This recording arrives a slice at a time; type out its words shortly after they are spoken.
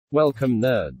Welcome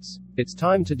nerds. It's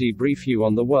time to debrief you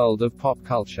on the world of pop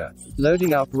culture.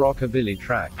 Loading up rockabilly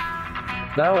track.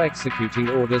 Now executing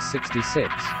Order 66.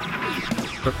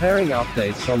 Preparing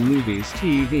updates on movies,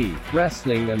 TV,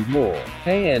 wrestling and more.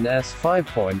 ANS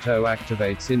 5.0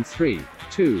 activates in 3,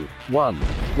 2, 1.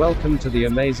 Welcome to the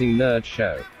Amazing Nerd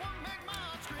Show.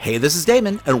 Hey, this is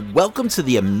Damon, and welcome to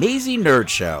the Amazing Nerd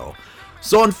Show.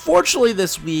 So unfortunately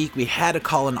this week, we had to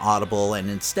call an audible, and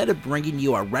instead of bringing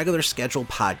you our regular scheduled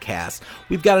podcast,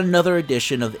 we've got another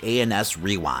edition of ANS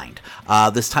Rewind.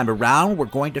 This time around, we're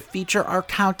going to feature our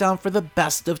countdown for the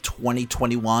best of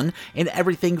 2021 in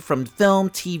everything from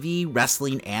film, TV,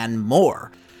 wrestling, and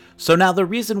more. So now the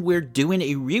reason we're doing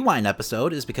a rewind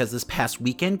episode is because this past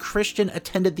weekend, Christian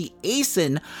attended the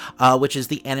ASIN, which is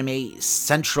the Anime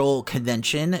Central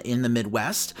Convention in the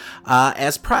Midwest,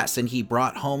 as press, and he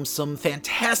brought home some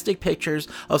fantastic pictures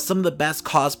of some of the best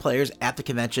cosplayers at the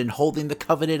convention holding the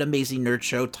coveted Amazing Nerd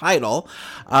Show title,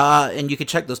 and you can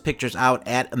check those pictures out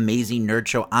at Amazing Nerd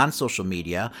Show on social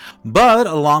media. But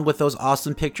along with those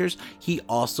awesome pictures, he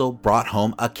also brought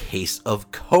home a case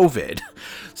of COVID.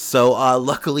 So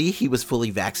luckily, he was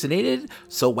fully vaccinated,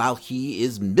 so while he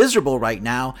is miserable right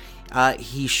now,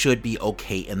 he should be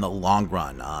okay in the long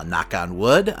run. Knock on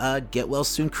wood, get well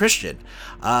soon, Christian.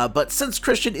 But since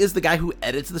Christian is the guy who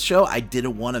edits the show, I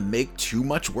didn't want to make too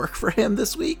much work for him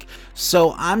this week.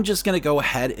 So I'm just going to go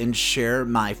ahead and share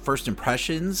my first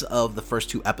impressions of the first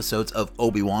two episodes of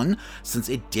Obi-Wan, since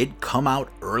it did come out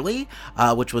early,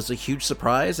 which was a huge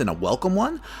surprise and a welcome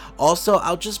one. Also,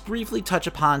 I'll just briefly touch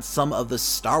upon some of the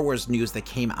Star Wars news that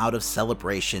came out of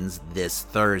Celebrations this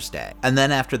Thursday. And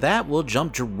then after that, we'll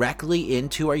jump directly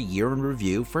into our year in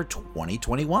review for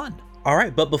 2021. All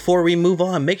right, but before we move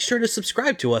on, make sure to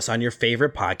subscribe to us on your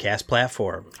favorite podcast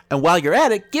platform. And while you're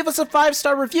at it, give us a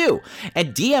 5-star review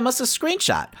and DM us a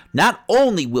screenshot. Not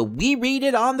only will we read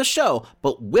it on the show,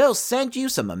 but we'll send you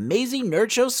some amazing Nerd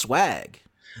Show swag.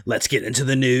 Let's get into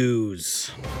the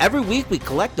news. Every week we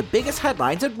collect the biggest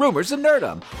headlines and rumors of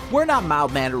nerdom. We're not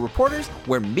mild-mannered reporters,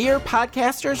 we're mere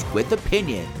podcasters with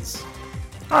opinions.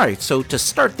 Alright, so to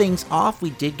start things off,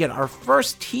 we did get our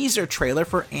first teaser trailer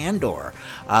for Andor.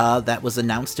 That was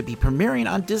announced to be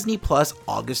premiering on Disney Plus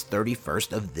August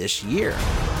 31st of this year.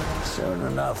 Soon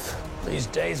enough, these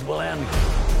days will end.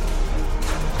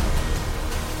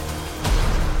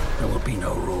 There will be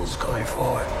no rules going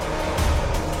forward.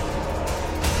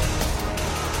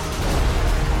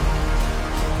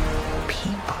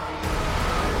 People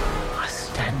are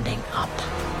standing up.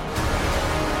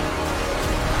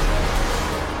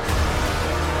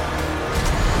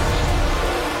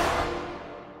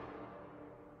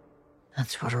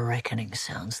 That's what a reckoning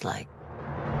sounds like.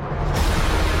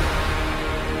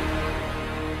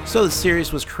 So the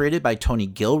series was created by Tony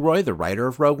Gilroy, the writer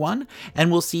of Rogue One,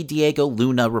 and we'll see Diego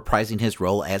Luna reprising his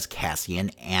role as Cassian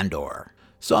Andor.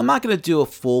 So I'm not going to do a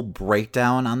full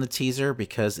breakdown on the teaser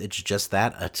because it's just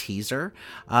that, a teaser,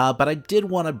 but I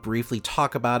did want to briefly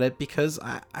talk about it because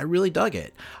I really dug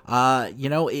it.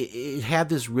 It had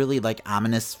this really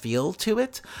ominous feel to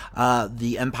it.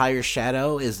 The Empire's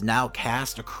shadow is now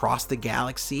cast across the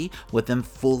galaxy with them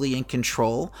fully in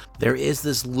control. There is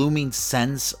this looming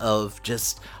sense of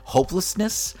just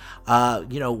hopelessness.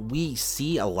 We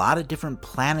see a lot of different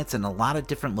planets and a lot of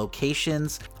different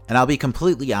locations. And I'll be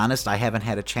completely honest, I haven't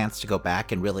had a chance to go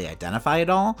back and really identify it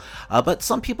all, but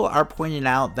some people are pointing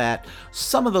out that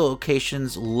some of the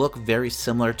locations look very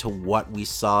similar to what we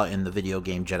saw in the video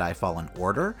game Jedi Fallen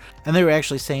Order, and they were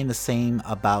actually saying the same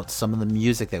about some of the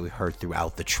music that we heard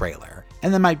throughout the trailer.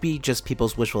 And that might be just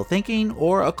people's wishful thinking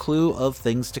or a clue of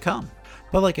things to come.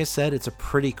 But like I said, it's a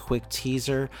pretty quick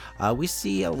teaser. We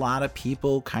see a lot of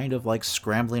people kind of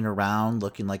scrambling around,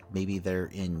 looking like maybe they're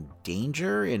in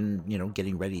danger and,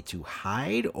 getting ready to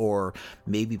hide, or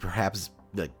maybe perhaps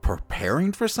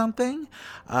preparing for something.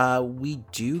 We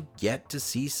do get to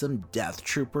see some Death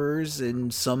Troopers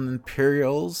and some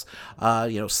Imperials,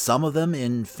 some of them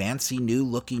in fancy new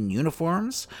looking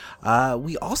uniforms.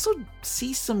 We also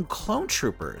see some clone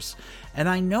troopers, and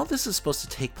I know this is supposed to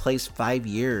take place 5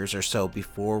 years or so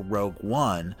before Rogue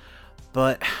One,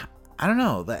 but I don't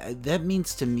know, that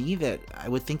means to me that I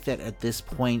would think that at this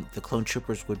point the clone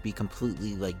troopers would be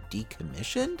completely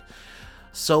decommissioned.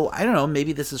 So I don't know,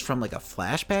 maybe this is from a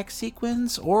flashback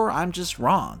sequence, or I'm just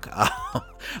wrong.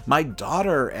 My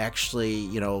daughter actually,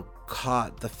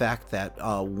 caught the fact that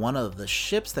one of the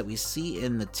ships that we see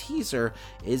in the teaser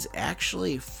is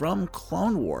actually from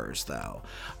Clone Wars, though.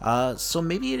 So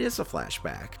maybe it is a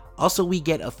flashback. Also, we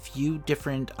get a few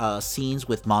different scenes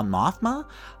with Mon Mothma,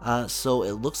 so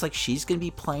it looks like she's going to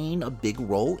be playing a big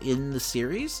role in the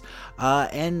series.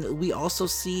 And we also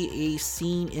see a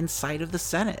scene inside of the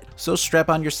Senate. So strap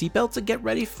on your seatbelts and get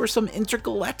ready for some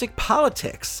intergalactic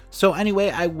politics. So anyway,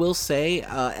 I will say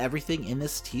everything in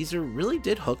this teaser really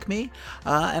did hook me,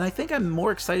 and I think I'm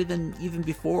more excited than even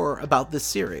before about this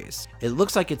series. It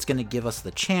looks like it's going to give us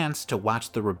the chance to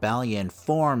watch the rebellion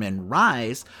form and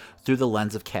rise through the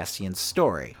lens of Cassian's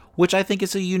story, which I think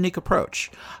is a unique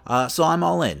approach. So I'm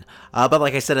all in. But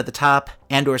like I said at the top,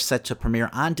 Andor is set to premiere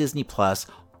on Disney Plus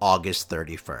August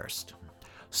 31st.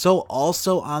 So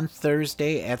also on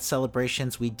Thursday at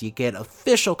Celebrations, we did get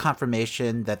official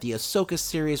confirmation that the Ahsoka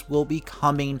series will be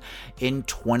coming in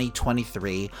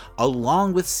 2023,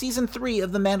 along with Season 3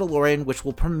 of The Mandalorian, which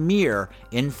will premiere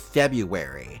in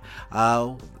February.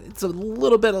 It's a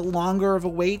little bit longer of a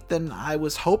wait than I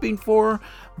was hoping for,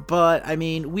 but I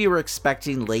mean, we were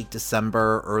expecting late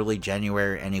December, early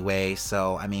January anyway,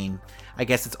 so I mean, I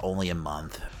guess it's only a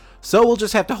month. So we'll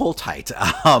just have to hold tight.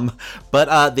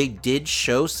 But they did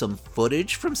show some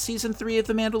footage from Season 3 of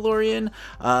The Mandalorian,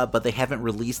 but they haven't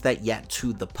released that yet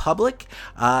to the public.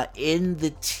 In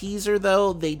the teaser,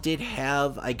 though, they did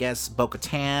have, I guess,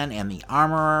 Bo-Katan and the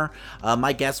Armorer.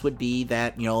 My guess would be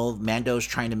that, Mando's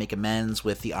trying to make amends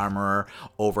with the Armorer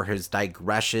over his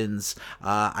digressions.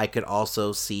 I could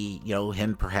also see,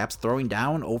 him perhaps throwing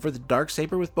down over the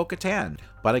Darksaber with Bo-Katan.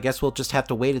 But I guess we'll just have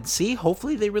to wait and see.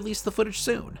 Hopefully they release the footage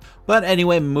soon. But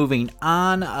anyway, moving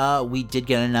on, we did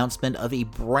get an announcement of a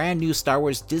brand new Star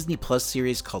Wars Disney Plus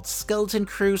series called Skeleton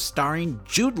Crew, starring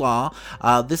Jude Law.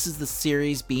 This is the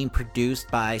series being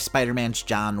produced by Spider-Man's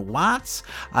John Watts,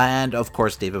 and of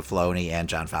course David Filoni and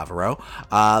Jon Favreau.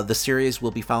 The series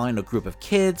will be following a group of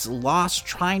kids lost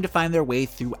trying to find their way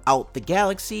throughout the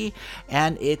galaxy,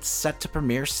 and it's set to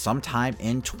premiere sometime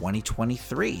in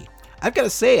 2023. I've got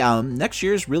to say, next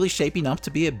year is really shaping up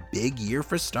to be a big year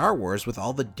for Star Wars with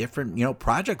all the different,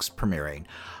 projects premiering.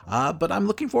 But I'm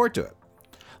looking forward to it.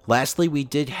 Lastly, we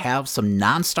did have some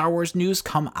non-Star Wars news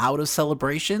come out of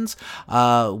Celebrations.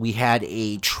 We had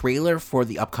a trailer for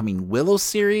the upcoming Willow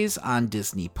series on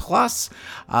Disney Plus,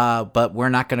 but we're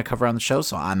not going to cover it on the show,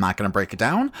 so I'm not going to break it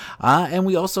down. And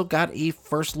we also got a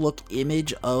first look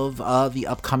image of the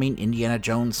upcoming Indiana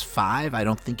Jones 5. I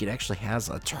don't think it actually has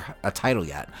a title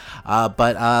yet,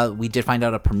 but we did find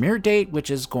out a premiere date, which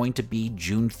is going to be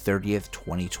June 30th,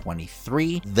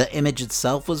 2023. The image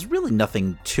itself was really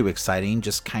nothing too exciting,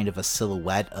 just kind of a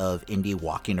silhouette of Indy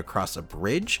walking across a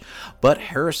bridge, but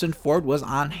Harrison Ford was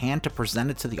on hand to present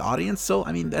it to the audience, so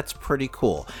I mean, that's pretty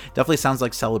cool. Definitely sounds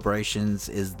like Celebrations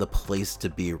is the place to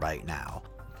be right now.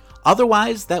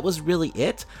 Otherwise, that was really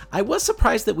it. I was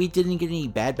surprised that we didn't get any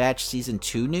Bad Batch Season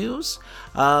 2 news,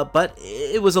 but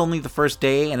it was only the first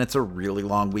day and it's a really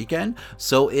long weekend,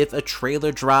 so if a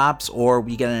trailer drops or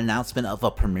we get an announcement of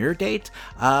a premiere date,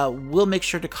 we'll make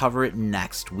sure to cover it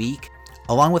next week,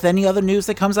 along with any other news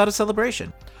that comes out of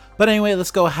Celebration. But anyway,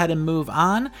 let's go ahead and move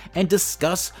on and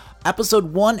discuss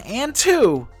Episode 1 and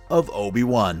 2 of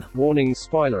Obi-Wan. Warning,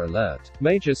 spoiler alert.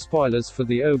 Major spoilers for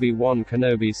the Obi-Wan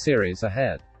Kenobi series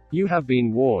ahead. You have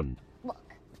been warned.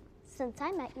 Look, since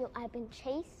I met you, I've been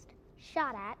chased,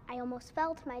 shot at, I almost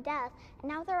fell to my death,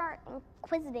 and now there are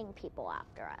inquisiting people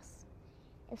after us.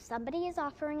 If somebody is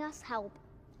offering us help,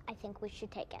 I think we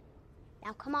should take it.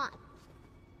 Now come on.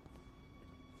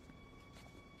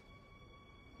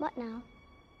 What now?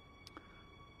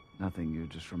 Nothing, you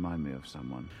just remind me of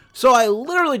someone. So I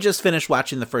literally just finished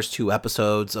watching the first 2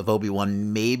 episodes of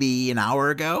Obi-Wan maybe an hour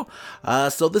ago.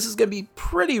 So this is going to be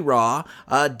pretty raw.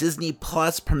 Disney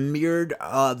Plus premiered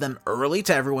them early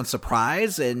to everyone's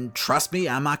surprise. And trust me,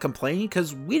 I'm not complaining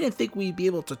because we didn't think we'd be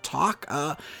able to talk,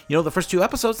 the first 2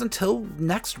 episodes until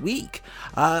next week.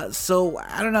 So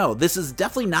I don't know. This is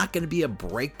definitely not going to be a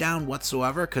breakdown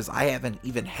whatsoever because I haven't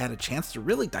even had a chance to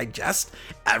really digest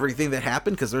everything that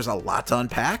happened because there's a lot to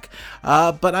unpack.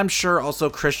 But I'm sure also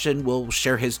Christian will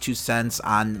share his 2 cents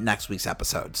on next week's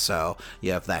episode, so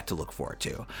you have that to look forward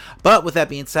to. But with that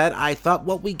being said, I thought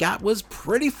what we got was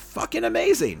pretty fucking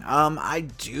amazing. I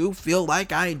do feel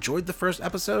like I enjoyed the first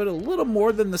episode a little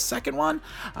more than the second one.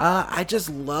 I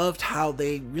just loved how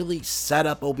they really set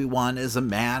up Obi-Wan as a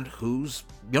man who's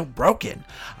broken.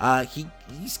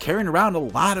 He's carrying around a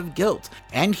lot of guilt,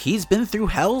 and he's been through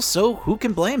hell, so who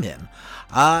can blame him?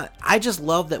 I just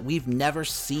love that we've never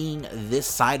seen this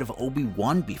side of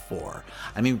Obi-Wan before.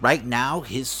 I mean, right now,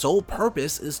 his sole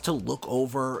purpose is to look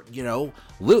over,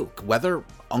 Luke, whether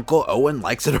Uncle Owen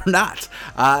likes it or not.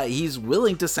 He's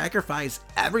willing to sacrifice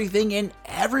everything and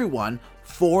everyone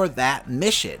for that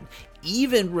mission,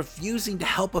 even refusing to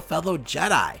help a fellow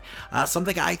Jedi,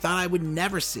 something I thought I would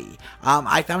never see.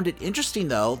 I found it interesting,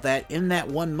 though, that in that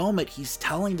one moment, he's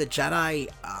telling the Jedi,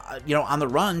 on the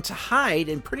run to hide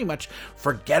and pretty much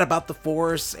forget about the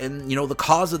Force and, the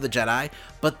cause of the Jedi.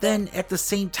 But then at the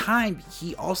same time,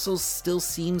 he also still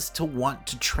seems to want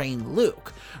to train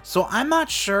Luke. So I'm not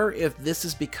sure if this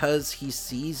is because he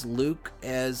sees Luke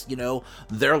as,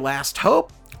 their last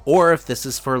hope, or if this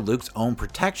is for Luke's own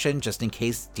protection, just in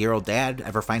case dear old dad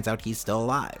ever finds out he's still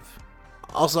alive.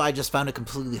 Also, I just found it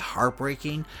completely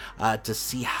heartbreaking to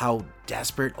see how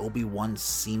desperate Obi-Wan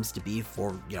seems to be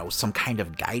for, some kind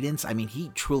of guidance. I mean, he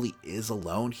truly is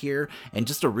alone here, and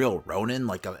just a real Ronin,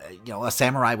 like a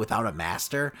samurai without a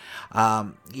master.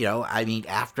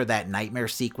 After that nightmare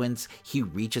sequence, he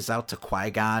reaches out to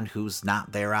Qui-Gon, who's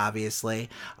not there, obviously.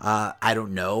 I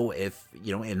don't know if,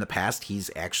 in the past, he's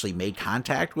actually made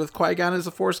contact with Qui-Gon as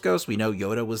a Force ghost. We know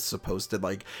Yoda was supposed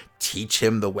to, teach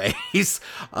him the ways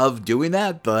of doing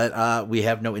that, but we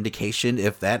have no indication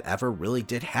if that ever really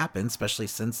did happen, especially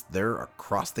since they're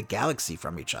across the galaxy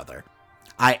from each other.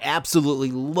 I absolutely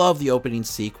love the opening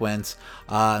sequence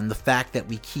and the fact that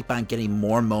we keep on getting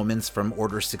more moments from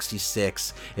Order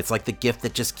 66. It's like the gift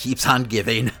that just keeps on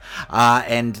giving.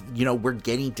 And we're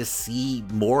getting to see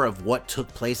more of what took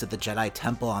place at the Jedi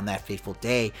Temple on that fateful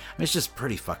day. I mean, it's just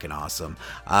pretty fucking awesome.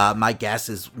 My guess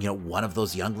is, one of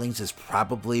those younglings is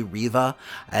probably Reva.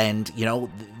 And,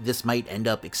 this might end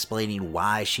up explaining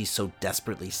why she's so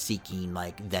desperately seeking,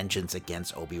 vengeance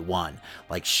against Obi-Wan.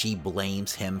 She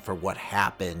blames him for what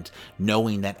happened,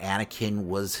 knowing that Anakin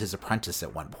was his apprentice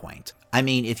at one point. I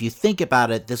mean, if you think about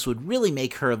it, this would really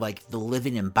make her the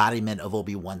living embodiment of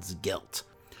Obi-Wan's guilt.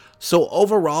 So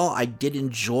overall, I did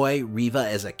enjoy Reva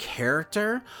as a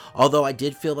character, although I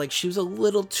did feel like she was a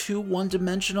little too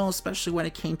one-dimensional, especially when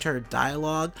it came to her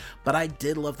dialogue, but I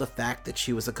did love the fact that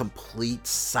she was a complete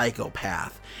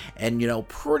psychopath, and,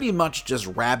 pretty much just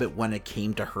rabid when it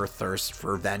came to her thirst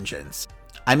for vengeance.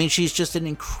 I mean, she's just an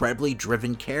incredibly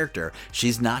driven character.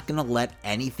 She's not going to let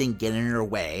anything get in her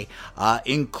way,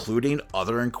 including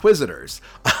other Inquisitors.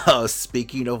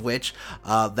 Speaking of which,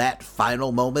 that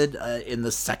final moment in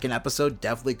the second episode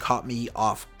definitely caught me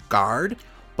off guard.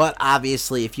 But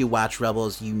obviously, if you watch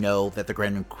Rebels, you know that the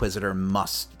Grand Inquisitor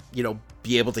must,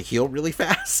 be able to heal really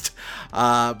fast.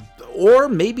 Or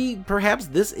maybe perhaps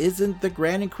this isn't the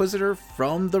Grand Inquisitor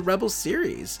from the Rebels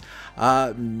series.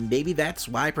 Maybe that's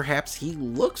why perhaps he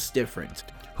looks different.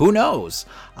 Who knows?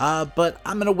 But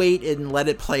I'm going to wait and let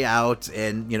it play out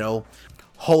and,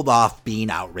 hold off being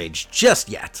outraged just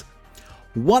yet.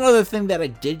 One other thing that I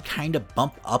did kind of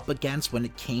bump up against when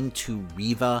it came to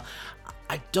Reva,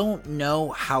 I don't know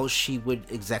how she would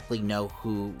exactly know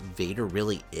who Vader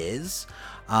really is.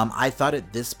 I thought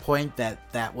at this point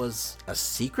that was a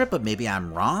secret, but maybe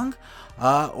I'm wrong.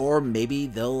 Or maybe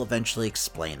they'll eventually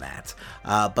explain that.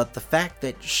 But the fact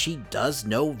that she does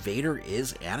know Vader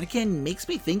is Anakin makes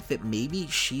me think that maybe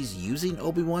she's using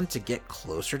Obi-Wan to get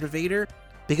closer to Vader.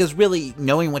 Because really,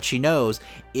 knowing what she knows,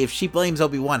 if she blames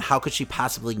Obi-Wan, how could she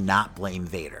possibly not blame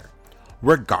Vader?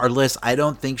 Regardless, I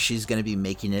don't think she's going to be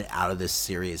making it out of this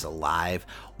series alive.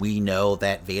 We know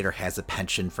that Vader has a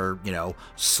penchant for,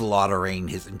 slaughtering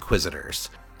his Inquisitors.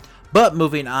 But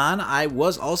moving on, I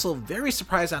was also very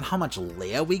surprised on how much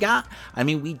Leia we got. I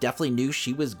mean, we definitely knew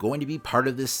she was going to be part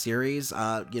of this series,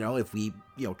 if we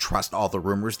trust all the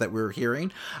rumors that we were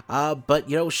hearing. But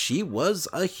she was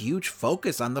a huge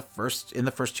focus on the first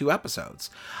 2 episodes.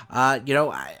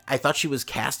 I thought she was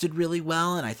casted really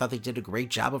well, and I thought they did a great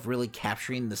job of really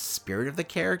capturing the spirit of the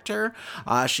character.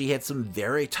 She had some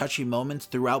very touchy moments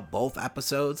throughout both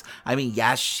episodes. I mean,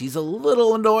 yes, she's a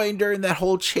little annoying during that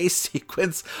whole chase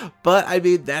sequence, but I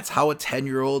mean, that's how a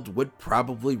 10-year-old would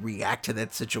probably react to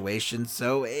that situation,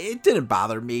 so it didn't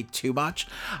bother me too much.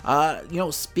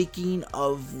 Speaking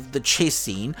of the chase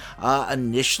scene,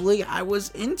 initially I was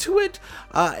into it.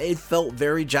 It felt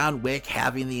very John Wick,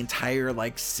 having the entire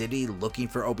city looking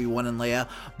for Obi-Wan and Leia,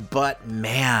 but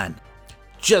man,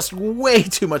 just way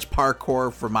too much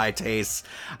parkour for my taste.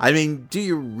 I mean, do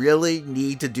you really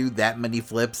need to do that many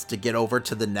flips to get over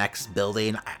to the next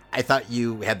building? I thought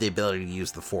you had the ability to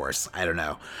use the Force. I don't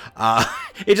know.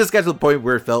 It just got to the point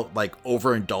where it felt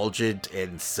overindulgent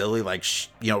and silly,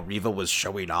 Reva was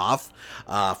showing off.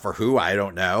 For who? I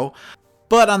don't know.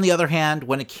 But on the other hand,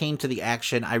 when it came to the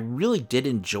action, I really did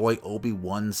enjoy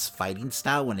Obi-Wan's fighting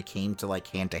style when it came to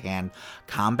hand-to-hand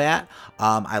combat.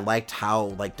 I liked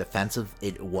how defensive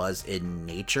it was in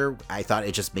nature. I thought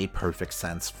it just made perfect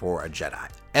sense for a Jedi.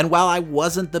 And while I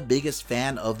wasn't the biggest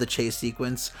fan of the chase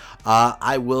sequence,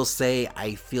 I will say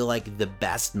I feel like the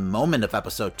best moment of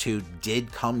episode 2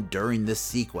 did come during this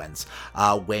sequence,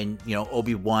 when,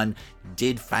 Obi-Wan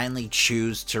did finally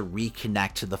choose to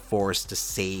reconnect to the Force to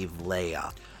save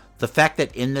Leia. The fact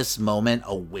that in this moment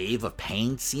a wave of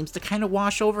pain seems to kind of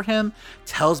wash over him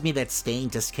tells me that staying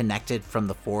disconnected from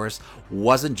the Force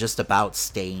wasn't just about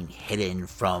staying hidden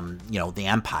from, the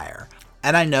Empire.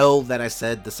 And I know that I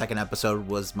said the second episode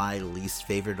was my least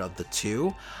favorite of the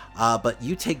two, but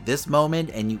you take this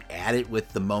moment and you add it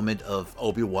with the moment of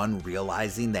Obi-Wan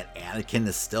realizing that Anakin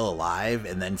is still alive,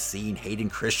 and then seeing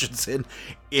Hayden Christensen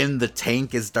in the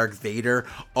tank as Darth Vader,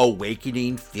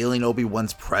 awakening, feeling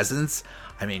Obi-Wan's presence.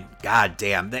 I mean,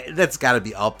 goddamn, that's got to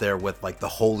be up there with like the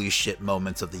holy shit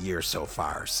moments of the year so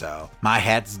far. So my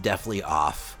hat's definitely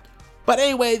off. But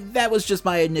anyway, that was just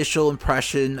my initial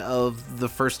impression of the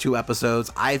first 2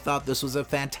 episodes. I thought this was a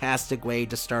fantastic way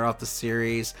to start off the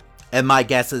series. And my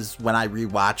guess is when I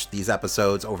rewatch these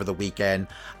episodes over the weekend,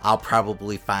 I'll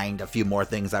probably find a few more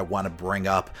things I want to bring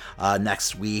up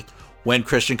next week when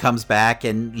Christian comes back,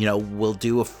 and, we'll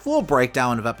do a full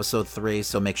breakdown of episode 3,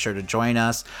 so make sure to join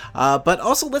us. But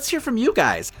also, let's hear from you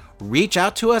guys. Reach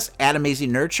out to us at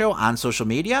Amazing Nerd Show on social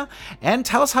media and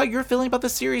tell us how you're feeling about the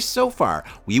series so far.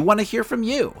 We want to hear from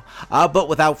you. But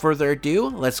without further ado,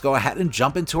 let's go ahead and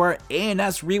jump into our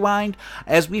ANS Rewind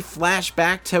as we flash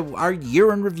back to our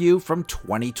year in review from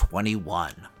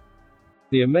 2021.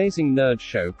 The Amazing Nerd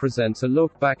Show presents a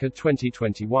look back at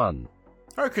 2021.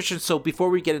 All right, Christian, so before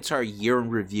we get into our year in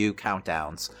review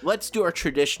countdowns, let's do our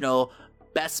traditional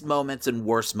best moments and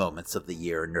worst moments of the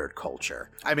year in nerd culture.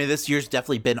 I mean, this year's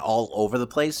definitely been all over the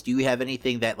place. Do you have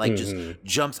anything that just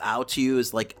jumps out to you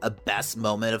as like a best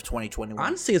moment of 2021?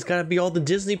 Honestly, it's got to be all the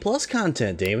Disney Plus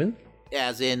content, Damon.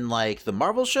 As in like the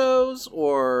Marvel shows,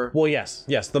 or? Well, yes,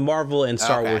 the Marvel and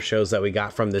Star Wars shows that we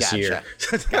got from this year.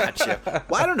 Gotcha.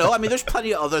 Well, I don't know. I mean, there's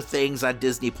plenty of other things on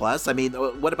Disney Plus. I mean,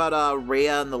 what about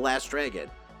Raya and the Last Dragon?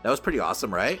 That was pretty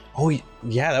awesome, right? Oh,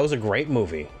 yeah, that was a great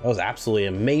movie. That was absolutely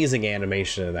amazing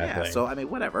animation in that thing. So, I mean,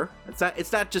 whatever.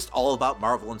 It's not just all about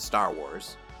Marvel and Star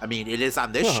Wars. I mean, it is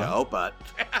on this show, but...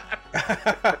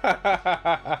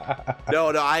 No,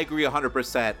 I agree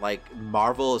 100%. Like,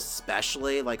 Marvel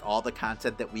especially, like, all the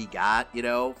content that we got,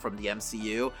 from the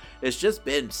MCU, it's just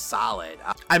been solid.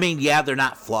 I mean, yeah, they're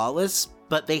not flawless,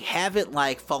 but they haven't,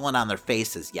 like, fallen on their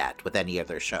faces yet with any of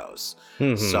their shows.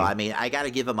 Mm-hmm. So, I mean, I gotta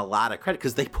give them a lot of credit,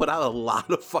 because they put out a lot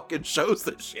of fucking shows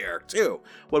this year, too.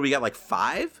 What, we got, like,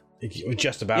 5?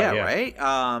 Just about, yeah.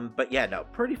 Right? But yeah, no,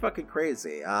 pretty fucking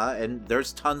crazy. And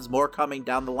there's tons more coming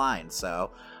down the line, so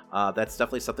that's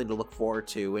definitely something to look forward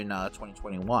to in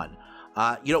 2021.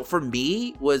 For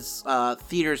me, was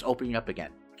theaters opening up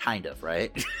again. Kind of,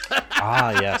 right?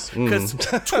 Yes. Because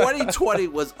 2020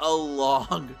 was a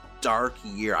long, dark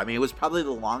year. I mean, it was probably the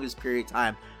longest period of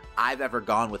time I've ever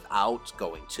gone without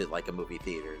going to like a movie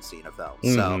theater and seeing a film.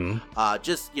 Mm-hmm. So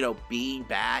just, being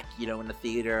back, in the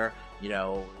theater,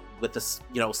 with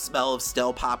the, smell of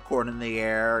stale popcorn in the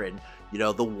air and,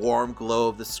 the warm glow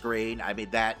of the screen. I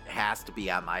mean, that has to be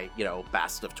on my,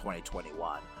 best of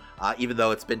 2021, even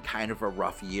though it's been kind of a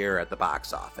rough year at the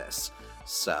box office.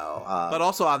 So, but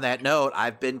also on that note,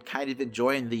 I've been kind of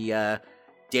enjoying the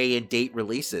day and date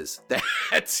releases that,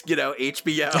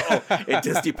 HBO and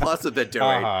Disney Plus have been doing.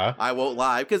 I won't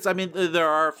lie. Because, I mean, there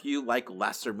are a few, like,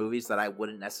 lesser movies that I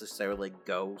wouldn't necessarily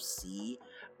go see,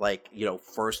 like,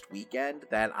 first weekend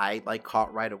that I, like,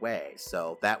 caught right away.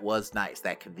 So that was nice,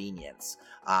 that convenience.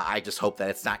 I just hope that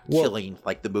it's not killing,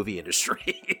 like, the movie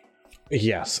industry.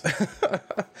 Yes.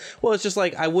 Well, it's just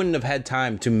like I wouldn't have had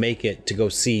time to make it to go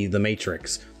see The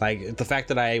Matrix. Like, the fact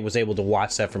that I was able to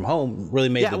watch that from home really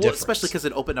made the difference. Especially because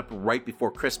it opened up right before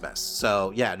Christmas.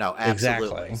 So, yeah, no, absolutely.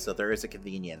 Exactly. So there is a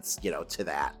convenience, to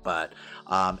that. But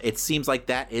it seems like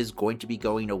that is going to be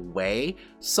going away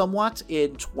somewhat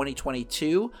in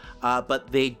 2022.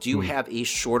 But they do have a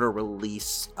shorter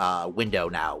release window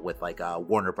now with, like,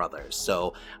 Warner Brothers.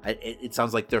 So it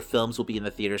sounds like their films will be in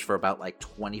the theaters for about, like,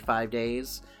 25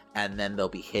 days. And then they'll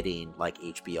be hitting, like,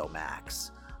 HBO Max.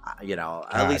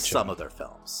 At least some of their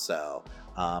films. So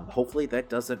hopefully that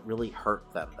doesn't really hurt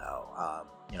them, though,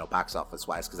 box office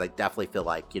wise, because I definitely feel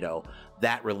like,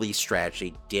 that release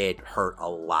strategy did hurt a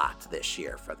lot this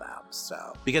year for them.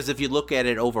 So, because if you look at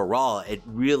it overall, it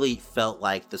really felt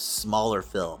like the smaller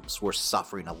films were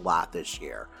suffering a lot this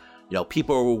year.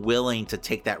 People were willing to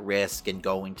take that risk and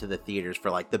going to the theaters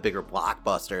for, like, the bigger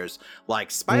blockbusters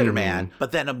like Spider-Man,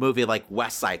 but then a movie like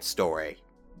West Side Story,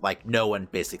 like, no one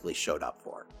basically showed up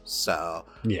for. So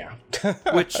yeah,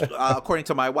 which according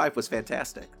to my wife was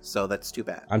fantastic. So that's too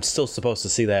bad. I'm still supposed to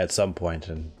see that at some point,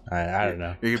 and I don't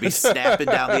know. You're gonna be snapping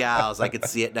down the aisles. I can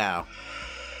see it now.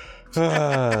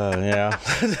 Yeah.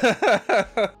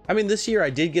 I mean, this year I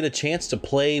did get a chance to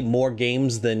play more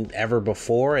games than ever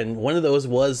before, and one of those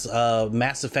was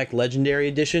Mass Effect Legendary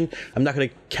Edition. I'm not going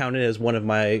to count it as one of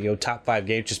my top 5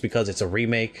 games just because it's a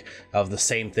remake of the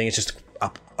same thing. It's just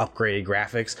upgraded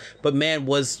graphics, but man,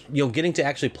 was getting to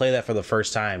actually play that for the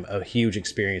first time a huge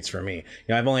experience for me.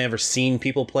 I've only ever seen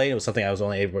people play. It was something I was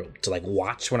only able to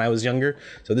watch when I was younger,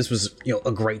 so this was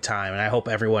a great time, and I hope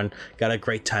everyone got a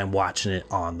great time watching it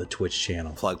on the Twitch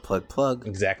channel. Plug.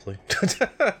 Exactly.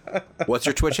 What's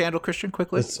your Twitch handle, Christian,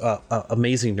 quickly? It's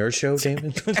Amazing Nerd Show,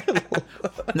 David.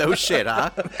 No shit,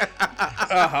 huh?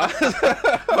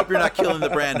 Hope you're not killing the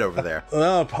brand over there.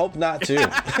 No, hope not too.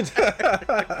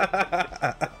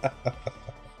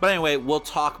 But anyway, we'll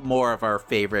talk more of our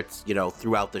favorites,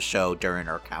 throughout the show during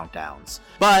our countdowns.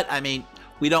 But, I mean,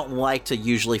 we don't like to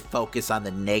usually focus on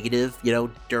the negative,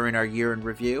 during our year in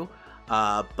review.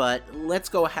 But let's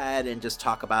go ahead and just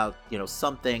talk about,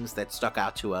 some things that stuck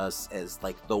out to us as,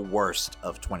 the worst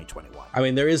of 2021. I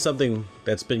mean, there is something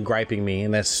that's been griping me,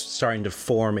 and that's starting to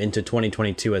form into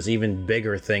 2022 as an even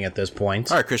bigger thing at this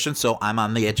point. All right, Christian, so I'm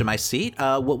on the edge of my seat.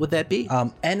 What would that be?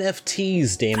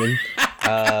 NFTs, Damon.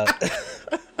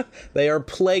 They are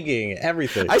plaguing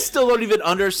everything. I still don't even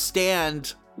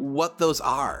understand what those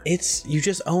are. You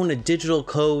just own a digital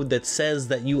code that says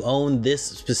that you own this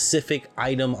specific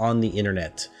item on the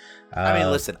internet. I mean,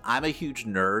 listen, I'm a huge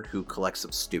nerd who collects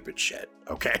some stupid shit,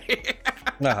 okay?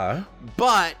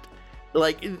 But,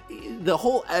 the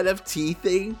whole NFT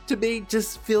thing, to me,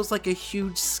 just feels like a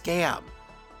huge scam.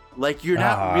 You're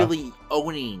not really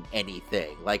owning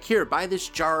anything. Here, buy this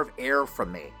jar of air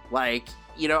from me.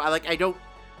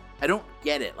 I don't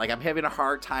get it. I'm having a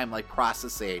hard time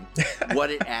processing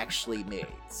what it actually means.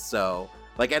 So,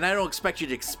 and I don't expect you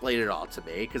to explain it all to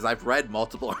me because I've read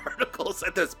multiple articles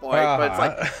at this point.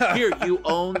 But it's here, you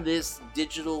own this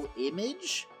digital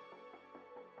image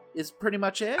is pretty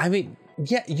much it. I mean,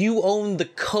 yeah, you own the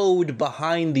code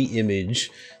behind the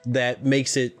image that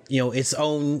makes it, its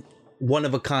own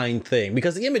one-of-a-kind thing,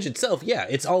 because the image itself, yeah,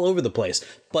 it's all over the place,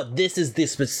 but this is the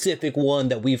specific one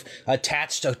that we've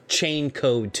attached a chain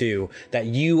code to that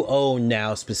you own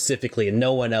now specifically, and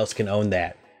no one else can own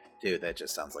that. Dude, that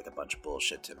just sounds like a bunch of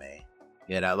bullshit to me.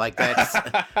 That's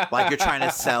you're trying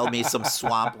to sell me some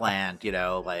swampland,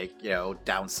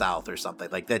 down south or something.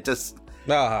 That just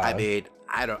I mean,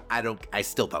 I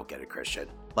still don't get it, Christian.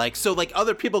 So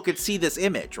other people could see this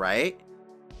image, right?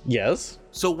 Yes.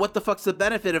 So what the fuck's the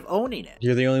benefit of owning it?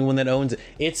 You're the only one that owns it.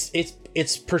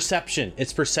 It's perception.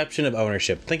 It's perception of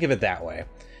ownership. Think of it that way.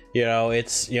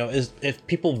 If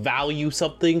people value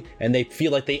something and they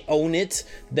feel like they own it,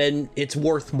 then it's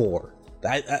worth more.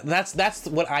 That's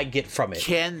what I get from it.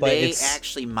 Can they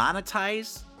actually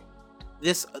monetize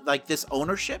this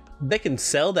ownership? They can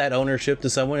sell that ownership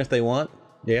to someone if they want.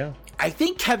 Yeah. I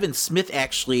think Kevin Smith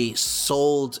actually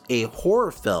sold a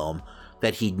horror film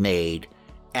that he'd made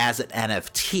as an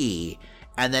NFT,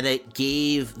 and then it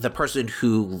gave the person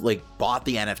who bought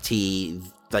the NFT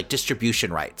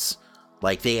distribution rights.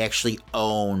 They actually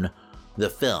own the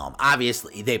film.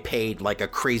 Obviously they paid a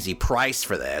crazy price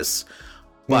for this,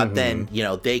 but then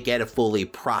they get a fully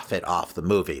profit off the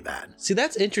movie then. See,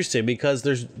 that's interesting because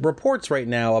there's reports right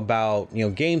now about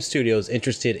game studios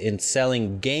interested in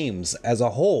selling games as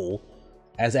a whole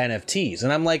as NFTs,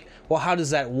 and I'm like, well, how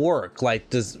does that work?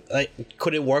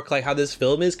 Could it work how this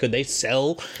film is? Could they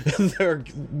sell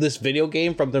this video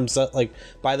game from themselves,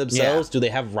 by themselves? Yeah. Do they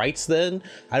have rights then?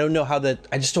 I don't know how that.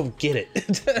 I just don't get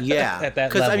it. Yeah, at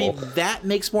that level. Because I mean, that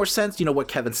makes more sense. What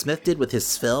Kevin Smith did with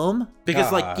his film,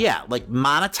 because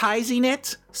monetizing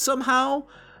it somehow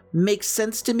makes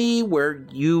sense to me, where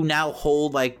you now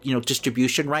hold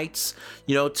distribution rights,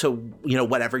 to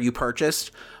whatever you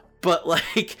purchased. But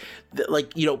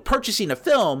purchasing a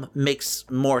film makes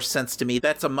more sense to me.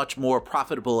 That's a much more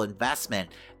profitable investment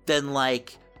than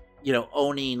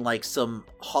owning some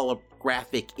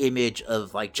holographic image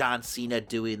of John Cena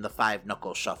doing the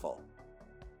 5-knuckle shuffle.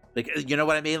 You know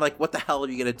what I mean? What the hell are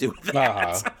you gonna do with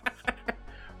that?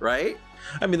 Right?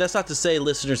 I mean, that's not to say,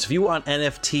 listeners, if you want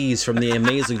NFTs from the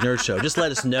Amazing Nerd Show, just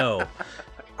let us know.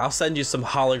 I'll send you some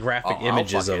holographic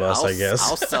images of us, I guess.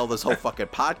 I'll sell this whole fucking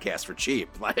podcast for cheap.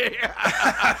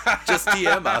 Just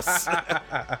DM us.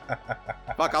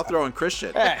 Fuck, I'll throw in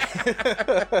Christian.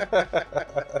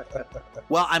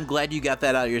 Well, I'm glad you got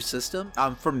that out of your system.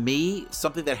 For me,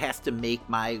 something that has to make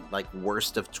my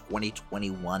worst of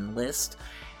 2021 list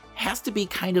has to be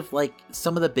kind of like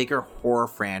some of the bigger horror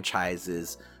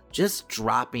franchises just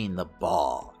dropping the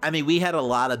ball. I mean, we had a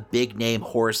lot of big name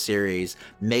horror series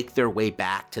make their way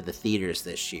back to the theaters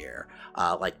this year.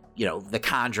 Like, The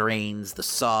Conjurings, The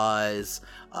Saws,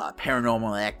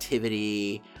 Paranormal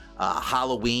Activity,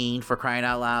 Halloween, for crying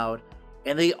out loud.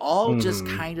 And they all just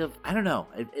kind of, I don't know,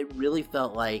 it really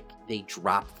felt like they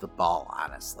dropped the ball,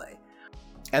 honestly.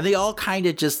 And they all kind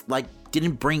of just like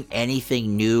didn't bring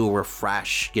anything new or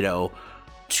fresh, to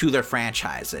their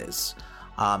franchises.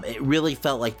 It really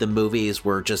felt like the movies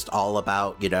were just all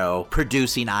about,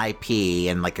 producing IP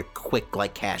and like a quick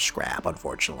like cash grab,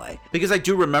 unfortunately. Because I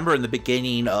do remember in the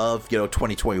beginning of,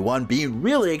 2021 being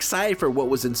really excited for what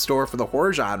was in store for the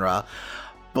horror genre.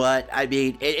 But I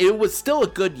mean, it was still a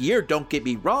good year, don't get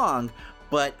me wrong.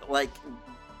 But like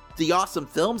the awesome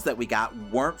films that we got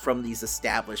weren't from these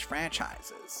established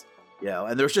franchises.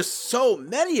 And there's just so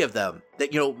many of them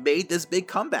that, made this big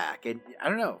comeback. And I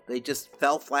don't know, they just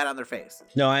fell flat on their face.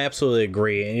 No, I absolutely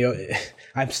agree. And,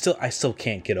 I still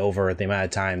can't get over the amount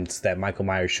of times that Michael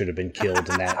Myers should have been killed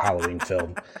in that Halloween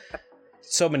film.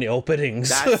 So many openings.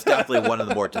 That's definitely one of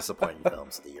the more disappointing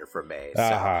films of the year for me. So.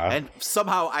 And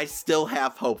somehow I still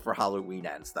have hope for Halloween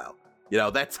Ends, though.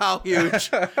 That's how huge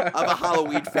of a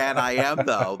Halloween fan I am,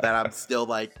 though, that I'm still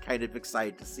like kind of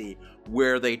excited to see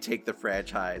where they take the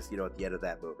franchise, at the end of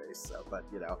that movie. So, but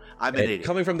I'm an idiot.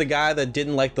 Coming from the guy that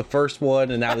didn't like the first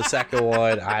one and now the second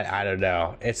one, I don't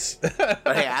know. It's But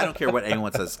hey, I don't care what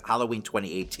anyone says. Halloween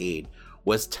 2018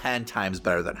 was 10 times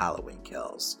better than Halloween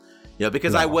Kills.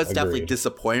 Because I was definitely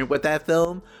disappointed with that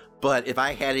film. But if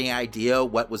I had any idea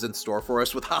what was in store for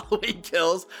us with Halloween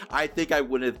Kills, I think I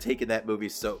wouldn't have taken that movie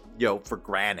for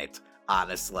granted,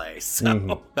 honestly.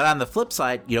 So, But on the flip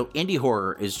side, indie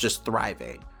horror is just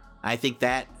thriving. I think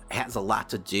that has a lot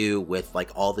to do with like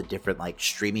all the different like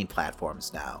streaming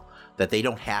platforms now, that they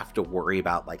don't have to worry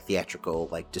about like theatrical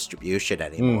like distribution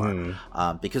anymore.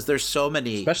 Because there's so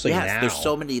many, especially now. There's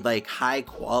so many like high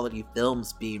quality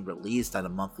films being released on a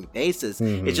monthly basis.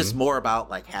 It's just more about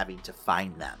like having to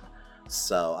find them.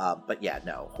 So, but yeah,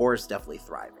 no, horror's definitely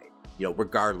thriving,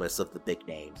 regardless of the big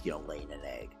names, laying an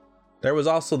egg. There was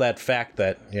also that fact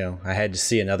that, I had to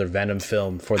see another Venom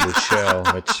film for this show,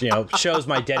 which, shows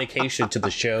my dedication to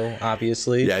the show,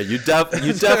 obviously. Yeah, you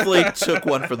definitely took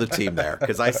one for the team there,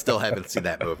 because I still haven't seen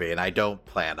that movie, and I don't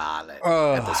plan on it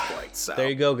at this point. So there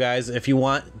you go, guys. If you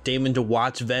want Damon to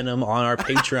watch Venom on our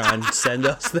Patreon, send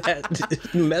us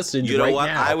that message right now. You know what?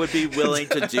 I would be willing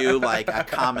to do like a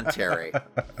commentary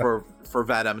for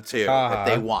Venom too, if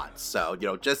they want. So,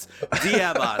 just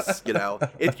DM us,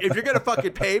 If you're going to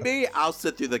fucking pay me, I'll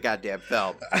sit through the goddamn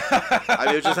film. I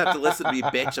mean, you just have to listen to me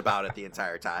bitch about it the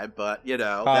entire time, but, that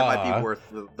might be worth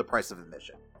the price of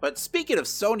admission. But speaking of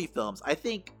Sony films, I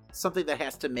think something that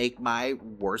has to make my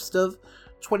worst of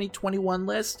 2021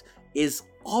 list is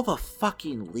all the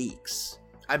fucking leaks.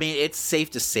 I mean, it's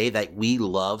safe to say that we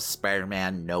love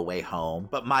Spider-Man No Way Home,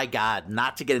 but my God,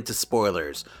 not to get into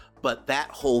spoilers, but that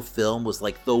whole film was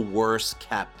like the worst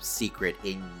kept secret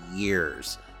in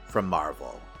years from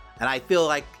Marvel. And I feel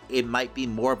like it might be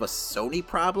more of a Sony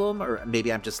problem, or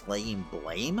maybe I'm just laying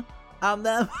blame on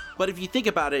them. But if you think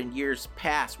about it in years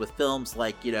past with films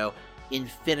like,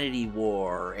 Infinity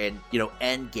War and,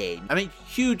 Endgame, I mean,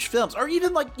 huge films, or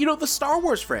even like, the Star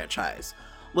Wars franchise.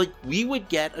 Like, we would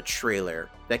get a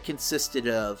trailer that consisted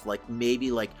of like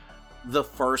maybe like the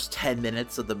first 10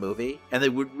 minutes of the movie, and they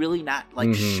would really not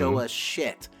like show us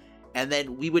shit. And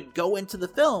then we would go into the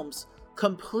films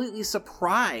completely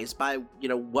surprised by,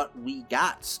 what we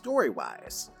got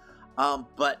story-wise.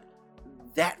 But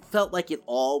that felt like it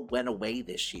all went away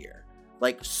this year.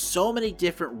 Like, so many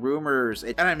different rumors.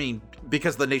 And I mean,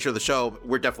 because of the nature of the show,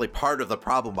 we're definitely part of the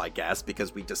problem, I guess,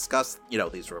 because we discuss,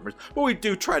 these rumors. But we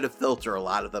do try to filter a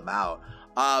lot of them out.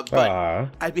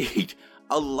 I mean,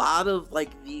 a lot of, like,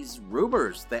 these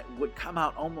rumors that would come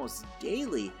out almost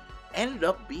daily ended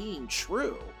up being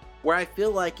true. Where I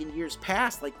feel like in years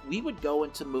past, like, we would go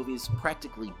into movies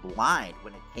practically blind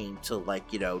when it came to, like,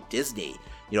 Disney,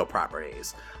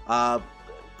 properties.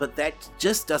 But that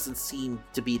just doesn't seem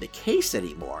to be the case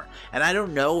anymore. And I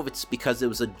don't know if it's because it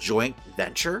was a joint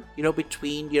venture,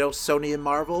 between, Sony and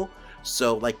Marvel.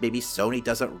 So, like, maybe Sony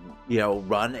doesn't,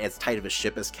 run as tight of a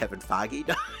ship as Kevin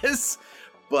Feige does.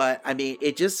 But, I mean,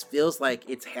 it just feels like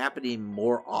it's happening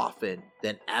more often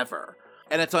than ever.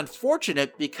 And it's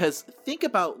unfortunate because think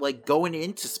about, like, going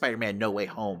into Spider-Man No Way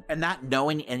Home and not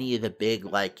knowing any of the big,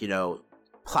 like,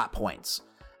 plot points.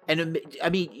 And I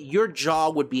mean, your jaw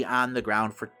would be on the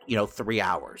ground for, 3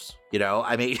 hours,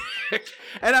 I mean,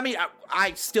 and I mean,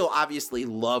 I still obviously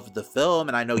love the film,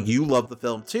 and I know you love the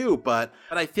film too, but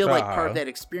I feel like part of that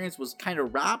experience was kind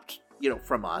of robbed,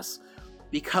 from us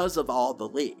because of all the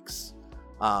leaks,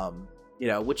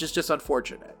 which is just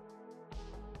unfortunate.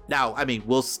 Now, I mean,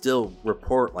 we'll still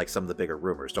report like some of the bigger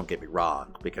rumors, don't get me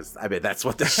wrong, because I mean, that's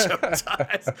what the show does,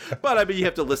 but I mean, you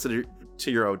have to listen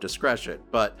to your own discretion,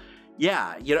 but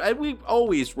yeah, and we've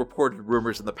always reported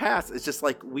rumors in the past. It's just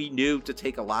like we knew to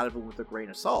take a lot of it with a grain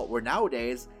of salt. Where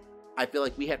nowadays, I feel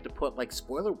like we have to put like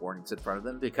spoiler warnings in front of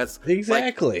them because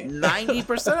exactly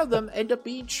 90% of them end up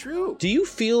being true. Do you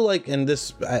feel like, and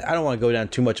this, I don't want to go down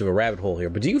too much of a rabbit hole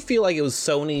here, but do you feel like it was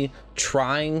Sony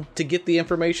trying to get the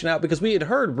information out? Because we had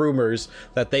heard rumors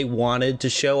that they wanted to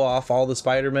show off all the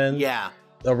Spider-Man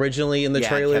originally in the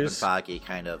trailers. Kevin Feige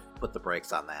kind of put the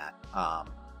brakes on that.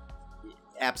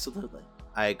 Absolutely.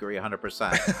 I agree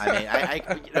 100%. I mean,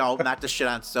 I not to shit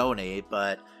on Sony,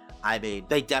 but I mean,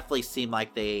 they definitely seem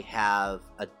like they have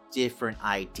a different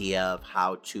idea of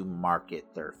how to market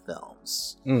their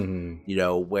films.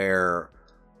 Mm-hmm. Where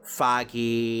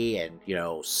Feige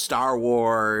and, Star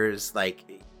Wars,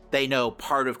 like, they know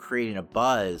part of creating a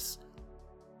buzz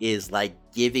is like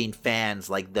giving fans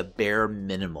like the bare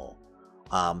minimal,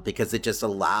 because it just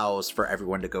allows for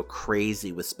everyone to go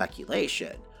crazy with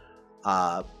speculation.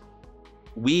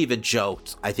 We even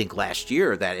joked, I think last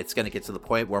year, that it's going to get to the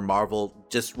point where Marvel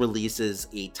just releases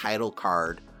a title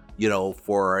card,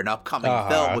 for an upcoming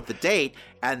film with the date,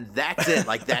 and that's it.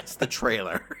 Like, that's the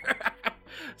trailer.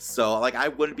 So, like, I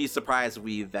wouldn't be surprised if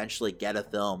we eventually get a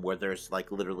film where there's,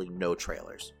 like, literally no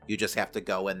trailers. You just have to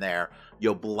go in there,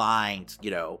 blind,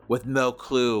 with no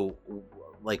clue,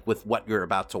 like, with what you're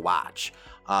about to watch.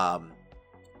 And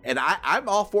I'm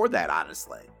all for that,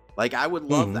 honestly. Like, I would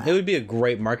love that. It would be a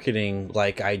great marketing,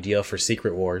 like, idea for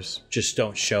Secret Wars. Just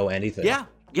don't show anything.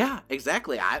 Yeah,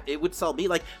 exactly. It would sell me.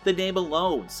 Like, the name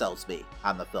alone sells me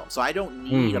on the film. So I don't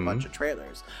need a bunch of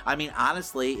trailers. I mean,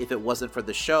 honestly, if it wasn't for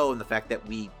the show and the fact that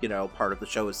we, part of the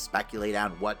show is speculate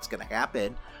on what's going to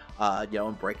happen,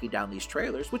 and breaking down these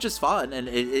trailers, which is fun and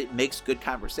it makes good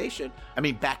conversation. I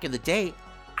mean, back in the day,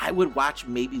 I would watch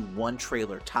maybe one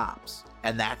trailer tops,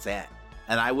 and that's it.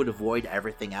 And I would avoid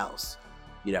everything else.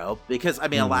 Because I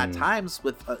mean, a lot of times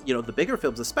with, the bigger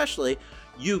films, especially,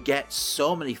 you get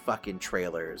so many fucking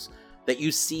trailers that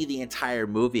you see the entire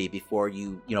movie before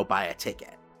you, buy a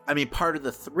ticket. I mean, part of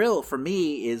the thrill for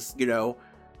me is, the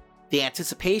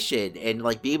anticipation and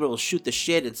like being able to shoot the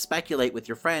shit and speculate with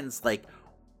your friends, like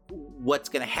what's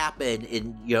going to happen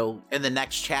in, in the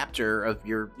next chapter of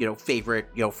your, favorite,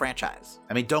 franchise.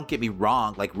 I mean, don't get me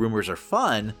wrong, like rumors are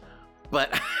fun,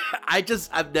 but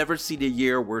I've never seen a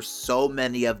year where so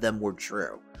many of them were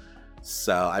true.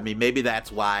 So, I mean, maybe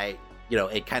that's why,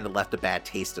 it kind of left a bad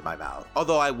taste in my mouth.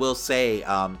 Although I will say,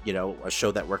 a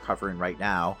show that we're covering right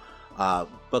now,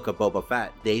 Book of Boba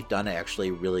Fett, they've done actually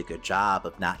a really good job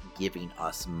of not giving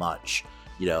us much,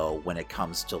 when it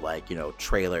comes to like,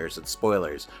 trailers and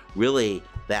spoilers. Really,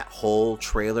 that whole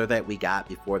trailer that we got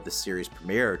before the series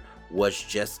premiered was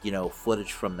just,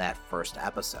 footage from that first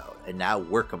episode. And now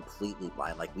we're completely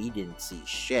blind. Like, we didn't see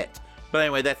shit. But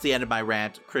anyway, that's the end of my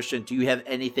rant. Christian, do you have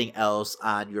anything else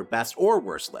on your best or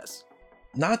worst list?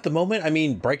 Not at the moment. I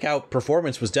mean, breakout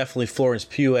performance was definitely Florence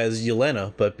Pugh as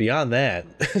Yelena, but beyond that...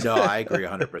 No, I agree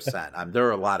 100%. There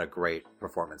are a lot of great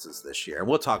performances this year, and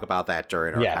we'll talk about that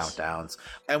during our countdowns.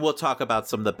 And we'll talk about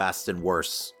some of the best and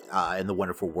worst in the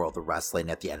wonderful world of wrestling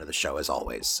at the end of the show, as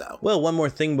always. So, well, one more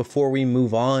thing before we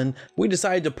move on. We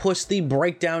decided to push the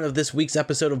breakdown of this week's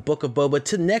episode of Book of Boba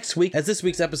to next week, as this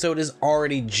week's episode is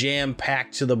already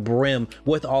jam-packed to the brim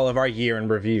with all of our year in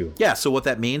review. Yeah, so what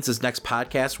that means is next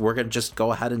podcast, we're going to just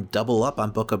go ahead and double up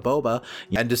on Book of Boba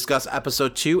and discuss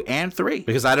episode 2 and 3.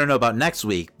 Because I don't know about next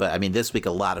week, but I mean, this week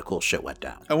a lot of cool shit went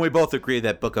down. And we both agree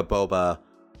that Book of Boba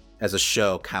as a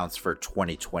show counts for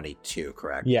 2022,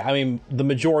 correct? Yeah, I mean, the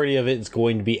majority of it is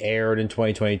going to be aired in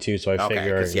 2022, so I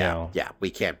figure, yeah,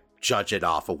 we can't judge it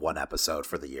off of one episode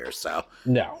for the year, so.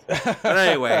 No. But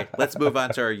anyway, let's move on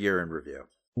to our year in review.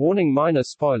 Warning: minor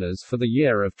spoilers for the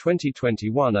year of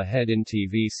 2021 ahead in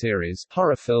TV series,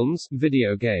 horror films,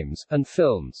 video games, and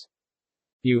films.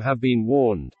 You have been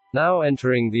warned. Now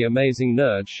entering the Amazing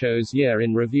Nerd Show's year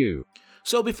in review.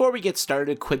 So before we get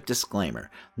started, a quick disclaimer.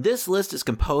 This list is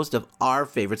composed of our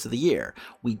favorites of the year.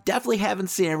 We definitely haven't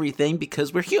seen everything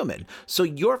because we're human, so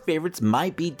your favorites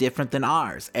might be different than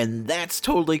ours, and that's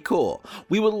totally cool.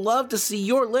 We would love to see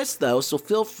your list though, so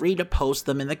feel free to post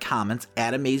them in the comments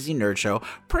at Amazing Nerd Show,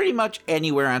 pretty much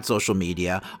anywhere on social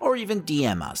media, or even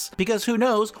DM us, because who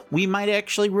knows, we might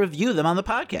actually review them on the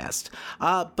podcast.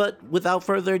 But without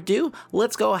further ado,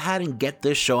 let's go ahead and get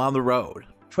this show on the road.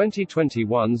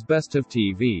 2021's Best of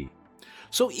TV.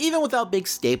 So even without big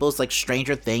staples like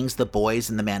Stranger Things, The Boys,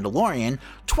 and The Mandalorian,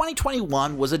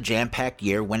 2021 was a jam-packed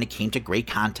year when it came to great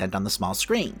content on the small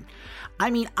screen. I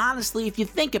mean, honestly, if you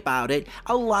think about it,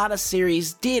 a lot of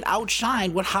series did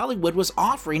outshine what Hollywood was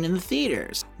offering in the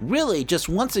theaters. Really, just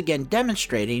once again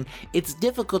demonstrating it's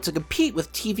difficult to compete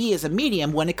with TV as a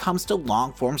medium when it comes to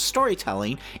long-form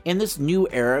storytelling in this new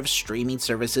era of streaming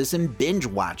services and binge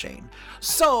watching.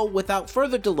 So, without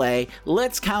further delay,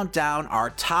 let's count down our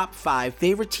top 5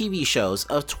 favorite TV shows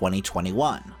of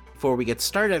 2021. Before we get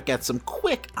started, I've got some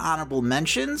quick honorable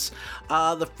mentions.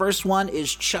 The first one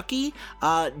is Chucky.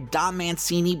 Don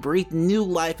Mancini breathed new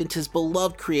life into his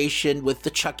beloved creation with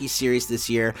the Chucky series this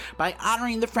year by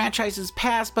honoring the franchise's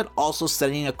past but also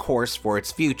setting a course for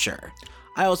its future.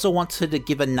 I also wanted to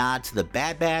give a nod to The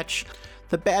Bad Batch.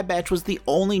 The Bad Batch was the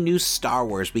only new Star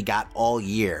Wars we got all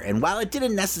year, and while it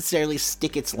didn't necessarily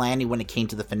stick its landing when it came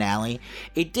to the finale,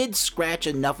 it did scratch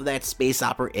enough of that space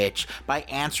opera itch by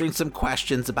answering some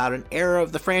questions about an era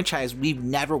of the franchise we've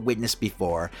never witnessed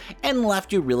before, and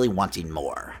left you really wanting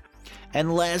more.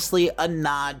 And lastly, a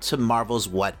nod to Marvel's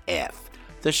What If.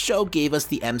 The show gave us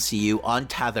the MCU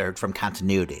untethered from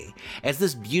continuity, as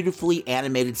this beautifully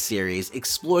animated series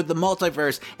explored the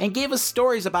multiverse and gave us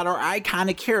stories about our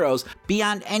iconic heroes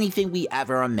beyond anything we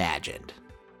ever imagined.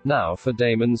 Now for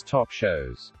Damon's top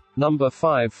shows. Number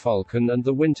 5, Falcon and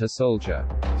the Winter Soldier.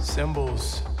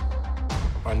 Symbols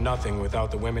are nothing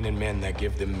without the women and men that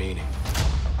give them meaning.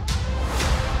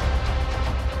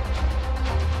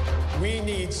 We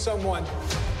need someone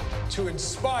to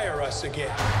inspire us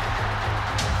again.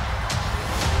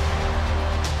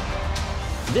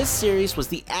 This series was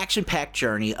the action-packed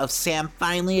journey of Sam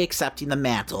finally accepting the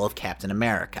mantle of Captain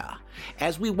America.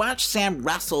 As we watched Sam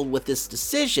wrestle with this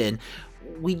decision,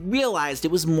 we realized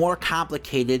it was more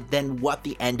complicated than what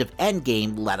the end of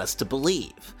Endgame led us to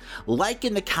believe. Like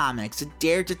in the comics, it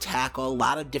dared to tackle a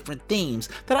lot of different themes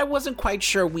that I wasn't quite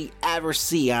sure we ever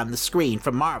see on the screen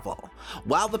from Marvel.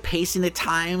 While the pacing at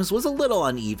times was a little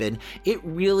uneven, it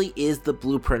really is the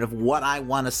blueprint of what I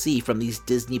want to see from these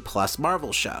Disney Plus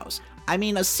Marvel shows. I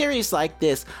mean, a series like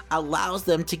this allows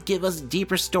them to give us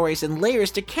deeper stories and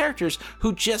layers to characters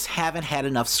who just haven't had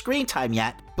enough screen time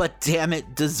yet, but damn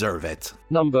it, deserve it.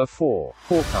 Number 4,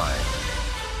 Hawkeye.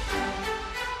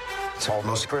 It's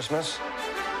almost Christmas.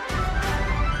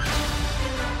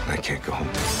 I can't go home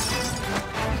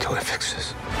until I fix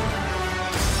this.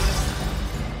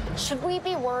 Should we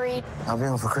be worried? I'll be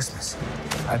home for Christmas.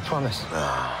 I promise.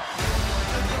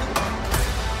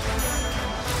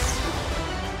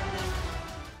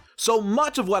 So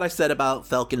much of what I said about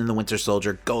Falcon and the Winter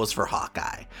Soldier goes for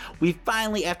Hawkeye. We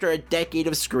finally, after a decade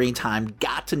of screen time,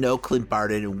 got to know Clint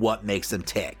Barton and what makes him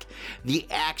tick. The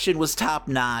action was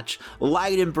top-notch,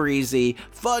 light and breezy,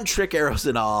 fun trick arrows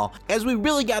and all, as we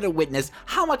really got to witness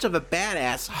how much of a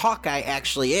badass Hawkeye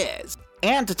actually is.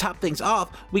 And to top things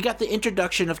off, we got the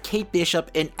introduction of Kate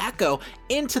Bishop and Echo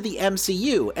into the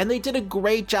MCU, and they did a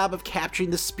great job of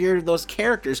capturing the spirit of those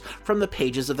characters from the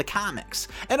pages of the comics.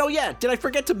 And oh yeah, did I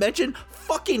forget to mention,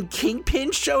 fucking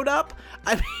Kingpin showed up?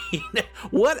 I mean,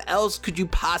 what else could you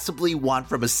possibly want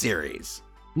from a series?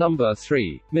 Number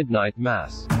 3, Midnight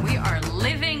Mass. We are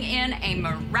living in a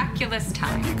miraculous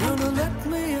time. You're gonna let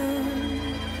me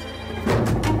in.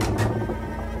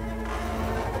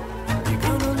 You're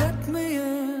gonna let me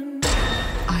in.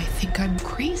 I think I'm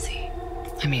crazy.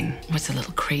 I mean, what's a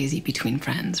little crazy between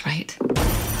friends, right?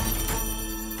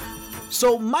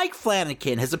 So Mike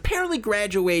Flanagan has apparently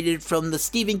graduated from the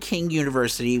Stephen King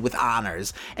University with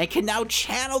honors and can now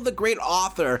channel the great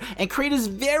author and create his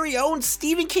very own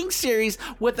Stephen King series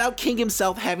without King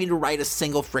himself having to write a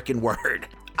single frickin' word.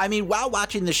 I mean, while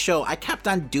watching the show, I kept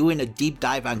on doing a deep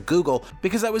dive on Google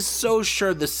because I was so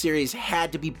sure the series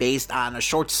had to be based on a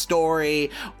short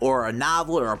story or a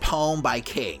novel or a poem by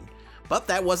King. But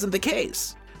that wasn't the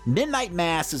case. Midnight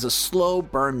Mass is a slow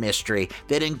burn mystery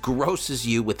that engrosses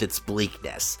you with its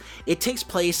bleakness. It takes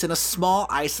place in a small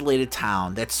isolated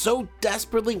town that so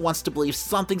desperately wants to believe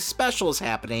something special is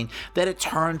happening that it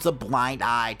turns a blind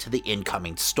eye to the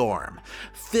incoming storm.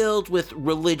 Filled with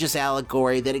religious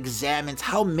allegory that examines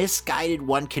how misguided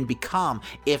one can become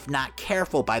if not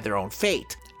careful by their own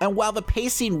fate. And while the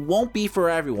pacing won't be for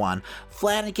everyone,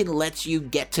 Flanagan lets you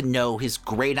get to know his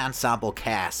great ensemble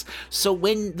cast, so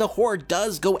when the horror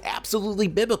does go absolutely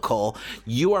biblical,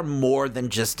 you are more than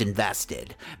just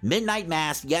invested. Midnight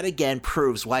Mass yet again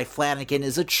proves why Flanagan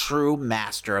is a true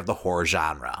master of the horror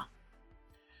genre.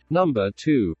 Number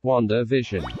 2,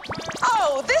 WandaVision.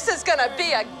 Oh, this is gonna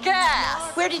be a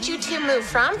gas! Where did you two move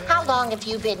from? How long have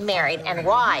you been married? And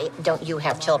why don't you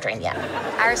have children yet?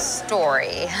 Our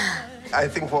story. I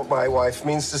think what my wife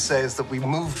means to say is that we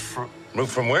moved from...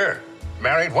 Moved from where?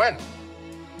 Married when?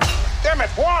 Damn it,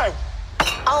 why?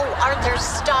 Oh, Arthur,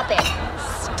 stop it.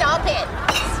 Stop it.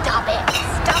 Stop it.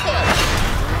 Stop it.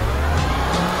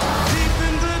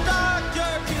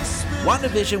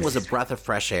 WandaVision was a breath of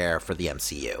fresh air for the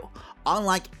MCU.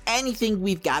 Unlike anything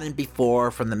we've gotten before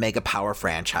from the Mega Power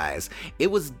franchise, it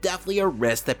was definitely a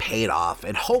risk that paid off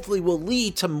and hopefully will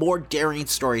lead to more daring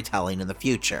storytelling in the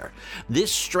future.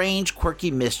 This strange,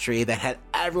 quirky mystery that had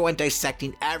everyone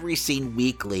dissecting every scene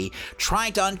weekly,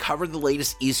 trying to uncover the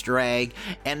latest Easter egg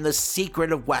and the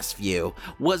secret of Westview,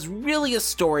 was really a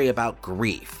story about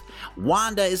grief.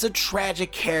 Wanda is a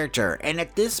tragic character, and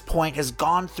at this point has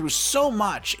gone through so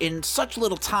much in such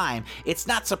little time, it's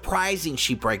not surprising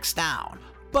she breaks down.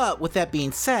 But with that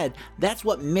being said, that's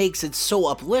what makes it so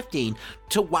uplifting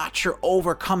to watch her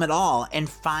overcome it all and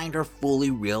find her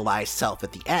fully realized self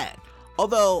at the end.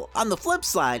 Although, on the flip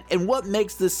side, and what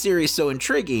makes this series so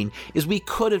intriguing, is we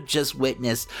could have just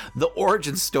witnessed the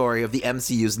origin story of the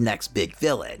MCU's next big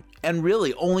villain. And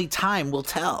really, only time will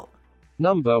tell.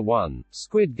 Number 1,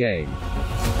 Squid Game.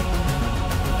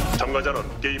 참가자는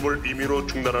게임을 임의로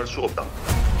중단할 수 없다.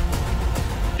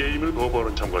 게임을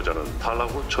거부하는 참가자는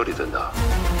탈락 후 처리된다.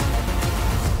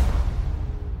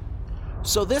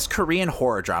 So this Korean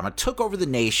horror drama took over the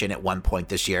nation at one point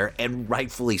this year, and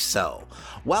rightfully so.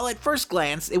 While at first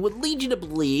glance, it would lead you to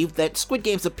believe that Squid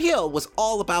Game's appeal was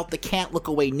all about the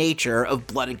can't-look-away nature of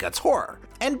blood and guts horror.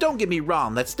 And don't get me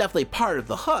wrong, that's definitely part of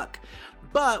the hook.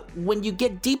 But when you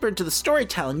get deeper into the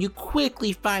storytelling, you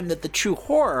quickly find that the true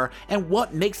horror and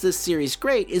what makes this series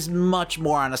great is much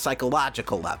more on a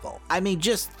psychological level. I mean,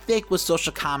 just thick with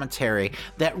social commentary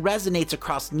that resonates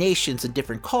across nations and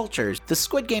different cultures, the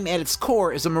Squid Game at its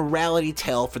core is a morality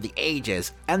tale for the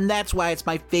ages, and that's why it's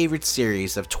my favorite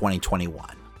series of 2021.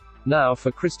 Now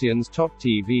for Christian's top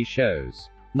TV shows.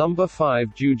 Number 5,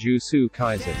 Jujutsu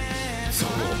Kaisen.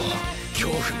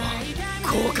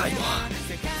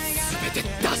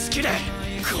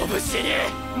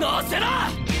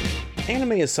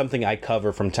 Anime is something I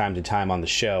cover from time to time on the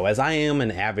show, as I am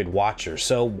an avid watcher,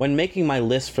 so when making my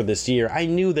list for this year, I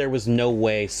knew there was no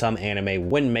way some anime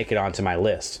wouldn't make it onto my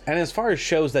list. And as far as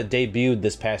shows that debuted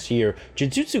this past year,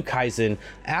 Jujutsu Kaisen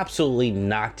absolutely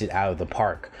knocked it out of the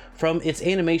park. From its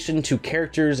animation to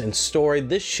characters and story,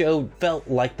 this show felt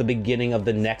like the beginning of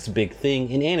the next big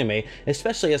thing in anime,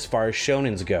 especially as far as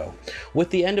shonens go. With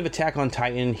the end of Attack on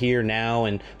Titan here now,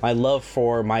 and my love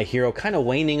for My Hero kind of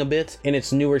waning a bit in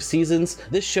its newer seasons,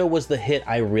 this show was the hit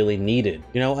I really needed.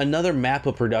 You know, another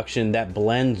MAPPA production that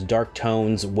blends dark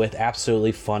tones with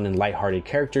absolutely fun and lighthearted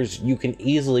characters you can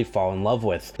easily fall in love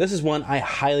with. This is one I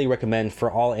highly recommend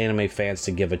for all anime fans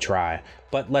to give a try.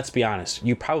 But let's be honest,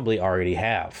 you probably already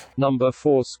have. Number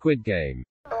 4, Squid Game.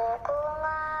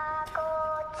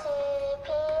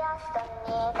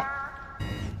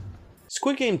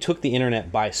 Squid Game took the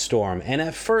internet by storm, and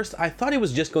at first I thought it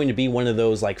was just going to be one of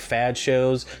those like fad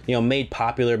shows, you know, made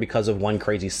popular because of one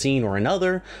crazy scene or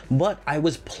another, but I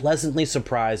was pleasantly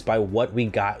surprised by what we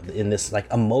got in this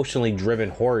like emotionally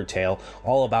driven horror tale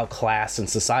all about class and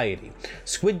society.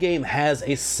 Squid Game has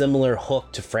a similar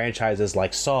hook to franchises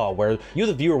like Saw, where you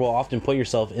the viewer will often put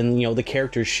yourself in, you know, the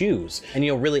character's shoes and,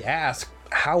 you know, really ask,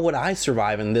 how would I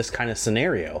survive in this kind of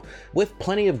scenario? With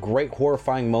plenty of great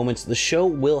horrifying moments, the show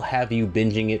will have you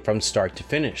binging it from start to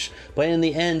finish. But in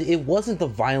the end, it wasn't the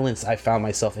violence I found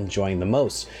myself enjoying the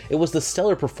most. It was the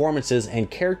stellar performances and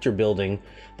character building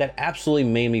that absolutely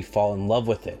made me fall in love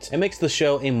with it. It makes the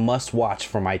show a must-watch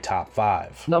for my top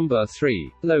 5. Number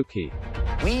 3, Loki.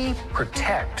 We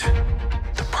protect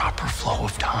the proper flow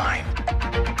of time.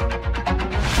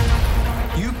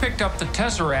 You picked up the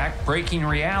Tesseract, breaking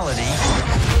reality.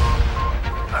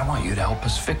 I want you to help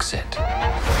us fix it.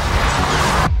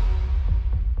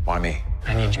 Why me?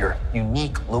 I need your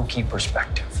unique Loki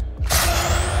perspective.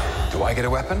 Do I get a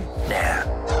weapon? Nah.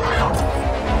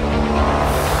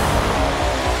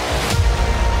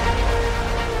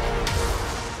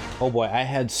 Oh boy, I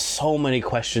had so many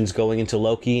questions going into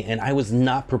Loki, and I was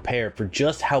not prepared for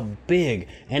just how big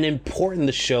and important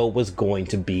the show was going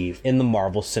to be in the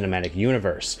Marvel Cinematic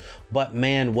Universe. But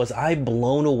man, was I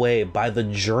blown away by the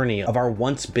journey of our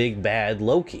once big bad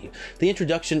Loki. The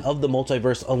introduction of the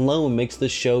multiverse alone makes the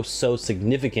show so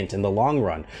significant in the long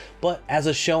run, but as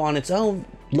a show on its own,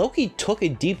 Loki took a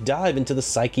deep dive into the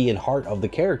psyche and heart of the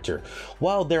character.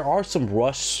 While there are some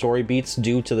rushed story beats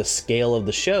due to the scale of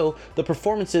the show, the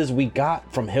performances we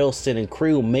got from Hiddleston and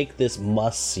crew make this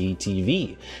must-see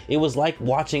TV. It was like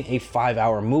watching a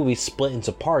 5-hour movie split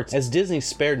into parts, as Disney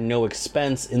spared no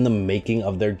expense in the making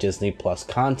of their Disney Plus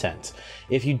content.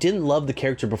 If you didn't love the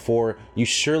character before, you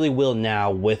surely will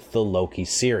now with the Loki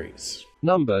series.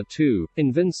 Number 2,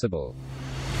 Invincible.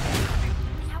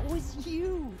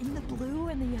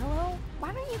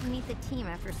 Why don't you meet the team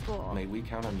after school? May we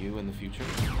count on you in the future?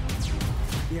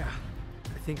 Yeah,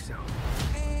 I think so.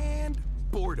 And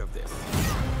bored of this.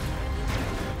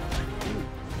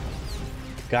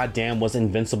 Goddamn, was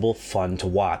Invincible fun to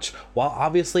watch. While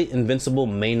obviously Invincible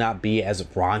may not be as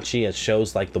raunchy as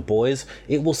shows like The Boys,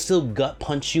 it will still gut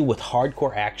punch you with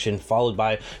hardcore action followed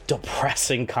by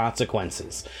depressing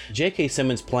consequences. J.K.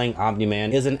 Simmons playing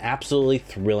Omni-Man is an absolutely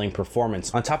thrilling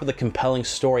performance, on top of the compelling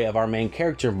story of our main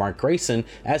character Mark Grayson,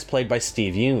 as played by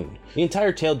Steve Yeun. The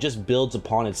entire tale just builds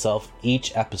upon itself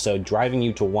each episode, driving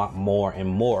you to want more and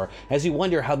more, as you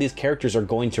wonder how these characters are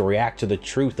going to react to the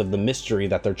truth of the mystery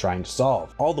that they're trying to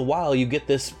solve. All the while, you get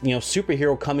this,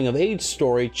 superhero coming-of-age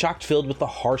story chock-filled with the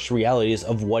harsh realities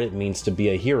of what it means to be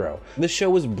a hero. This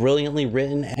show is brilliantly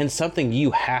written and something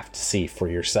you have to see for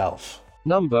yourself.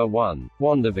 Number 1,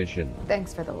 WandaVision.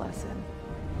 Thanks for the lesson.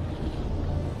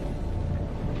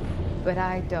 But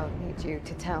I don't need you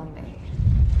to tell me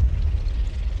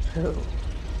who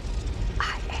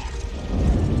I am.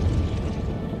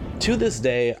 To this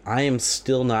day, I am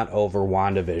still not over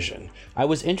WandaVision. I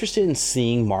was interested in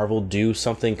seeing Marvel do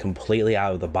something completely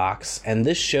out of the box, and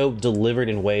this show delivered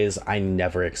in ways I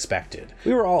never expected.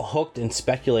 We were all hooked and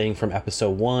speculating from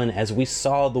episode 1 as we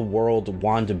saw the world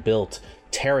Wanda built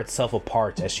tear itself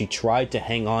apart as she tried to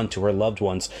hang on to her loved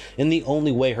ones in the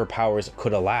only way her powers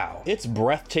could allow. It's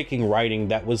breathtaking writing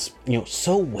that was,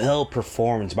 so well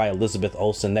performed by Elizabeth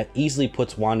Olsen that easily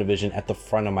puts WandaVision at the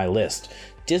front of my list.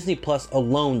 Disney Plus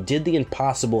alone did the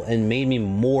impossible and made me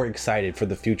more excited for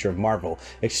the future of Marvel,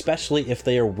 especially if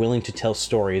they are willing to tell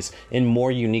stories in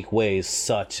more unique ways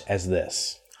such as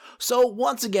this. So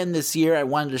once again this year, I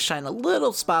wanted to shine a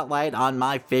little spotlight on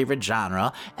my favorite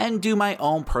genre and do my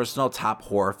own personal top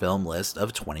horror film list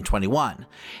of 2021.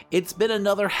 It's been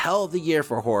another hell of a year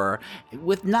for horror,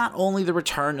 with not only the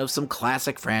return of some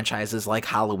classic franchises like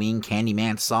Halloween,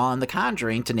 Candyman, Saw, and The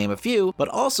Conjuring, to name a few, but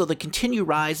also the continued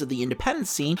rise of the independent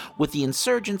scene with the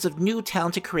insurgence of new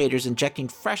talented creators injecting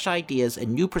fresh ideas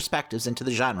and new perspectives into the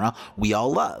genre we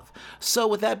all love. So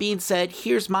with that being said,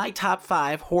 here's my top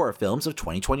 5 horror films of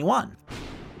 2021.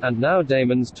 And now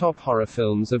Damon's top horror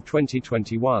films of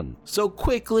 2021. So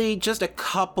quickly, just a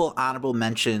couple honorable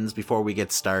mentions before we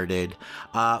get started.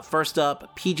 First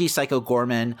up, PG Psycho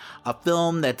Gorman, a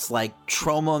film that's like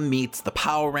Troma meets the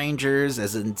Power Rangers,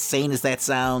 as insane as that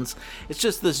sounds. It's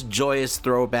just this joyous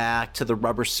throwback to the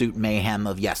rubber suit mayhem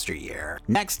of yesteryear.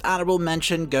 Next honorable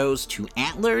mention goes to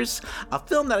Antlers, a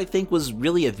film that I think was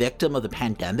really a victim of the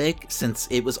pandemic, since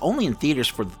it was only in theaters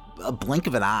for a blink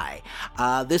of an eye.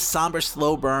 This somber,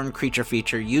 slow burn creature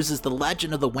feature uses the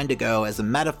legend of the Wendigo as a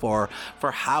metaphor for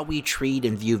how we treat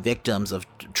and view victims of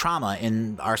trauma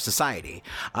in our society.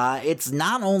 It's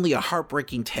not only a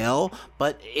heartbreaking tale,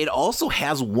 but it also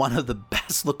has one of the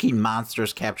best looking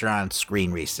monsters captured on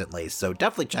screen recently, so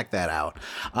definitely check that out.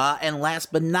 And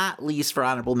last but not least for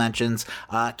honorable mentions,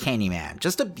 Candyman.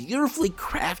 Just a beautifully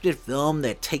crafted film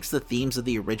that takes the themes of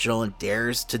the original and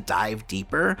dares to dive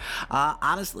deeper.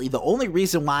 Honestly, the only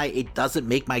reason why it doesn't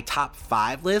make my top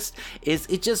 5 list is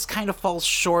it just kind of falls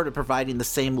short of providing the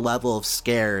same level of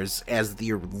scares as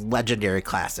the legendary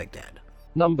classic did.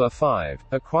 Number 5,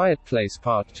 A Quiet Place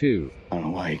Part 2. I don't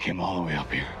know why you came all the way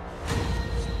up here.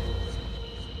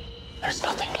 There's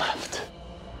nothing left.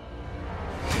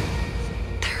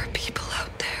 There are people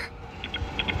out there.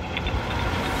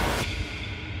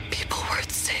 People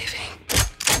worth saving.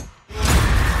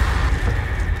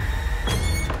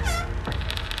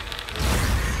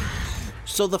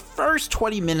 So the first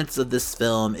 20 minutes of this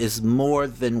film is more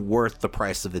than worth the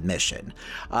price of admission.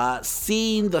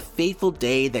 Seeing the fateful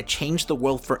day that changed the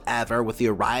world forever with the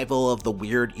arrival of the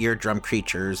weird eardrum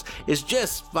creatures is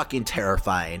just fucking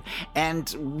terrifying,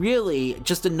 and really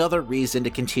just another reason to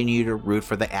continue to root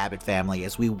for the Abbott family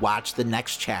as we watch the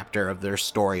next chapter of their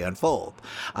story unfold.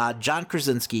 John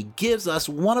Krasinski gives us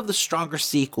one of the stronger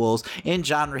sequels in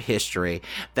genre history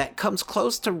that comes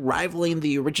close to rivaling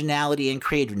the originality and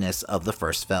creativeness of the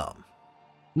first film.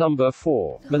 Number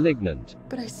 4, Malignant.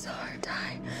 But I saw her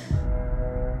die.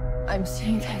 I'm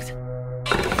seeing things.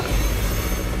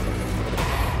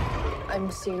 I'm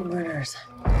seeing murders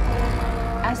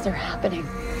as they're happening.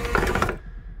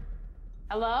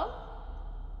 Hello?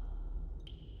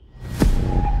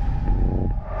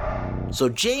 So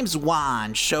James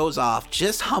Wan shows off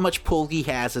just how much pull he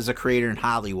has as a creator in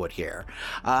Hollywood here,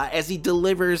 as he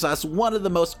delivers us one of the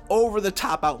most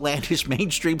over-the-top outlandish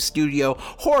mainstream studio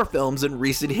horror films in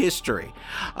recent history.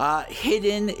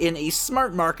 Hidden in a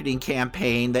smart marketing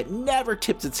campaign that never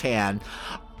tipped its hand,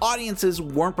 audiences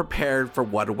weren't prepared for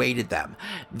what awaited them.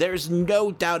 There's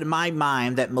no doubt in my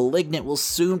mind that Malignant will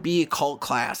soon be a cult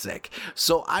classic,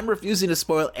 so I'm refusing to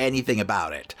spoil anything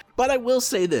about it. But I will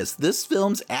say this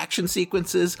film's action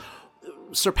sequences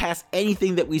surpass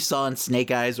anything that we saw in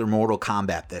Snake Eyes or Mortal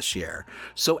Kombat this year.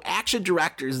 So action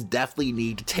directors definitely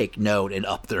need to take note and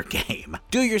up their game.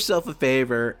 Do yourself a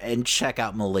favor and check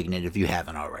out Malignant if you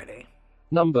haven't already.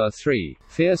 Number 3,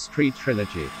 Fear Street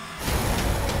Trilogy.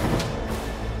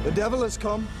 The devil has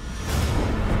come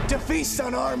to feast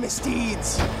on our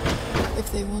misdeeds.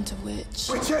 If they want a witch,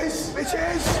 Witches!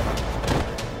 Witches!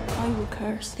 I will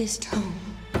curse this town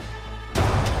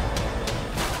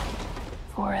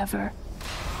forever.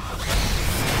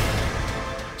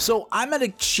 So I'm gonna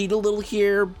cheat a little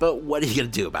here, but what are you gonna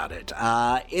do about it?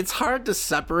 It's hard to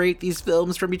separate these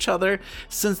films from each other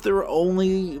since there were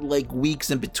only like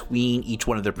weeks in between each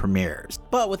one of their premieres.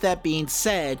 But with that being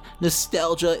said,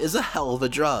 nostalgia is a hell of a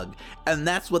drug, and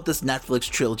that's what this Netflix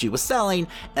trilogy was selling,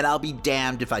 and I'll be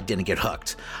damned if I didn't get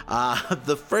hooked.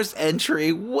 The first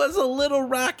entry was a little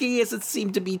rocky as it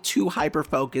seemed to be too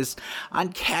hyper-focused on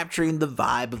capturing the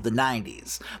vibe of the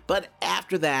 90s. But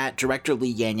after that, director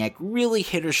Lee Yanyak really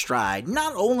hit her stride,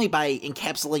 not only by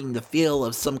encapsulating the feel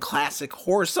of some classic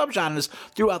horror subgenres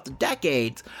throughout the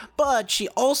decades, but she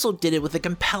also did it with a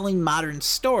compelling modern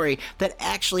story that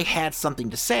actually had something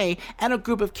to say and a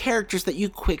group of characters that you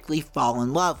quickly fall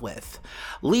in love with.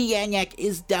 Lee Yanyak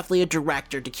is definitely a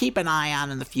director to keep an eye on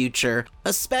in the future,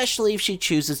 especially if she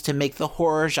chooses to make the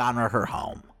horror genre her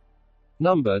home.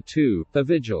 Number 2, The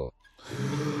Vigil.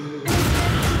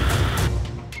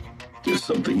 There's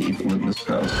something evil in this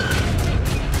house.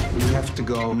 We have to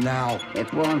go now.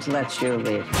 It won't let you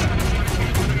leave.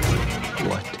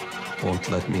 What won't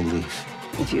let me leave?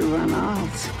 If you run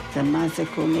out, the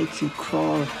magic will make you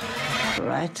crawl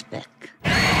right back.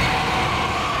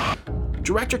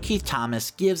 Director Keith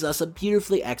Thomas gives us a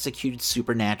beautifully executed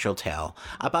supernatural tale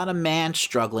about a man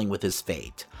struggling with his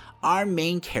fate. Our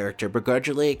main character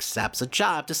begrudgingly accepts a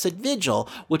job to sit vigil,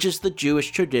 which is the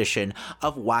Jewish tradition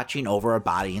of watching over a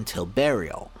body until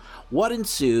burial. What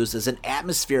ensues is an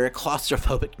atmospheric,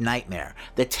 claustrophobic nightmare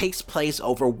that takes place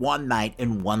over one night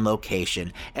in one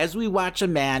location, as we watch a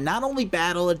man not only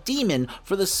battle a demon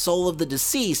for the soul of the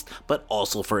deceased, but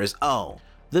also for his own.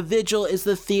 The Vigil is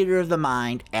the theater of the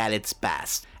mind at its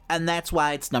best, and that's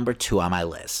why it's number 2 on my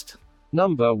list.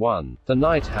 Number 1, The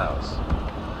Night House.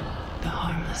 The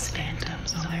harmless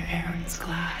phantoms on their errands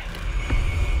glide,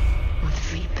 with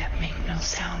feet that make no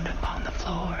sound upon the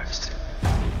floors.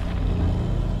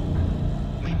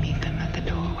 We meet them at the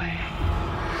doorway,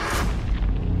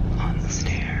 on the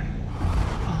stair,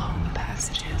 along the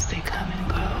passages they come and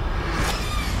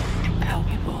go.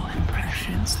 Impalpable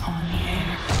impressions on the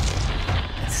air,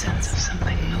 a sense of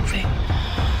something moving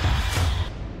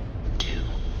to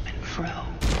and fro.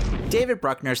 David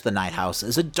Bruckner's The Night House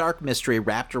is a dark mystery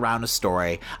wrapped around a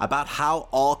story about how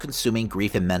all-consuming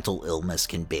grief and mental illness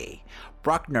can be.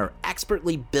 Bruckner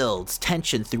expertly builds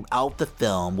tension throughout the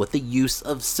film with the use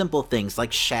of simple things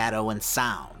like shadow and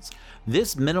sounds.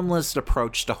 This minimalist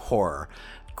approach to horror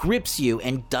grips you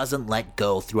and doesn't let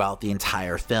go throughout the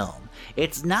entire film.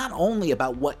 It's not only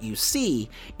about what you see,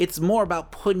 it's more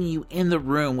about putting you in the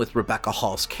room with Rebecca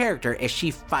Hall's character as she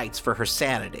fights for her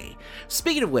sanity.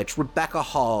 Speaking of which, Rebecca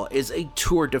Hall is a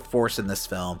tour de force in this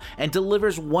film and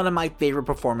delivers one of my favorite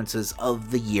performances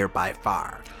of the year by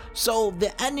far. So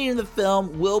the ending of the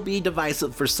film will be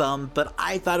divisive for some, but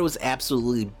I thought it was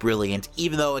absolutely brilliant,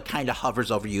 even though it kind of hovers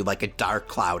over you like a dark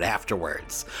cloud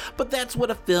afterwards. But that's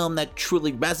what a film that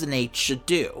truly resonates should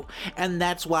do, and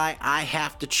that's why I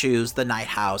have to choose The Night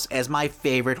House as my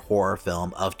favorite horror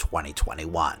film of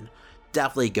 2021.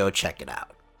 Definitely go check it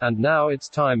out. And now it's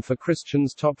time for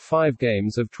Christian's top 5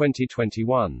 games of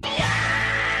 2021.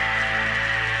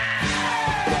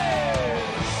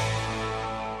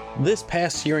 This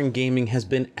past year in gaming has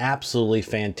been absolutely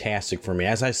fantastic for me.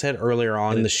 As I said earlier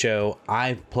on in the show,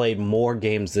 I've played more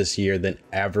games this year than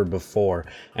ever before,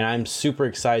 and I'm super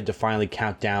excited to finally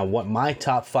count down what my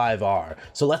top 5 are.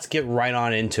 So let's get right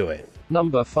on into it.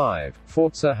 Number 5,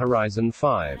 Forza Horizon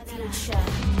 5.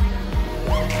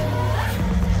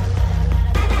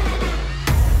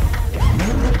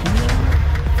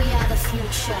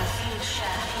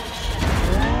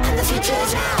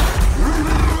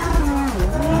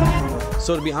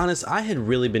 So to be honest, I had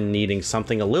really been needing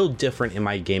something a little different in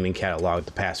my gaming catalog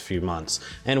the past few months.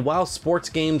 And while sports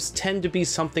games tend to be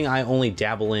something I only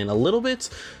dabble in a little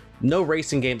bit, no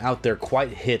racing game out there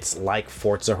quite hits like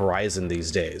Forza Horizon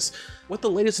these days. With the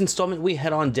latest installment, we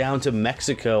head on down to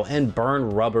Mexico and burn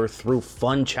rubber through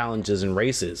fun challenges and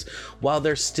races. While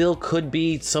there still could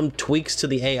be some tweaks to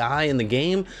the AI in the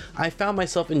game, I found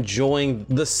myself enjoying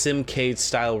the Simcade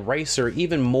style racer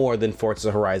even more than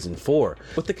Forza Horizon 4.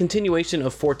 With the continuation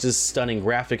of Forza's stunning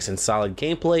graphics and solid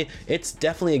gameplay, it's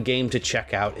definitely a game to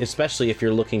check out, especially if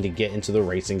you're looking to get into the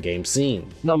racing game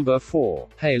scene. Number 4,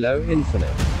 Halo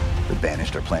Infinite. The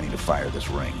Banished are planning to fire this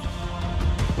ring.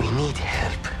 We need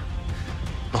help,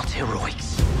 not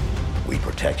heroics. We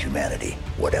protect humanity,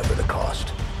 whatever the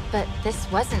cost. But this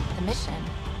wasn't the mission.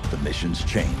 The missions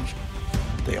change.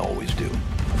 They always do.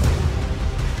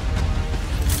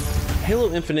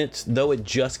 Halo Infinite, though it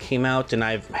just came out and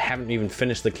I haven't even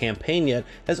finished the campaign yet,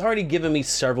 has already given me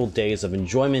several days of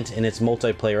enjoyment in its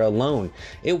multiplayer alone.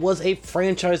 It was a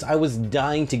franchise I was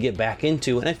dying to get back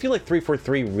into, and I feel like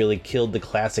 343 really killed the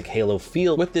classic Halo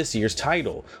feel with this year's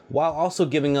title, while also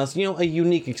giving us, a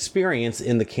unique experience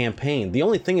in the campaign. The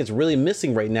only thing it's really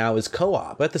missing right now is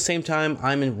co-op, but at the same time,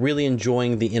 I'm really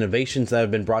enjoying the innovations that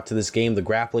have been brought to this game, the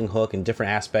grappling hook and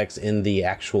different aspects in the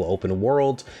actual open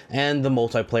world, and the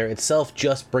multiplayer itself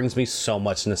just brings me so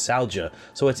much nostalgia,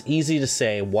 so it's easy to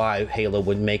say why Halo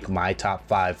would make my top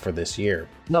 5 for this year.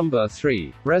 Number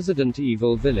 3, Resident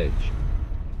Evil Village.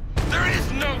 There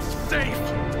is no safe!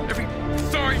 Every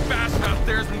sorry bastard out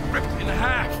there has been ripped in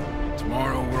half.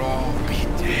 Tomorrow we'll all be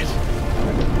dead.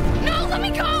 No, let me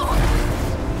go!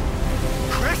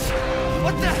 Chris?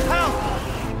 What the hell?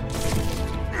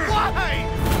 Why?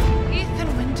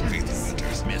 Ethan Winters. Ethan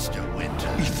Winters. Mr. Winter.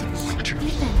 Ethan Winters.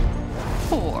 Ethan.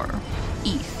 Poor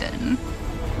Ethan.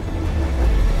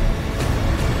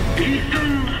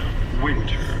 Ethan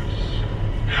Winters.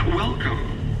 Welcome.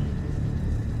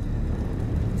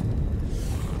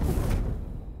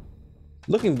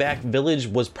 Looking back, Village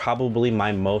was probably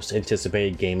my most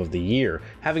anticipated game of the year,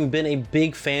 having been a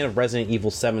big fan of Resident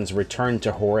Evil 7's return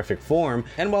to horrific form,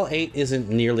 and while 8 isn't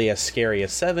nearly as scary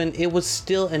as 7, it was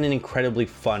still an incredibly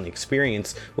fun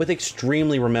experience with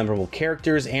extremely memorable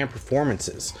characters and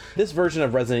performances. This version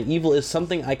of Resident Evil is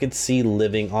something I could see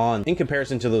living on in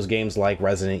comparison to those games like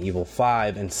Resident Evil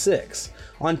 5 and 6.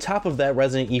 On top of that,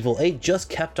 Resident Evil 8 just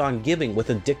kept on giving with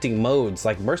addicting modes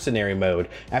like Mercenary Mode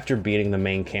after beating the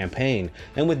main campaign,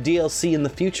 and with DLC in the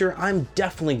future, I'm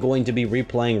definitely going to be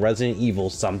replaying Resident Evil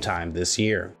sometime this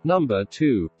year. Number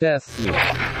 2, Deathloop.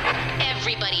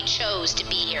 Everybody chose to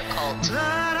be here, Colt.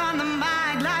 Blood on the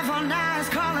mind, life on dice,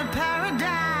 call it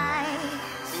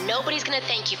paradise. Nobody's gonna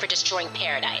thank you for destroying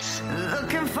paradise.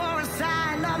 Looking for a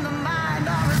sign on the mind,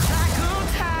 or a cycle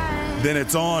time. Then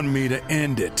it's on me to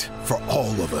end it for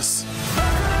all of us.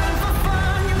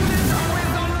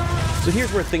 So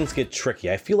here's where things get tricky.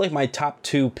 I feel like my top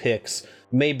 2 picks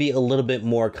may be a little bit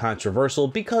more controversial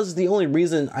because the only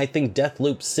reason I think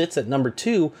Deathloop sits at number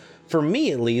 2, for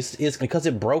me at least, is because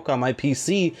it broke on my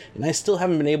PC and I still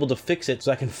haven't been able to fix it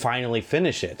so I can finally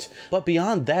finish it. But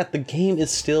beyond that, the game is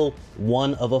still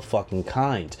one of a fucking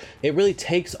kind. It really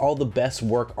takes all the best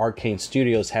work Arcane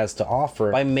Studios has to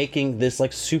offer by making this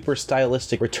super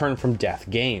stylistic return from death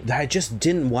game that I just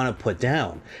didn't want to put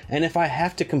down. And if I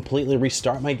have to completely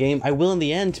restart my game, I will in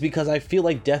the end because I feel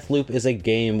like Deathloop is a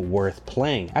game worth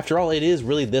playing. After all, it is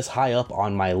really this high up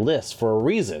on my list for a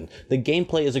reason. The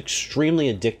gameplay is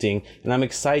extremely addicting, and I'm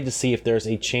excited to see if there's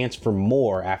a chance for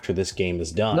more after this game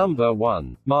is done. Number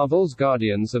 1, Marvel's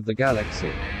Guardians of the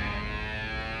Galaxy.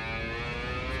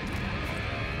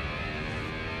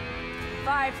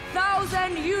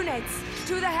 5,000 units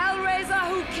to the Hellraiser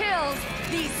who kills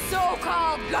these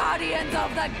so-called Guardians of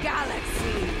the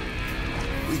Galaxy.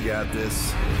 We got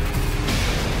this.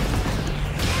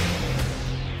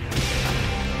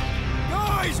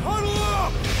 Guys, huddle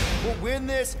up! We'll win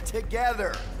this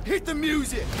together. Hit the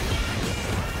music.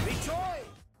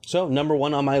 So, number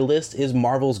 1 on my list is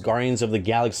Marvel's Guardians of the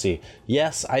Galaxy.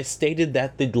 Yes, I stated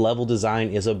that the level design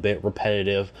is a bit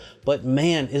repetitive, but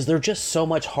man, is there just so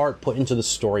much heart put into the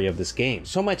story of this game.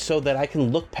 So much so that I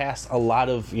can look past a lot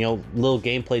of, little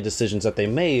gameplay decisions that they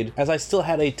made, as I still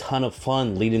had a ton of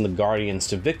fun leading the Guardians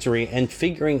to victory and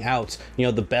figuring out,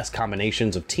 the best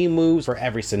combinations of team moves for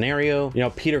every scenario.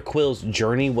 Peter Quill's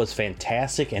journey was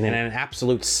fantastic and an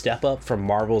absolute step up from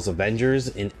Marvel's Avengers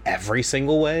in every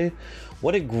single way.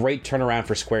 What a great turnaround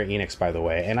for Square Enix, by the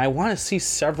way, and I want to see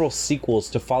several sequels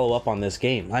to follow up on this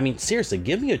game. I mean, seriously,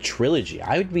 give me a trilogy.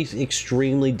 I would be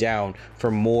extremely down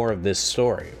for more of this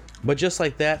story. But just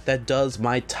like that, that does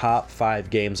my top 5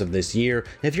 games of this year.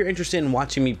 If you're interested in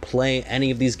watching me play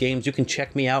any of these games, you can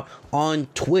check me out on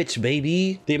Twitch,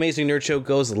 baby. The Amazing Nerd Show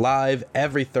goes live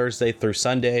every Thursday through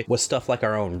Sunday with stuff like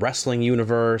our own wrestling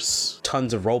universe,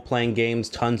 tons of role-playing games,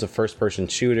 tons of first-person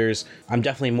shooters. I'm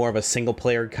definitely more of a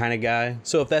single-player kind of guy.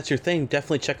 So if that's your thing,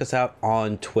 definitely check us out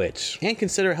on Twitch. And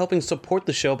consider helping support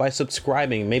the show by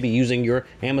subscribing, maybe using your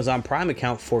Amazon Prime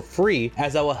account for free,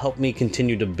 as that will help me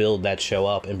continue to build that show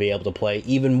up and be able to play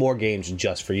even more games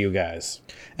just for you guys.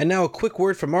 And now a quick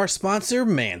word from our sponsor,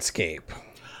 Manscaped.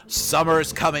 Summer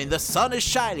is coming, the sun is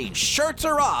shining, shirts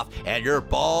are off, and your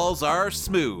balls are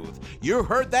smooth. You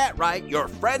heard that right, your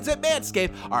friends at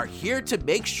Manscaped are here to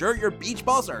make sure your beach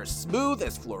balls are smooth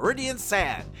as Floridian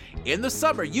sand. In the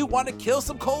summer, you want to kill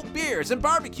some cold beers and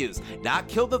barbecues, not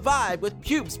kill the vibe with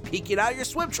pubes peeking out of your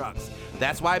swim trunks.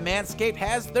 That's why Manscaped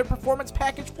has their Performance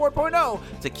Package 4.0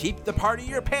 to keep the part of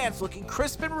your pants looking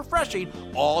crisp and refreshing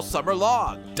all summer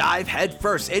long. Dive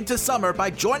headfirst into summer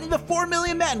by joining the 4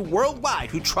 million men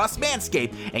worldwide who trust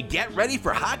Manscaped, and get ready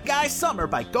for hot guy summer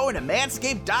by going to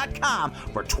manscaped.com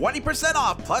for 20%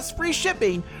 off plus free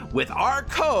shipping with our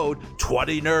code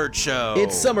 20NerdShow.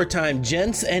 It's summertime,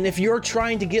 gents, and if you're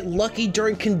trying to get lucky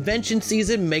during convention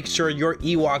season, make sure your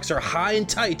Ewoks are high and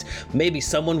tight. Maybe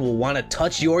someone will want to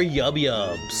touch your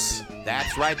yub-yubs.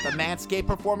 That's right, the Manscaped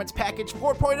Performance Package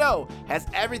 4.0 has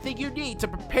everything you need to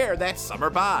prepare that summer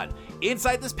bod.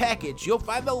 Inside this package, you'll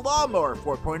find the Lawnmower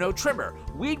 4.0 trimmer,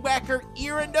 Weed Whacker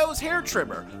ear and nose hair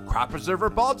trimmer, Crop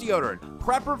Preserver ball deodorant,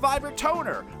 Prep Reviver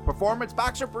toner, Performance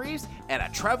boxer briefs, and a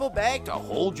travel bag to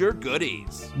hold your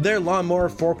goodies. Their Lawnmower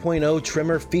 4.0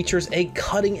 trimmer features a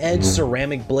cutting-edge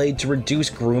ceramic blade to reduce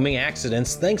grooming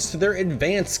accidents thanks to their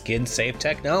advanced skin-safe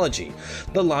technology.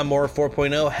 The Lawnmower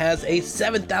 4.0 has a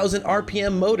 7,000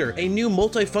 RPM motor, a new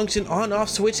multifunction on-off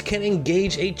switch can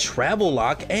engage a travel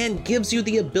lock, and gives you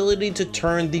the ability to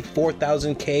turn the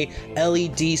 4000K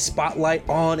LED spotlight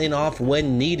on and off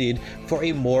when needed for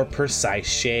a more precise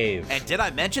shave. And did I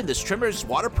mention this trimmer is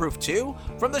waterproof too?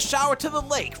 From the shower to the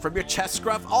lake, from your chest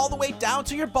scruff all the way down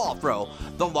to your ball throw,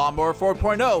 the Lawnmower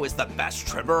 4.0 is the best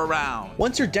trimmer around.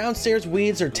 Once your downstairs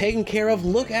weeds are taken care of,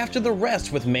 look after the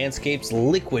rest with Manscaped's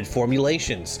liquid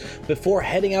formulations. Before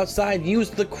heading outside, use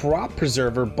the Crop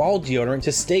Preserver ball deodorant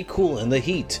to stay cool in the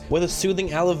heat. With a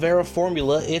soothing aloe vera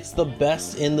formula, it's the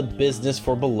best in the business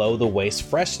for below the waist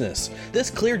freshness. This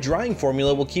clear drying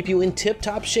formula will keep you in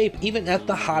tip-top shape even at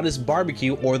the hottest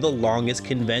barbecue or the longest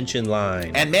convention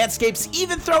line. And Manscaped's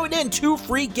even throwing in 2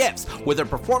 free gifts with their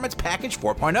Performance Package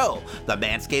 4.0, the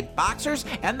Manscaped Boxers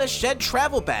and the Shed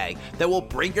Travel Bag that will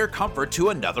bring your comfort to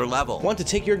another level. Want to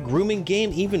take your grooming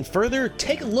game even further?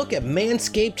 Take a look at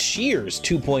Manscaped Shears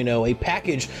 2.0, a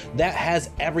package that has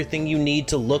everything you need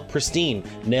to look pristine: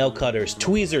 nail cutters,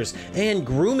 tweezers, and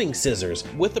grooming scissors.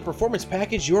 With the Performance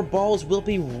Package, your balls will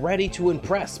be ready to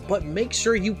impress, but make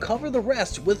sure you cover the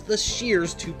rest with the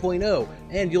Shears 2.0,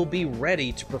 and you'll be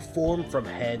ready to perform from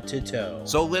head to toe.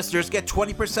 So listeners, get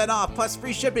 20% off plus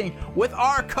free shipping with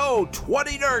our code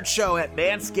 20NerdShow at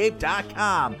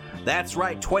manscaped.com. That's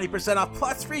right, 20% off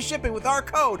plus free shipping with our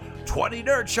code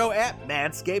 20NerdShow at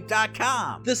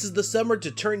manscaped.com. This is the summer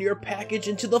to turn your package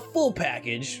into the full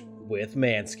package with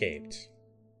Manscaped.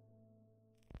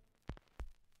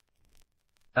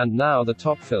 And now the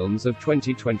top films of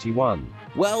 2021.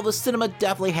 Well, the cinema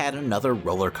definitely had another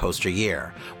roller coaster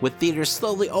year, with theaters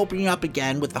slowly opening up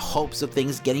again with the hopes of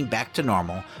things getting back to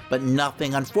normal, but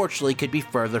nothing unfortunately could be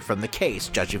further from the case,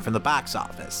 judging from the box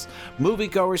office.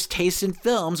 Moviegoers' taste in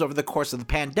films over the course of the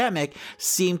pandemic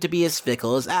seemed to be as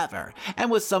fickle as ever, and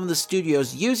with some of the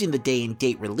studios using the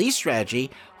day-and-date release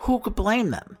strategy, who could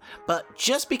blame them? But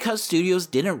just because studios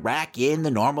didn't rack in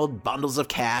the normal bundles of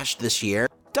cash this year,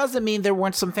 doesn't mean there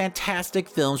weren't some fantastic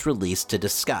films released to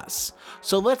discuss.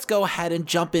 So let's go ahead and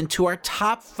jump into our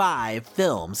top 5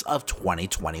 films of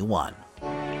 2021.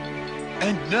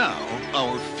 And now,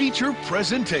 our feature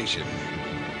presentation.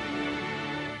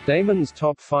 Damon's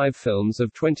top 5 films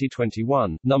of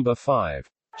 2021, number 5.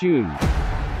 Dune.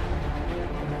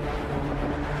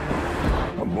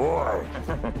 Oh boy.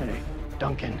 Hey,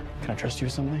 Duncan, can I trust you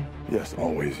with something? Yes,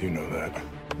 always, you know that.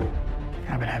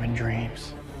 I've been having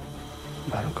dreams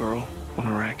about a girl on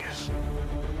Arrakis.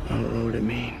 I don't know what it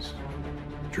means.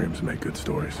 Dreams make good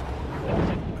stories.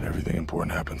 But everything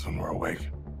important happens when we're awake.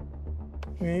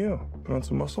 Look at you. Put on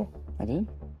some muscle? I did?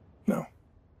 No.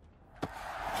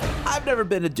 I've never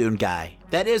been a Dune guy.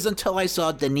 That is until I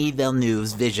saw Denis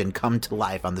Villeneuve's vision come to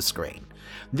life on the screen.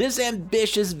 This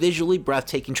ambitious, visually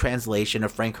breathtaking translation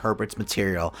of Frank Herbert's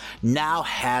material now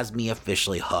has me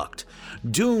officially hooked.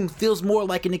 Dune feels more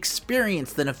like an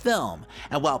experience than a film,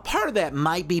 and while part of that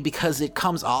might be because it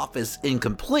comes off as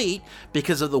incomplete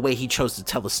because of the way he chose to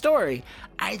tell the story,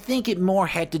 I think it more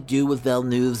had to do with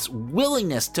Villeneuve's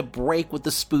willingness to break with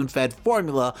the spoon-fed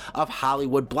formula of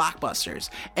Hollywood blockbusters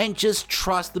and just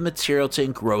trust the material to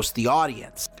engross the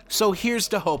audience. So here's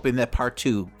to hoping that part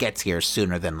 2 gets here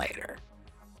sooner than later.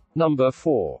 Number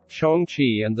 4.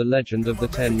 Shang-Chi and the Legend of the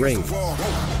Ten Rings.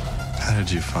 How did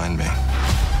you find me?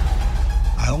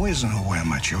 I always know where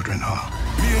my children are.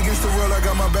 Me against the world, I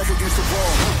got my back against the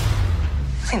wall.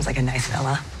 Seems like a nice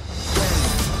fella.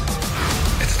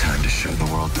 It's time to show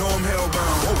the world No, I'm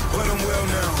hellbound, but I'm well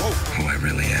now. who I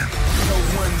really am. No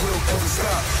one will ever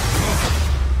stop.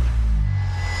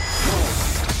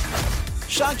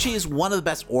 Shang-Chi is one of the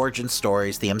best origin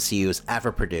stories the MCU has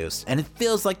ever produced, and it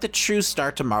feels like the true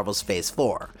start to Marvel's Phase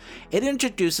 4. It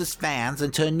introduces fans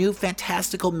into a new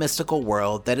fantastical mystical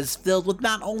world that is filled with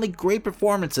not only great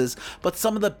performances, but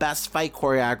some of the best fight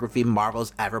choreography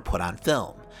Marvel's ever put on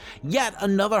film. Yet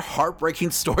another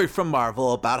heartbreaking story from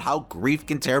Marvel about how grief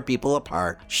can tear people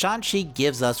apart, Shang-Chi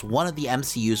gives us one of the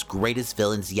MCU's greatest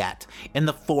villains yet, in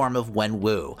the form of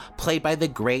Wenwu, played by the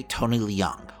great Tony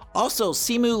Leung. Also,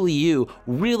 Simu Liu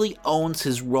really owns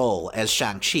his role as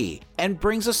Shang-Chi and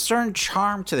brings a certain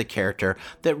charm to the character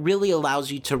that really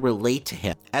allows you to relate to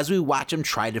him as we watch him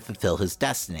try to fulfill his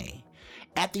destiny.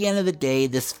 At the end of the day,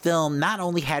 this film not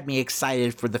only had me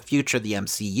excited for the future of the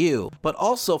MCU, but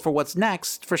also for what's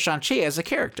next for Shang-Chi as a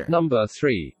character. Number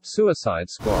 3. Suicide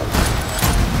Squad.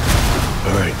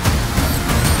 All right.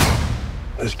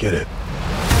 Let's get it.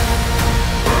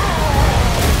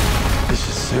 This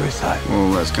is suicide.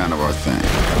 Well, that's kind of our thing.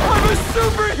 I'm a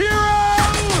superhero!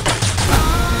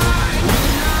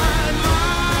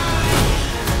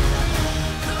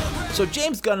 So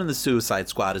James Gunn in the Suicide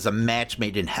Squad is a match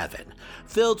made in heaven.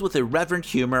 Filled with irreverent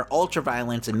humor,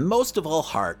 ultraviolence, and most of all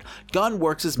heart, Gunn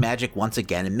works his magic once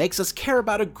again and makes us care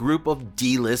about a group of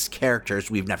D-list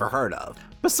characters we've never heard of.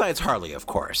 Besides Harley, of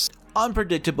course.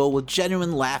 Unpredictable with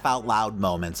genuine laugh-out-loud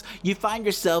moments, you find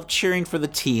yourself cheering for the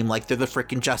team like they're the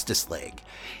frickin' Justice League.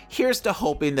 Here's to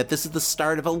hoping that this is the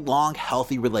start of a long,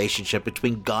 healthy relationship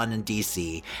between Gunn and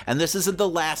DC, and this isn't the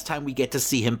last time we get to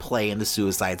see him play in the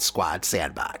Suicide Squad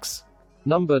sandbox.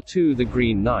 Number 2. The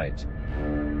Green Knight.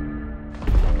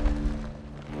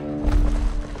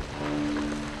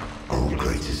 O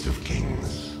greatest of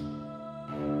kings,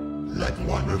 let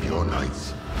one of your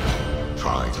knights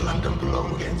try to land and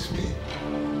blow against me.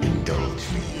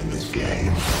 Indulge me in this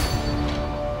game.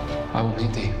 I will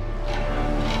meet thee.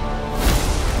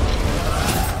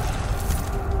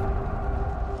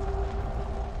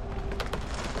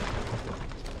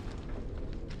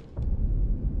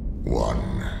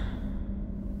 One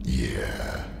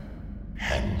year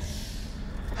hence.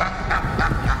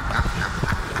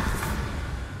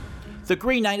 The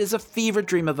Green Knight is a fever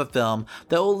dream of a film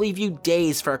that will leave you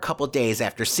dazed for a couple days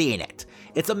after seeing it.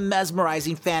 It's a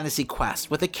mesmerizing fantasy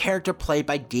quest with a character played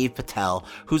by Dev Patel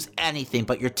who's anything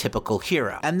but your typical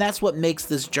hero. And that's what makes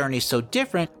this journey so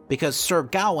different, because Sir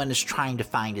Gawain is trying to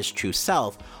find his true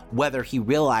self, whether he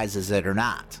realizes it or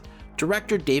not.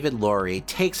 Director David Lowery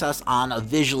takes us on a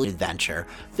visual adventure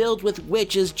filled with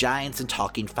witches, giants, and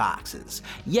talking foxes.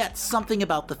 Yet something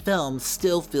about the film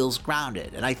still feels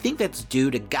grounded, and I think that's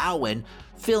due to Gawain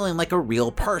feeling like a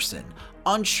real person,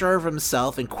 unsure of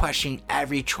himself and questioning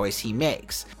every choice he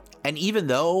makes. And even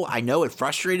though I know it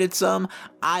frustrated some,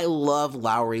 I love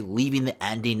Lowery leaving the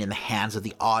ending in the hands of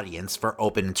the audience for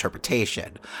open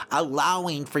interpretation,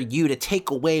 allowing for you to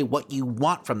take away what you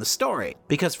want from the story,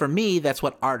 because for me, that's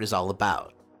what art is all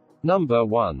about. Number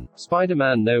 1.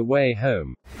 Spider-Man No Way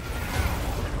Home.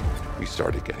 We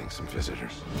started getting some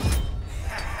visitors.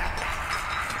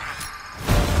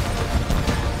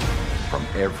 From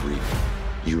every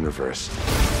universe.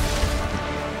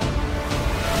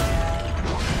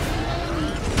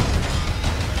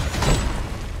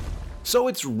 So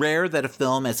it's rare that a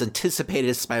film as anticipated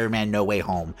as Spider-Man No Way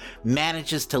Home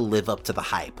manages to live up to the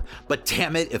hype, but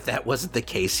damn it if that wasn't the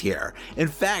case here. In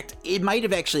fact, it might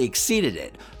have actually exceeded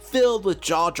it, filled with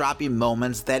jaw-dropping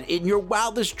moments that in your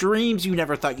wildest dreams you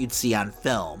never thought you'd see on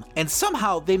film. And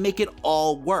somehow they make it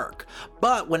all work.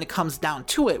 But when it comes down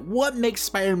to it, what makes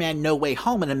Spider-Man No Way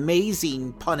Home an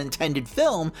amazing, pun intended,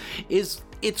 film is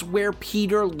it's where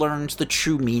Peter learns the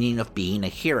true meaning of being a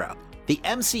hero. The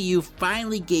MCU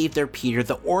finally gave their Peter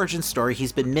the origin story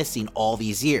he's been missing all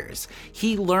these years.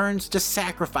 He learns to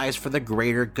sacrifice for the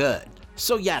greater good.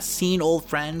 So yes, seeing old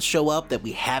friends show up that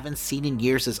we haven't seen in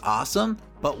years is awesome,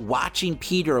 but watching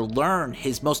Peter learn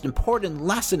his most important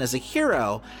lesson as a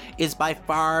hero is by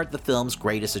far the film's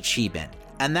greatest achievement.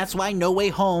 And that's why No Way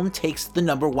Home takes the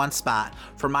 #1 spot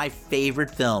for my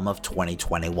favorite film of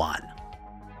 2021.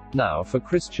 Now for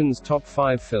Christian's top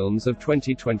 5 films of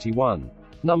 2021.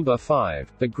 Number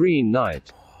 5, The Green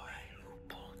Knight.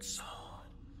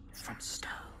 From stone.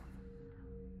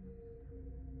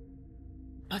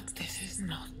 But this is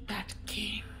not that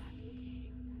king.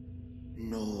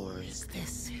 Nor is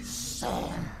this his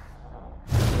son.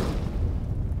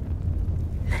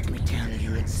 Let me tell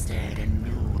you instead a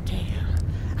new tale.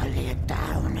 I'll lay it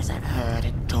down as I've heard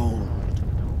it told.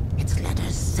 Its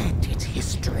letters set, its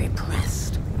history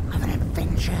pressed, of an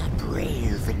adventure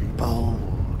brave and bold.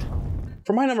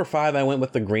 For my number 5, I went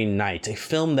with The Green Knight, a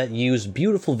film that used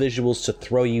beautiful visuals to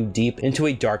throw you deep into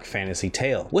a dark fantasy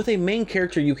tale. With a main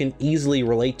character you can easily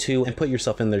relate to and put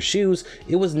yourself in their shoes,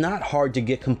 it was not hard to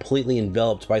get completely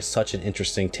enveloped by such an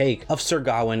interesting take of Sir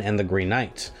Gawain and the Green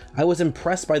Knight. I was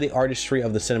impressed by the artistry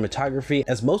of the cinematography,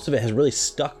 as most of it has really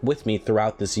stuck with me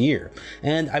throughout this year,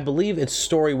 and I believe its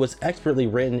story was expertly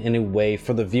written in a way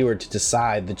for the viewer to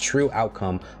decide the true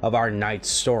outcome of our knight's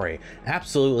story.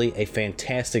 Absolutely a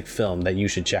fantastic film that you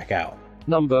should check out.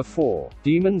 Number 4,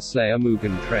 Demon Slayer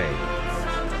Mugen Train.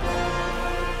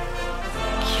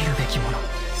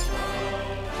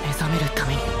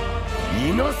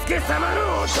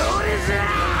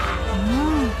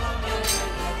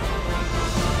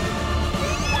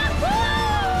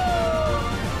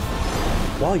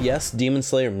 While yes, Demon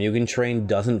Slayer Mugen Train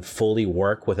doesn't fully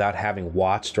work without having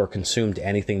watched or consumed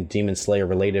anything Demon Slayer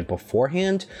related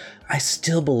beforehand, I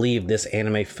still believe this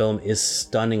anime film is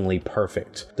stunningly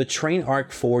perfect. The train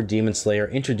arc for Demon Slayer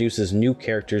introduces new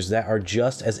characters that are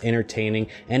just as entertaining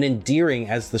and endearing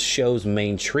as the show's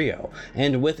main trio,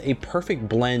 and with a perfect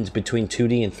blend between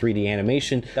 2D and 3D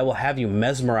animation that will have you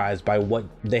mesmerized by what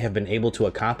they have been able to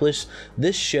accomplish,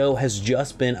 this show has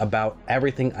just been about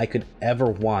everything I could ever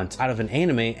want out of an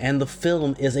anime, and the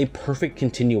film is a perfect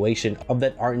continuation of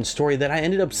that art and story that I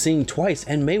ended up seeing twice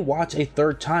and may watch a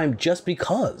third time just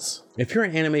because. If you're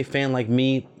an anime fan like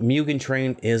me, Mugen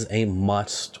Train is a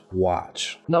must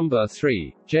watch. Number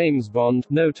 3, James Bond,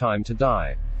 No Time to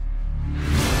Die.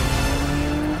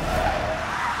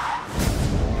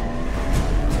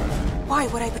 Why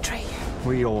would I betray you?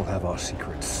 We all have our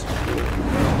secrets.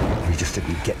 We just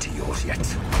didn't get to yours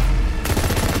yet.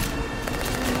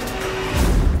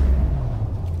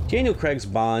 Daniel Craig's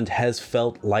Bond has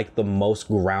felt like the most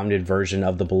grounded version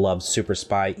of the beloved super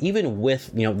spy, even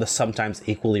with, the sometimes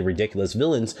equally ridiculous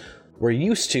villains we're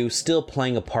used to still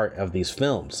playing a part of these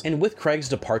films. And with Craig's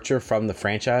departure from the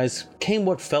franchise came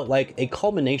what felt like a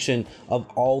culmination of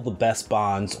all the best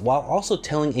Bonds, while also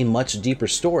telling a much deeper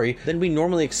story than we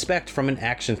normally expect from an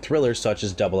action thriller such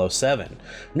as 007.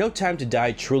 No Time to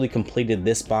Die truly completed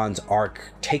this Bond's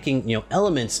arc, taking,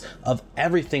 elements of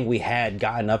everything we had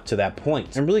gotten up to that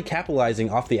point, and really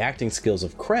capitalizing off the acting skills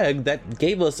of Craig that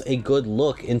gave us a good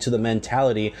look into the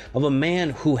mentality of a man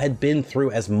who had been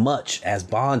through as much as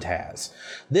Bond has.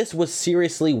 This was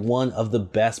seriously one of the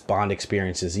best Bond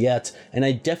experiences yet, and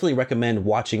I definitely recommend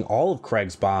watching all of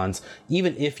Craig's Bonds,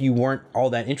 even if you weren't all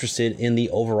that interested in the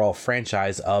overall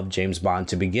franchise of James Bond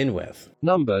to begin with.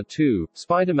 Number 2,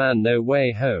 Spider-Man No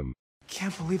Way Home.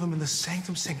 Can't believe I'm in the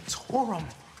Sanctum Sanctorum.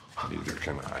 Neither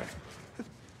can I.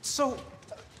 So,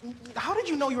 how did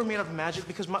you know you were made of magic?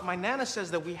 Because my Nana says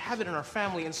that we have it in our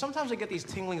family, and sometimes I get these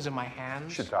tinglings in my hands.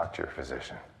 You should talk to your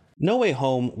physician. No Way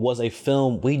Home was a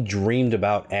film we dreamed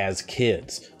about as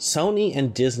kids. Sony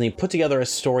and Disney put together a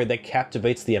story that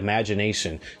captivates the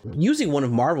imagination, using one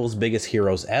of Marvel's biggest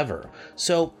heroes ever.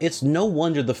 So it's no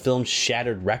wonder the film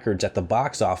shattered records at the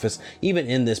box office, even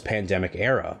in this pandemic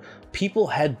era. People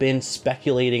had been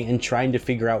speculating and trying to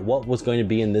figure out what was going to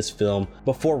be in this film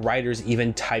before writers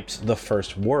even typed the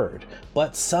first word.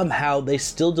 But somehow they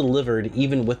still delivered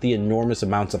even with the enormous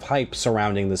amounts of hype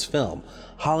surrounding this film.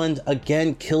 Holland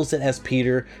again kills it as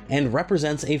Peter and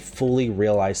represents a fully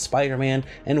realized Spider-Man,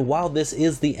 and while this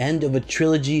is the end of a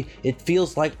trilogy, it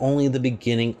feels like only the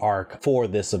beginning arc for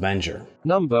this Avenger.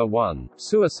 Number 1,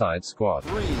 Suicide Squad.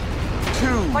 3, 2.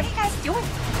 What are you guys doing?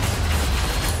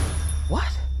 What?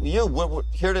 We're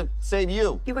here to save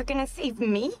you. You were gonna save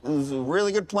me? It was a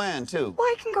really good plan, too. Well,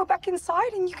 I can go back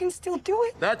inside and you can still do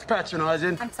it. That's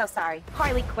patronizing. I'm so sorry.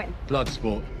 Harley Quinn.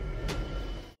 Bloodsport.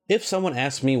 If someone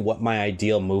asked me what my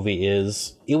ideal movie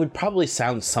is, it would probably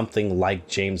sound something like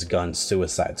James Gunn's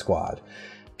Suicide Squad.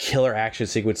 Killer action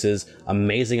sequences,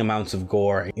 amazing amounts of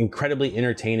gore, incredibly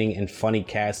entertaining and funny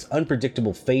cast,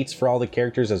 unpredictable fates for all the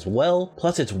characters as well,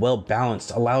 plus it's well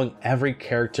balanced, allowing every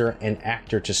character and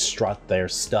actor to strut their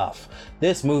stuff.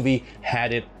 This movie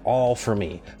had it all for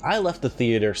me. I left the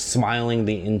theater smiling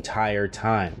the entire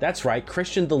time. That's right,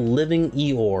 Christian the Living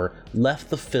Eeyore left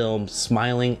the film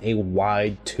smiling a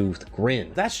wide-toothed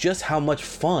grin. That's just how much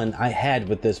fun I had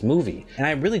with this movie. And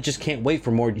I really just can't wait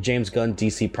for more James Gunn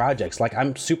DC projects. Like,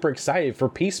 I'm super excited for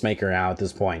Peacemaker now at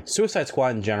this point. Suicide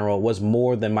Squad in general was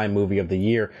more than my movie of the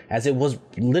year, as it was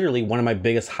literally one of my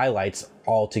biggest highlights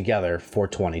altogether for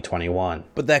 2021.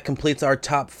 But that completes our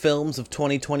top films of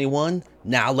 2021.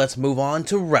 Now let's move on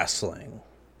to wrestling.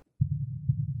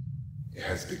 It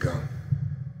has begun.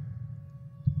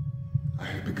 I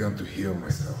have begun to heal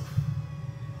myself.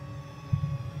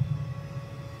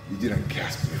 You didn't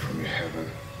cast me from your heaven.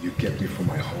 You kept me from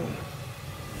my home.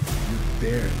 You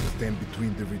dared to stand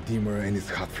between the Redeemer and his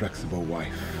hot, flexible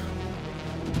wife.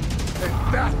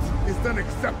 And that is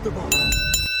unacceptable.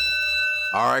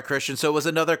 All right, Christian. So it was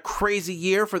another crazy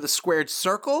year for the Squared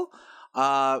Circle.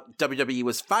 WWE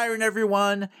was firing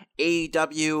everyone.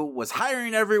 AEW was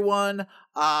hiring everyone.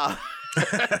 Live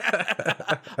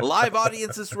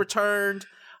audiences returned.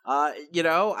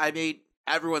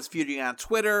 Everyone's feuding on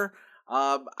Twitter.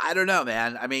 I don't know,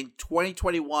 man.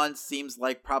 2021 seems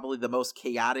like probably the most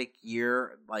chaotic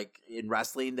year, in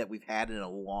wrestling that we've had in a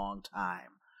long time.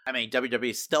 WWE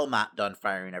is still not done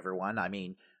firing everyone.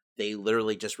 They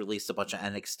literally just released a bunch of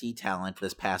NXT talent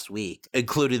this past week,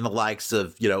 including the likes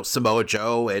of, Samoa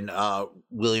Joe and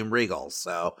William Regal.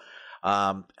 So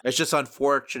it's just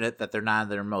unfortunate that they're not in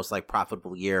their most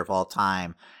profitable year of all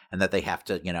time, and that they have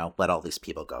to, let all these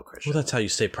people go, Christian. Well, that's how you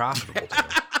stay profitable.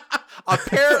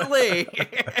 Apparently.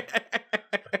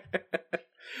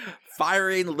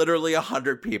 Firing literally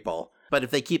 100 people. But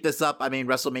if they keep this up,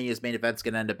 WrestleMania's main event's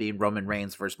going to end up being Roman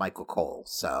Reigns versus Michael Cole.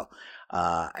 So,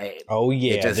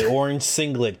 the orange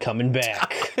singlet coming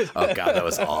back. Oh, God, that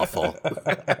was awful.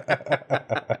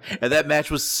 And that match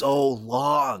was so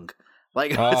long.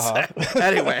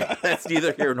 Anyway, that's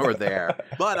neither here nor there.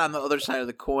 But on the other side of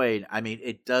the coin,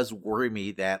 it does worry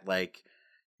me that,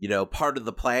 part of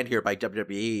the plan here by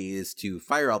WWE is to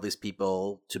fire all these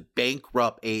people to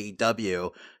bankrupt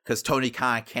AEW because Tony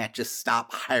Khan can't just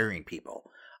stop hiring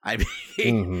people.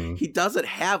 He doesn't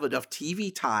have enough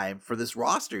TV time for this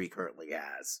roster he currently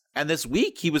has. And this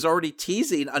week, he was already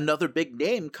teasing another big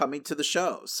name coming to the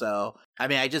show. So,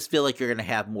 I just feel like you're going to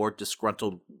have more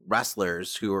disgruntled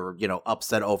wrestlers who are,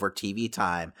 upset over TV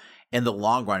time in the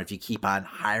long run if you keep on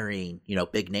hiring,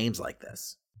 big names like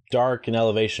this. Dark and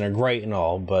Elevation are great and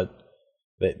all, but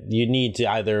you need to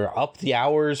either up the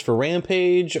hours for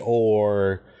Rampage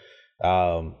or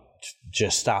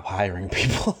just stop hiring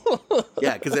people.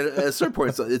 Yeah, because at a certain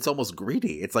point, it's almost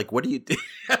greedy. It's like, what do you do?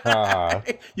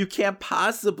 You can't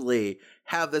possibly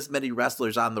have this many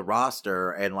wrestlers on the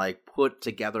roster and put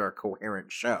together a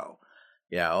coherent show.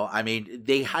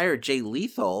 They hired Jay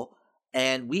Lethal,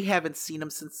 and we haven't seen him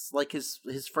since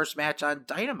his first match on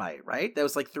Dynamite, right? That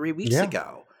was 3 weeks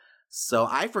ago. So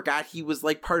I forgot he was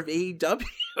part of AEW.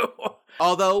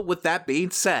 Although, with that being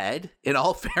said, in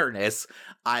all fairness,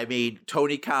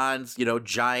 Tony Khan's,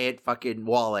 giant fucking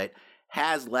wallet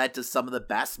has led to some of the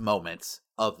best moments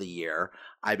of the year.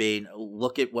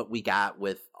 Look at what we got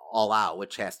with All Out,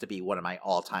 which has to be one of my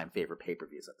all-time favorite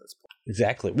pay-per-views at this point.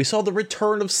 Exactly. We saw the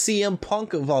return of CM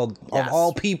Punk of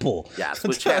all people. Yes,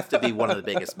 which has to be one of the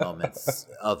biggest moments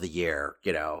of the year,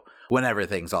 when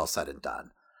everything's all said and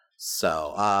done.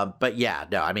 So,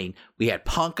 we had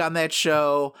Punk on that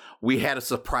show. We had a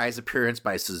surprise appearance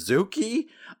by Suzuki.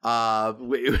 That's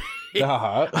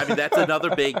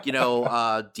another big,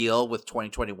 deal with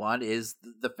 2021 is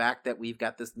the fact that we've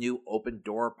got this new open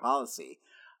door policy,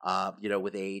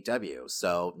 with AEW.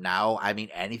 So now,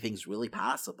 anything's really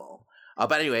possible.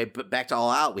 But anyway, back to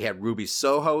All Out, we had Ruby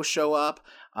Soho show up,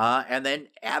 and then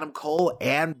Adam Cole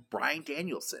and Bryan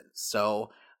Danielson.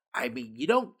 So, I mean, you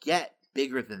don't get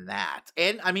bigger than that.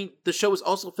 And, I mean, the show was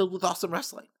also filled with awesome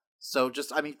wrestling. So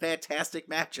just, I mean, fantastic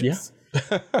matches.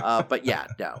 Yeah. But yeah,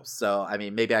 no. So, I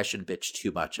mean, maybe I shouldn't bitch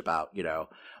too much about, you know,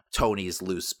 Tony's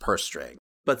loose purse string.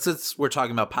 But since we're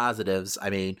talking about positives, I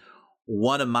mean,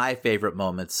 one of my favorite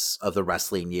moments of the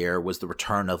wrestling year was the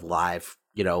return of live,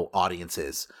 you know,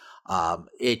 audiences.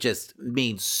 It just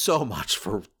means so much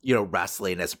for, you know,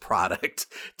 wrestling as a product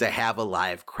to have a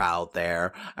live crowd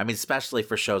there. I mean, especially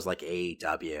for shows like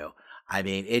AEW. I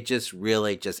mean, it just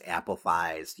really just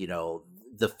amplifies, you know,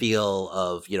 the feel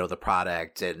of, you know, the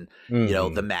product and, you know,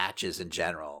 the matches in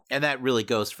general. And that really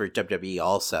goes for WWE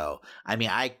also. I mean,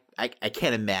 I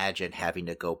can't imagine having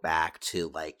to go back to,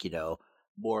 like, you know,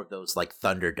 more of those like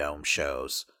Thunderdome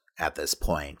shows at this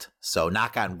point. So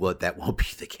knock on wood, that won't be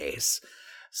the case.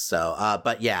 So,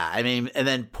 but yeah, I mean, and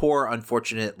then poor,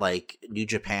 unfortunate, like New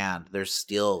Japan, they're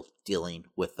still dealing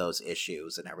with those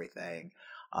issues and everything.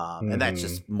 And that's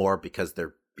just more because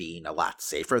they're being a lot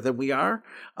safer than we are,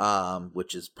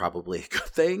 which is probably a good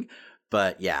thing.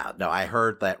 But yeah, no, I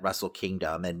heard that Wrestle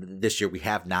Kingdom, and this year we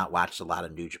have not watched a lot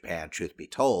of New Japan, truth be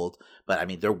told. But I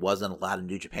mean, there wasn't a lot of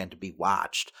New Japan to be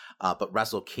watched. But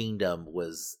Wrestle Kingdom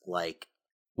was like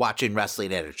watching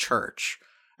wrestling at a church.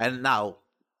 And now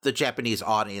the Japanese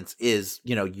audience is,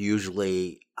 you know,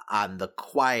 usually on the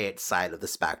quiet side of the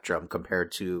spectrum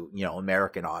compared to, you know,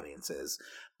 American audiences.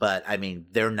 But I mean,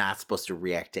 they're not supposed to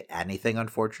react to anything,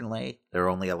 unfortunately. They're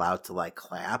only allowed to like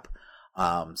clap.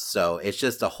 So it's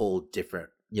just a whole different,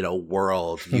 you know,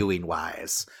 world viewing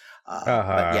wise. But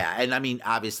yeah, and I mean,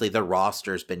 obviously the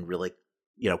roster's been really,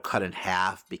 you know, cut in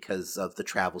half because of the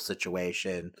travel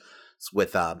situation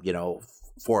with, you know,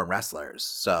 foreign wrestlers.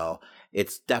 So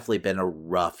it's definitely been a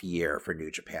rough year for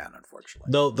New Japan, unfortunately.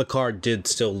 Though the card did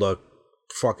still look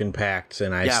fucking packed,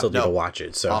 and I still need to watch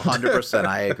it. So 100%,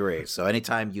 I agree. So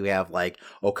anytime you have like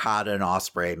Okada and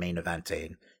Ospreay main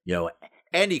eventing, you know,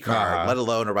 any card, let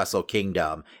alone a Wrestle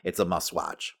Kingdom, it's a must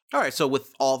watch. All right, so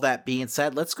with all that being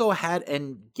said, let's go ahead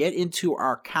and get into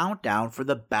our countdown for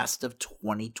the best of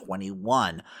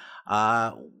 2021.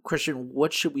 Christian,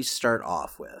 what should we start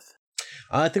off with?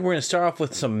 I think we're going to start off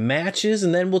with some matches,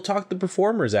 and then we'll talk the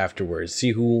performers afterwards.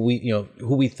 See who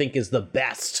we think is the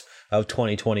best of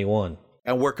 2021.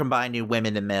 And we're combining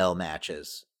women and male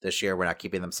matches this year. We're not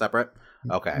keeping them separate.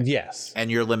 Okay. Yes.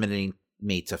 And you're limiting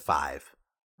me to 5,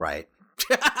 right?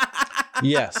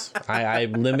 Yes,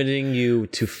 I'm limiting you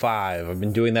to 5. I've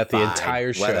been doing that the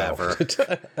entire show. Whatever.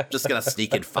 I'm just gonna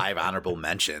sneak in 5 honorable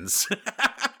mentions.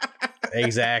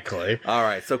 Exactly. All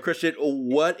right. So, Christian,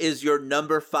 what is your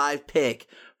number 5 pick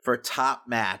for top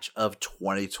match of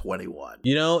 2021?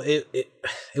 You know, it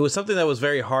was something that was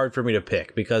very hard for me to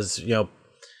pick because, you know,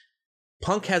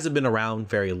 Punk hasn't been around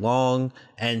very long,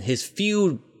 and his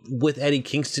feud with Eddie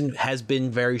Kingston has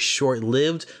been very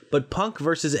short-lived, but Punk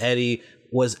versus Eddie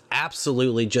was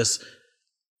absolutely just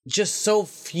so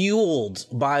fueled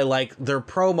by like their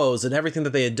promos and everything that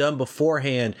they had done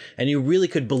beforehand, and you really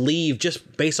could believe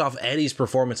just based off Eddie's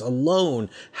performance alone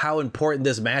how important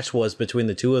this match was between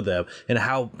the two of them and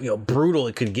how, you know, brutal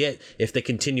it could get if they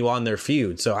continue on their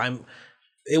feud. So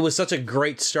it was such a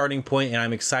great starting point, and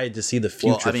I'm excited to see the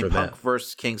future for them. Punk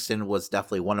versus Kingston was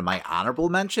definitely one of my honorable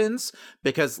mentions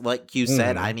because, like you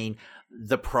said, I mean,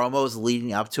 the promos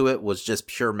leading up to it was just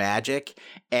pure magic,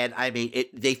 and I mean,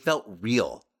 they felt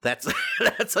real. That's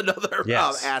another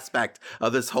aspect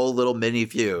of this whole little mini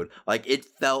feud. Like, it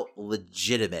felt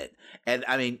legitimate, and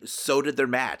I mean, so did their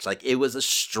match. Like, it was a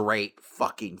straight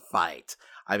fucking fight.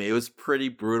 I mean, it was pretty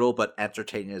brutal, but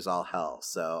entertaining as all hell.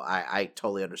 So I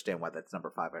totally understand why that's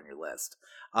number 5 on your list.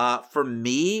 For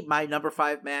me, my number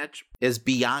 5 match is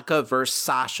Bianca versus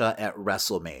Sasha at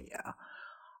WrestleMania.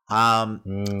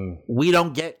 We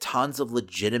don't get tons of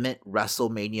legitimate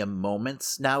WrestleMania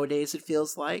moments nowadays, it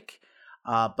feels like.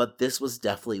 But this was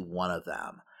definitely one of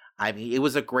them. I mean, it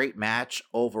was a great match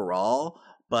overall.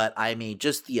 But, I mean,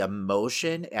 just the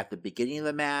emotion at the beginning of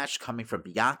the match coming from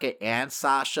Bianca and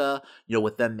Sasha, you know,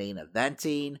 with them main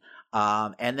eventing.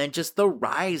 And then just the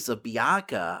rise of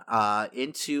Bianca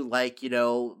into, like, you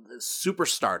know,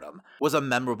 superstardom was a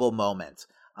memorable moment.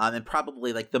 And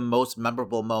probably, like, the most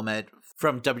memorable moment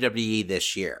from WWE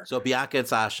this year. So Bianca and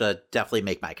Sasha definitely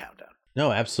make my countdown.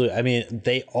 No, absolutely. I mean,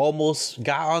 they almost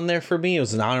got on there for me. It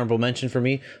was an honorable mention for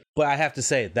me. But I have to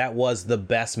say, that was the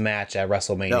best match at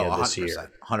WrestleMania this year.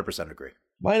 100% agree.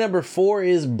 My number 4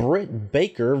 is Britt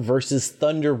Baker versus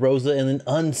Thunder Rosa in an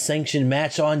unsanctioned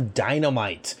match on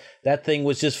Dynamite. That thing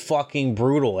was just fucking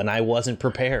brutal, and I wasn't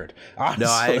prepared. Honestly.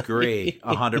 No, I agree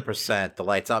 100%. The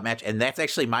lights out match, and that's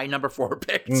actually my number 4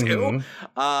 pick too.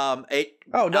 It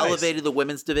elevated the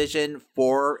women's division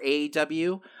for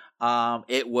AEW.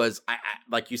 It was,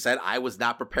 like you said, I was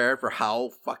not prepared for how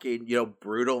fucking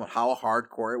brutal and how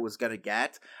hardcore it was gonna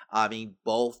get. I mean,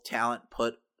 both talent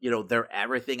put their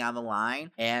everything on the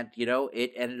line, and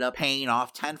it ended up paying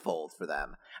off tenfold for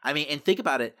them. I mean, and think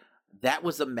about it. That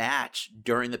was a match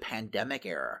during the pandemic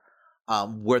era,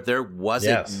 where there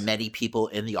wasn't many people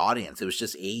in the audience. It was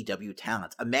just AEW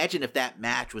talent. Imagine if that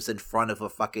match was in front of a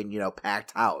fucking,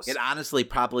 packed house. It honestly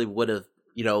probably would have,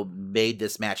 made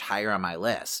this match higher on my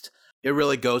list. It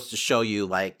really goes to show you,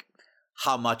 like,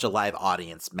 how much a live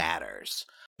audience matters.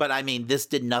 But, I mean, this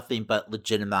did nothing but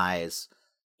legitimize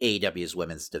AEW's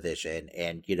women's division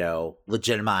and,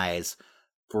 legitimize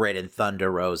Britt and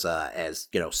Thunder Rosa as,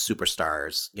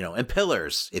 superstars, and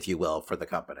pillars, if you will, for the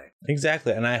company.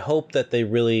 Exactly. And I hope that they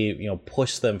really,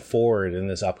 push them forward in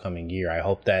this upcoming year. I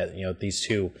hope that, these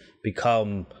two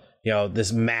become,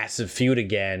 this massive feud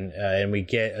again, and we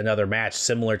get another match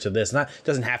similar to this.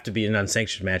 Doesn't have to be an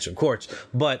unsanctioned match, of course,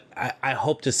 but I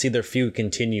hope to see their feud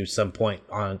continue some point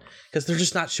on, because they're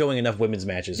just not showing enough women's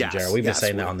matches in general. We've been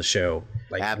saying that on the show.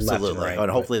 Like, absolutely. Right, and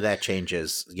hopefully that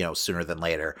changes, sooner than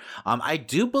later. I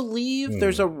do believe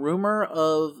there's a rumor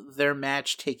of their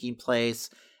match taking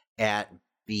place at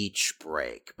Beach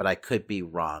Break, but I could be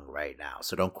wrong right now,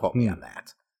 so don't quote me on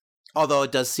that. Although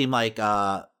it does seem like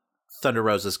Thunder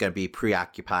Rosa is going to be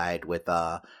preoccupied with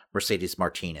Mercedes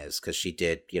Martinez, because she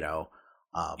did,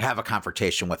 have a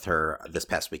confrontation with her this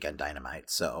past weekend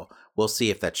Dynamite. So we'll see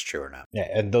if that's true or not. Yeah,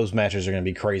 and those matches are going to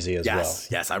be crazy as well.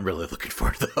 Yes, I'm really looking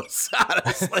forward to those,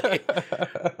 honestly.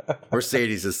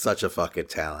 Mercedes is such a fucking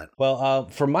talent. Well,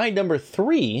 for my number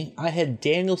 3, I had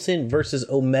Danielson versus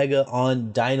Omega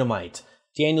on Dynamite.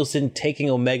 Danielson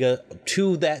taking Omega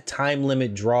to that time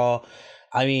limit draw.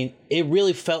 I mean, it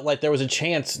really felt like there was a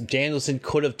chance Danielson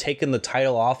could have taken the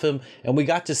title off him, and we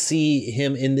got to see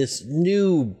him in this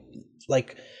new,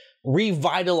 like,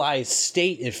 revitalized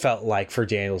state, it felt like, for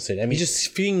Danielson. I mean, he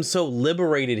just seems so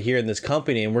liberated here in this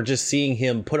company, and we're just seeing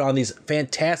him put on these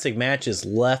fantastic matches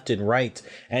left and right.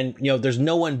 And, there's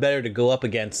no one better to go up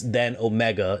against than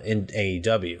Omega in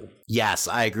AEW. Yes,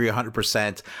 I agree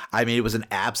 100%. I mean, it was an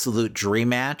absolute dream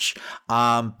match,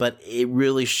 but it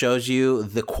really shows you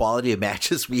the quality of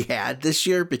matches we had this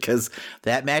year, because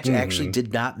that match actually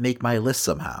did not make my list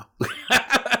somehow.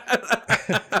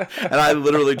 And I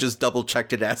literally just double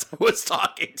checked it as I was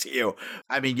talking to you.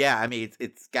 I mean,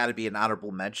 it's got to be an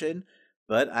honorable mention,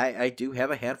 but I do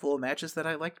have a handful of matches that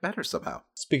I liked better somehow.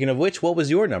 Speaking of which, what was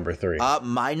your number 3?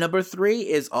 My number 3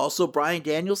 is also Bryan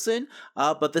Danielson,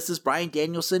 but this is Bryan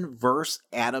Danielson versus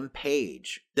Adam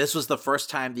Page. This was the first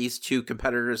time these two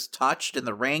competitors touched in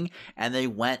the ring, and they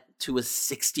went to a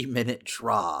 60-minute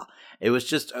draw. It was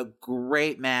just a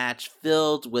great match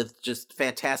filled with just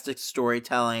fantastic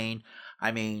storytelling.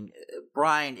 I mean,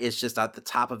 Bryan is just at the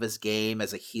top of his game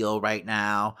as a heel right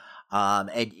now.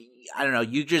 And I don't know,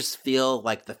 you just feel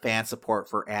like the fan support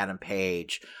for Adam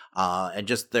Page, and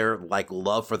just their like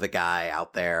love for the guy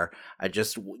out there,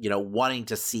 just, wanting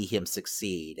to see him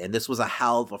succeed. And this was a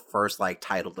hell of a first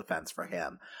title defense for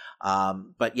him.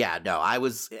 But yeah, no, I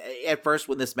was at first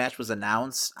when this match was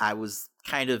announced, I was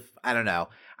kind of, I don't know,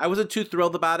 I wasn't too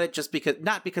thrilled about it, just because,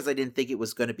 not because I didn't think it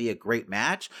was going to be a great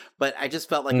match, but I just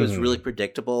felt like it was really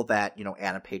predictable that,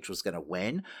 Adam Page was going to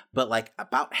win. But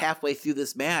about halfway through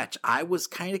this match, I was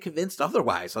kind of convinced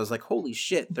otherwise. I was like, holy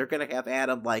shit, they're going to have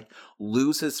Adam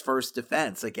lose his first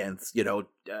defense against,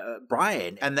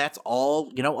 Bryan. And that's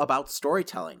all, about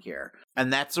storytelling here.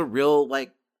 And that's a real,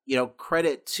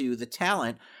 credit to the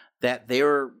talent that they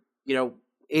were,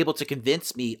 able to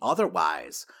convince me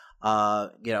otherwise.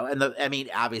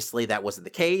 Obviously that wasn't the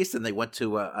case, and they went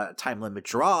to a time limit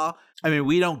draw. I mean,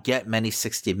 we don't get many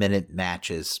 60-minute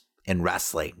matches in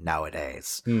wrestling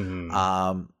nowadays.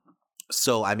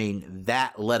 So, I mean,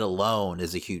 that let alone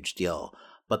is a huge deal.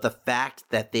 But the fact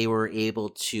that they were able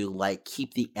to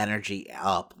keep the energy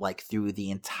up through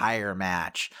the entire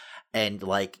match, and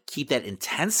keep that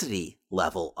intensity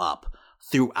level up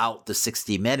throughout the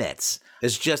 60 minutes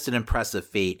is just an impressive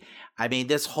feat. I mean,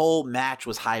 this whole match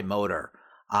was high motor,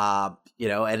 and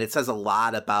it says a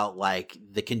lot about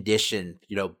the condition,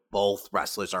 both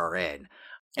wrestlers are in.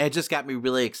 And it just got me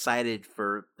really excited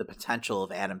for the potential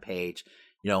of Adam Page,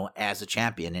 as a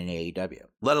champion in AEW,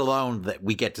 let alone that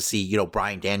we get to see,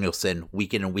 Bryan Danielson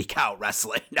week in and week out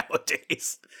wrestling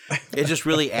nowadays. It just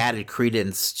really added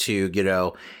credence to,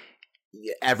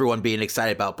 everyone being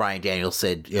excited about Bryan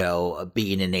Danielson,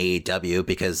 being in AEW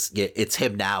because it's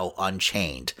him now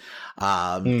unchained.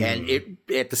 And it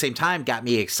at the same time got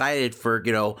me excited for,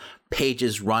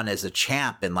 Page's run as a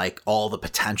champ and like all the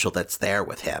potential that's there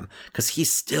with him, because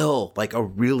he's still like a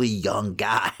really young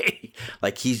guy.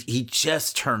 Like he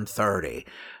just turned 30.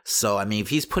 So, I mean, if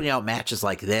he's putting out matches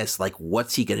like this, like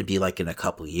what's he going to be like in a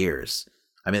couple years?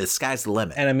 I mean, the sky's the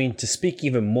limit. And I mean, to speak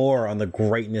even more on the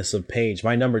greatness of Page,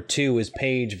 my number 2 is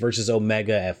Page versus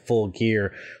Omega at Full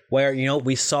Gear, where,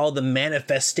 we saw the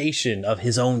manifestation of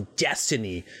his own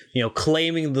destiny,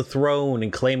 claiming the throne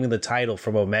and claiming the title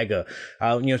from Omega.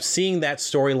 Seeing that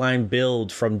storyline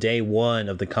build from day one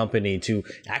of the company to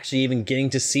actually even getting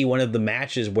to see one of the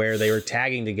matches where they were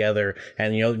tagging together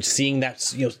and, seeing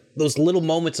that, those little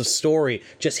moments of story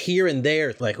just here and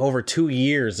there, like over 2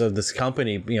 years of this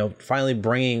company, finally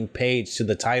bringing Page to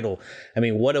the title. I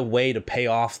mean, what a way to pay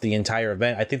off the entire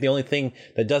event. I think the only thing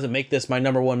that doesn't make this my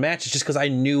number 1 match is just because I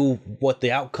knew what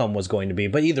the outcome was going to be.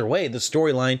 But either way, the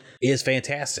storyline is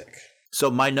fantastic.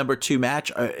 So my number 2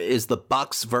 match is the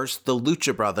Bucks versus the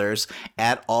Lucha Brothers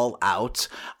at All Out,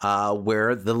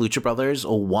 where the Lucha Brothers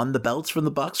won the belts from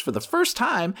the Bucks for the first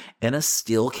time in a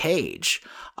steel cage.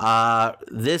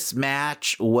 This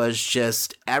match was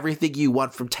just everything you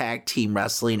want from tag team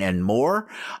wrestling and more.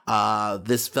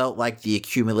 This felt like the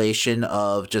accumulation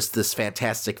of just this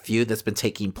fantastic feud that's been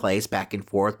taking place back and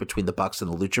forth between the Bucks and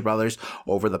the Lucha Brothers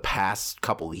over the past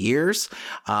couple years,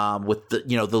 with the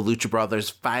Lucha Brothers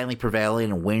finally prevailing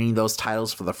and winning those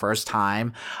titles for the first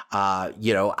time.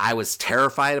 I was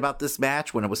terrified about this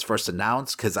match when it was first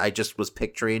announced, because I just was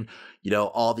picturing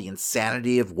all the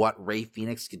insanity of what Rey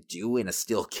Fenix could do in a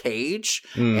steel cage.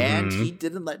 And he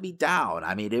didn't let me down.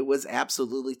 I mean, it was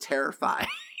absolutely terrifying.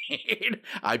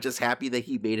 I'm just happy that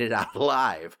he made it out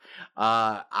alive.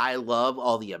 I love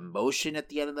all the emotion at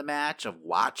the end of the match of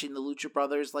watching the Lucha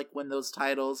Brothers like win those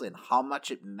titles and how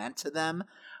much it meant to them,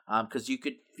 because you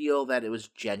could feel that it was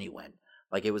genuine,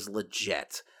 like it was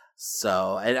legit.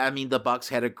 So, and I mean, the Bucks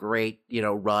had a great,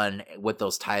 run with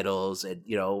those titles and,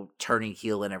 turning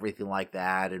heel and everything like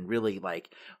that. And really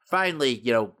like finally,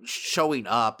 showing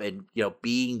up and,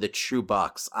 being the true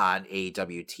Bucks on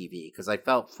AEW TV. Cause I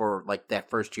felt for like that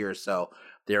first year or so,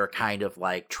 they were kind of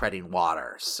like treading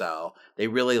water. So they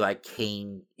really like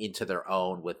came into their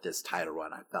own with this title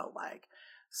run, I felt like.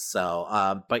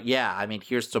 So, but yeah, I mean,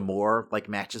 here's some more like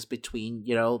matches between,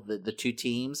 the two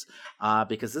teams,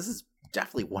 because this is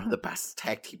definitely one of the best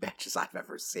tag team matches I've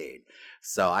ever seen.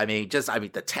 So, I mean,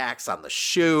 the tacks on the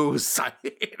shoes. I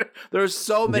mean, there's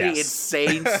so many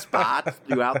insane spots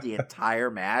throughout the entire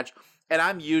match. And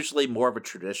I'm usually more of a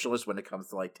traditionalist when it comes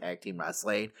to like tag team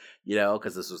wrestling,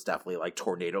 because this was definitely like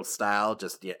tornado style,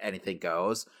 just anything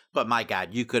goes. But my God,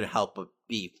 you couldn't help but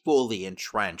be fully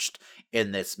entrenched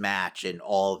in this match and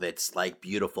all of its like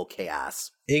beautiful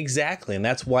chaos. Exactly. And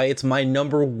that's why it's my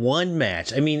number 1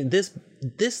 match. I mean,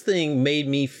 this thing made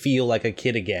me feel like a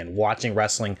kid again, watching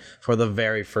wrestling for the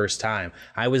very first time.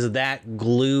 I was that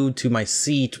glued to my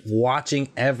seat, watching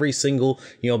every single,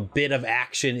 bit of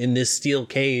action in this steel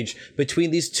cage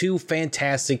between these two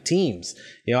fantastic teams.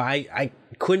 I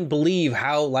couldn't believe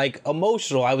how like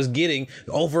emotional I was getting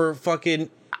over fucking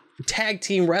tag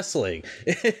team wrestling.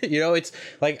 It's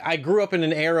like I grew up in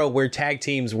an era where tag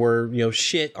teams were,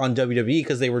 shit on WWE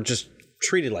because they were just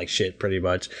treated like shit pretty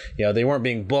much. They weren't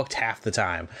being booked half the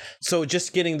time. So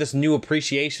just getting this new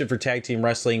appreciation for tag team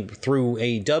wrestling through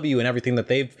AEW and everything that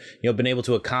they've, been able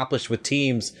to accomplish with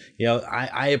teams,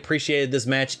 I appreciated this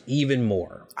match even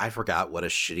more. I forgot what a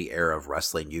shitty era of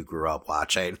wrestling you grew up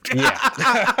watching.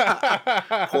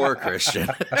 Yeah. Poor Christian.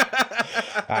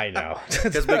 I know.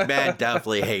 Because McMahon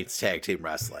definitely hates tag team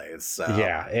wrestling. So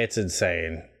yeah, it's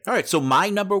insane. All right, so my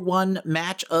number 1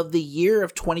 match of the year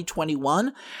of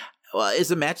 2021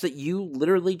 is a match that you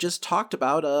literally just talked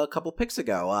about a couple picks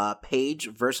ago. Page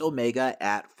versus Omega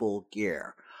at Full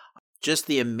Gear. Just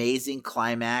the amazing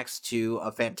climax to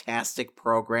a fantastic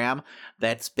program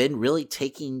that's been really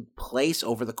taking place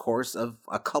over the course of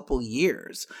a couple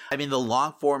years. I mean, the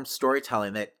long form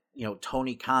storytelling that,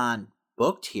 Tony Khan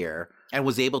booked here and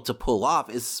was able to pull off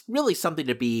is really something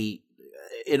to be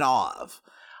in awe of.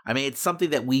 I mean, it's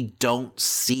something that we don't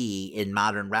see in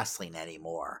modern wrestling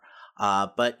anymore.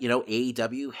 But,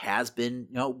 AEW has been,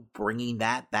 bringing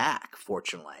that back,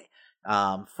 fortunately,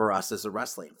 for us as a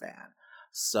wrestling fan.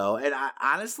 So, and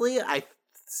I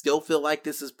still feel like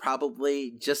this is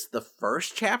probably just the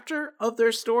first chapter of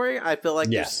their story. I feel like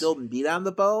there's still meat on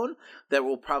the bone that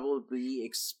will probably be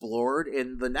explored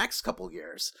in the next couple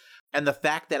years. And the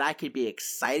fact that I could be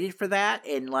excited for that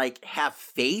and like have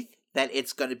faith that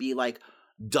it's going to be like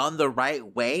done the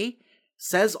right way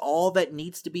says all that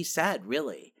needs to be said,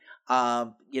 really.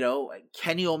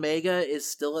 Kenny Omega is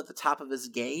still at the top of his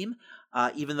game,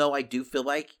 even though I do feel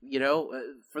like,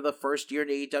 for the first year in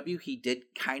AEW, he did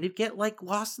kind of get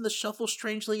lost in the shuffle,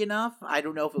 strangely enough. I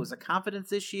don't know if it was a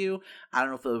confidence issue. I don't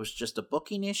know if it was just a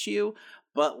booking issue.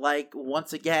 But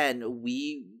once again,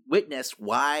 we witnessed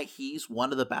why he's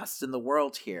one of the best in the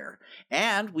world here.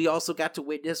 And we also got to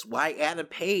witness why Adam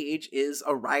Page is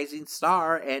a rising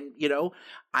star. And,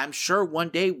 I'm sure one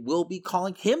day we'll be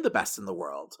calling him the best in the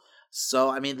world. So,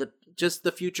 I mean,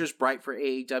 the future's bright for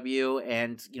AEW,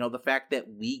 and, the fact that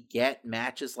we get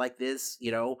matches like this,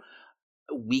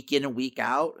 week in and week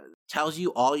out, tells you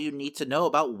all you need to know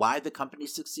about why the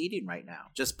company's succeeding right now.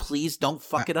 Just please don't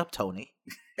fuck it up, Tony.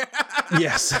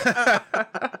 Yes.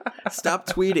 Stop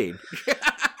tweeting.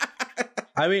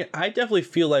 I mean, I definitely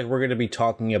feel like we're going to be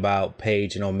talking about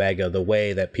Page and Omega the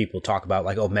way that people talk about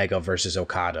Omega versus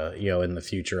Okada, in the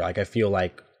future. I feel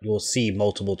like you'll see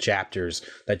multiple chapters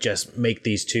that just make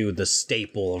these two the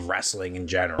staple of wrestling in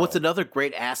general. What's another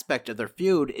great aspect of their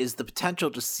feud is the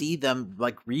potential to see them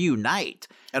reunite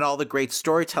and all the great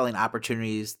storytelling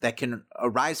opportunities that can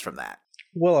arise from that.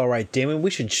 Well, all right, Damon, we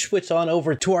should switch on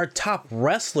over to our top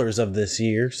wrestlers of this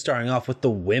year, starting off with the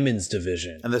women's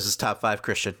division. And this is top 5,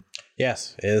 Christian.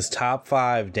 Yes, it is top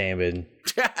 5, Damon.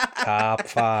 Top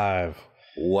 5.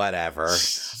 Whatever.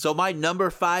 So my number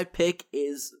 5 pick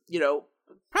is,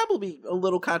 probably a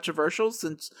little controversial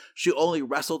since she only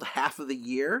wrestled half of the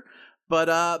year.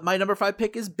 But my number 5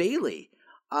 pick is Bayley.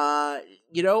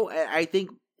 I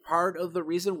think part of the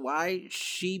reason why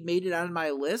she made it on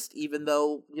my list, even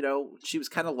though, she was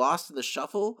kind of lost in the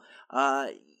shuffle,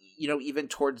 even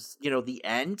towards, the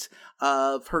end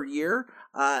of her year,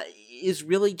 is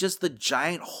really just the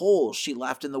giant hole she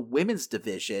left in the women's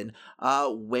division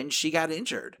when she got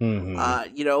injured.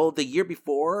 Mm-hmm. The year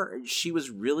before, she was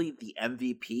really the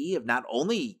MVP of not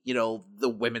only, the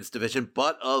women's division,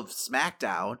 but of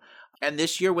SmackDown. And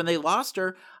this year when they lost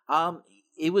her,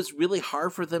 it was really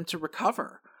hard for them to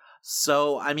recover.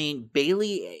 So, I mean,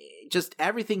 Bayley, just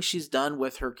everything she's done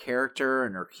with her character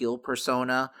and her heel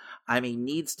persona, I mean,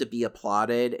 needs to be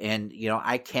applauded. And,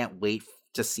 I can't wait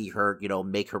to see her,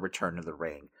 make her return to the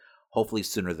ring, hopefully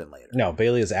sooner than later. No,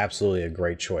 Bayley is absolutely a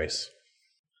great choice.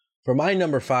 For my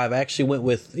number 5, I actually went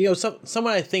with,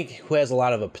 someone I think who has a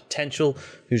lot of a potential,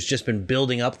 who's just been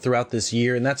building up throughout this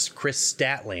year, and that's Chris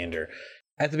Statlander.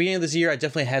 At the beginning of this year, I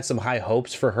definitely had some high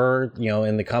hopes for her,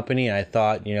 in the company. I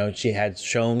thought, she had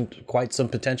shown quite some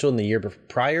potential in the year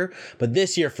prior. But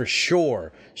this year, for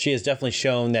sure, she has definitely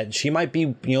shown that she might be,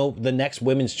 the next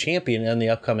women's champion in the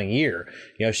upcoming year.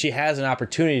 She has an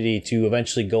opportunity to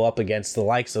eventually go up against the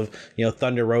likes of,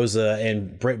 Thunder Rosa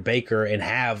and Britt Baker and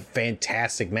have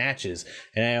fantastic matches.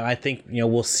 And I think,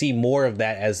 we'll see more of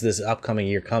that as this upcoming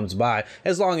year comes by,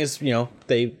 as long as,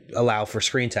 they allow for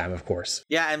screen time, of course.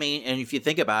 Yeah, I mean, and if you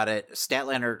think about it,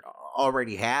 Statlander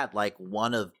already had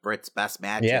one of Britt's best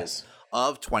matches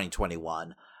of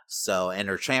 2021. So, and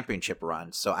her championship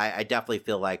run. So I definitely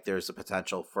feel like there's a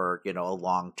potential for, a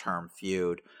long-term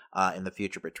feud in the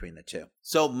future between the two.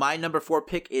 So my number 4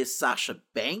 pick is Sasha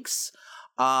Banks.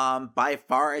 By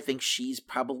far, I think she's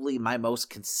probably my most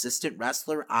consistent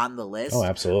wrestler on the list. Oh,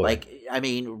 absolutely.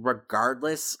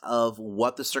 Regardless of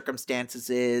what the circumstances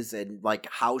is and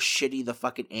how shitty the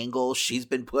fucking angle she's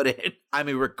been put in.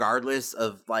 Regardless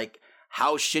of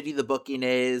how shitty the booking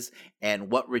is and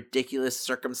what ridiculous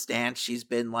circumstance she's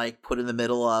been put in the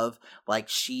middle of,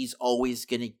 she's always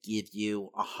going to give you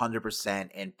 100%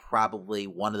 and probably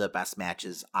one of the best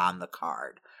matches on the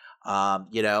card.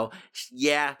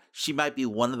 She might be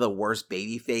one of the worst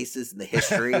baby faces in the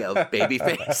history of baby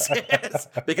faces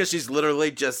because she's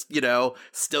literally just,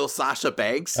 still Sasha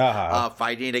Banks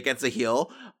fighting against a heel.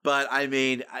 But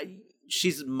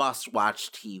she's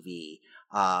must-watch TV.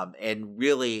 And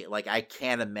really, I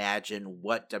can't imagine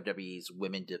what WWE's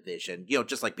women division,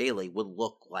 just like Bayley, would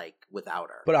look like without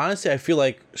her. But honestly, I feel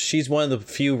like she's one of the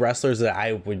few wrestlers that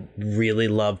I would really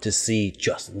love to see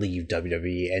just leave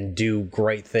WWE and do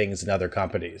great things in other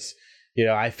companies.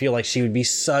 I feel like she would be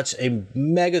such a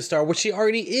megastar, which she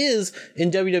already is in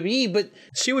WWE, but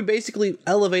she would basically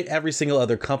elevate every single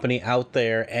other company out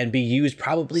there and be used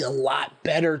probably a lot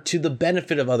better to the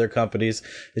benefit of other companies.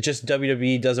 It's just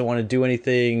WWE doesn't want to do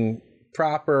anything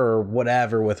proper or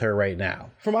whatever with her right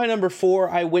now. For my number 4,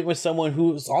 I went with someone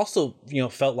who's also,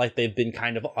 felt like they've been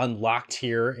kind of unlocked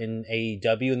here in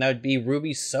AEW, and that would be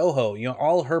Ruby Soho.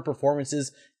 All her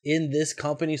performances in this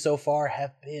company so far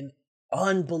have been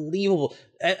unbelievable.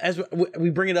 As we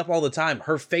bring it up all the time,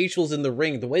 her facials in the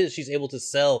ring, the way that she's able to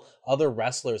sell other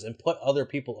wrestlers and put other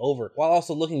people over while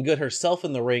also looking good herself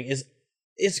in the ring is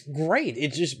It's great.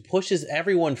 It just pushes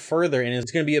everyone further, and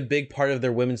it's going to be a big part of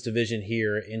their women's division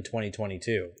here in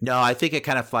 2022. No, I think it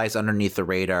kind of flies underneath the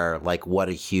radar, like what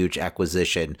a huge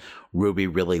acquisition Ruby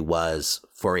really was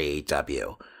for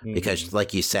AEW. Because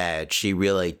like you said, she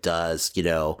really does,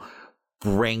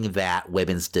 bring that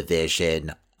women's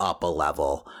division up a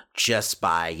level just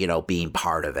by, being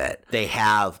part of it. They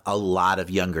have a lot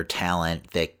of younger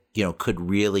talent that, could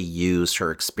really use her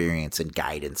experience and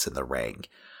guidance in the ring.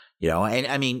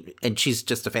 And she's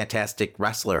just a fantastic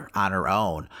wrestler on her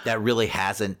own that really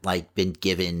hasn't been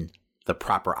given the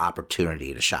proper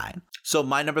opportunity to shine. So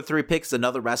my number 3 pick is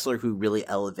another wrestler who really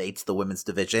elevates the women's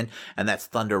division, and that's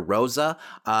Thunder Rosa.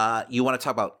 You want to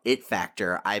talk about it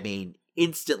factor.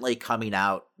 Instantly coming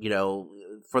out,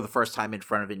 for the first time in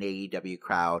front of an AEW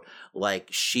crowd,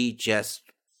 she just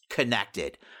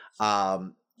connected.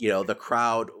 The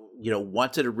crowd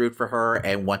wanted to root for her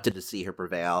and wanted to see her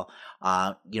prevail.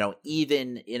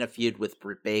 Even in a feud with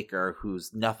Britt Baker,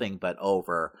 who's nothing but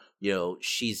over,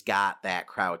 she's got that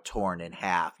crowd torn in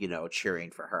half,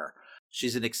 cheering for her.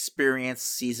 She's an experienced,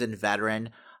 seasoned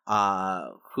veteran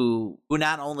who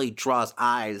not only draws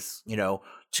eyes,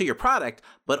 to your product,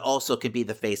 but also can be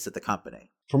the face of the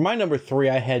company. For my number 3,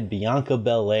 I had Bianca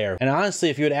Belair. And honestly,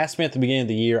 if you had asked me at the beginning of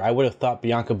the year, I would have thought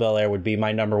Bianca Belair would be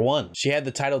my number 1. She had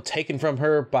the title taken from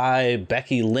her by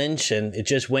Becky Lynch, and it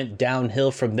just went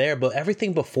downhill from there. But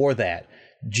everything before that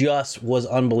just was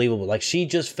unbelievable. She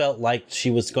just felt like she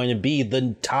was going to be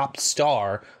the top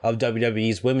star of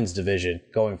WWE's women's division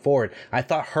going forward. I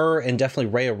thought her and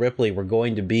definitely Rhea Ripley were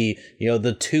going to be,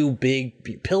 the 2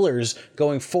 big pillars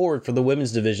going forward for the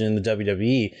women's division in the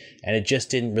WWE, and it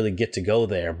just didn't really get to go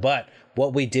there. But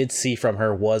what we did see from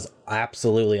her was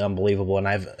absolutely unbelievable, and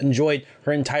I've enjoyed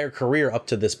her entire career up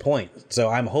to this point. So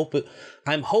I'm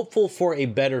hopeful for a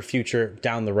better future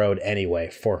down the road anyway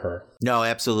for her. No,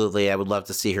 absolutely. I would love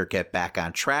to see her get back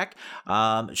on track.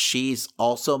 She's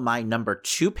also my number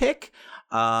 2 pick.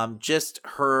 Just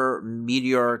her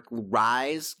meteoric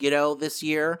rise, this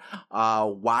year,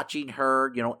 watching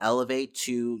her, elevate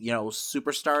to,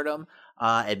 superstardom,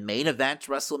 and main event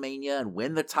WrestleMania and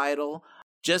win the title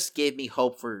just gave me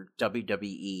hope for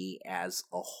WWE as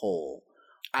a whole.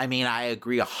 I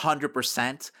agree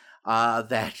 100%.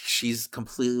 That she's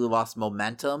completely lost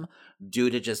momentum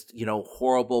due to just,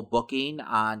 horrible booking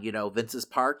on, Vince's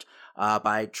part,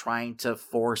 by trying to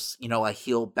force, a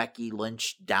heel Becky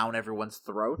Lynch down everyone's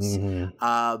throats.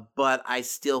 But I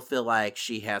still feel like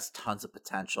she has tons of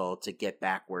potential to get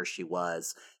back where she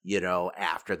was,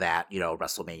 after that,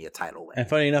 WrestleMania title win. And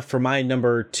funny enough, for my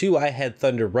number 2, I had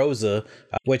Thunder Rosa,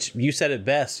 which you said it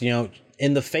best,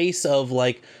 in the face of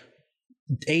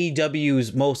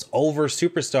AEW's most over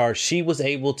superstar, she was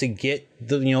able to get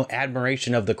the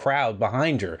admiration of the crowd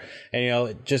behind her,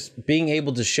 and just being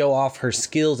able to show off her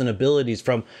skills and abilities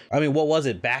from, what was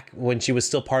it, back when she was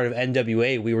still part of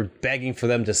NWA, we were begging for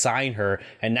them to sign her,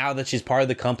 and now that she's part of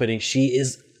the company, she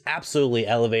is absolutely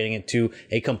elevating it to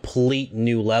a complete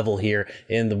new level here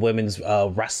in the women's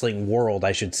wrestling world,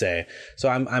 I should say. So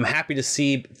I'm happy to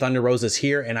see Thunder Rosa's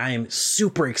here, and I am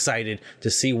super excited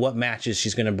to see what matches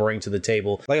she's going to bring to the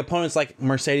table. Opponents like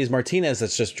Mercedes Martinez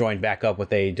that's just joined back up with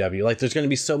AEW. There's going to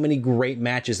be so many great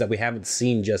matches that we haven't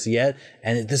seen just yet,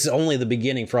 and this is only the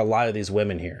beginning for a lot of these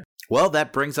women here. Well,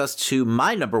 that brings us to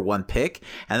my number 1 pick,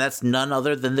 and that's none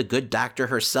other than the good doctor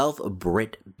herself,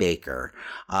 Britt Baker.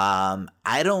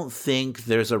 I don't think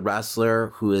there's a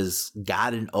wrestler who has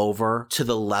gotten over to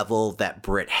the level that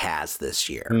Britt has this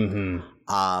year.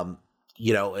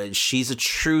 She's a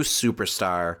true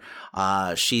superstar.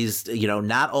 She's,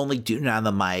 not only doing it on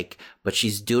the mic, but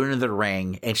she's doing it in the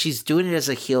ring, and she's doing it as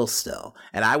a heel still.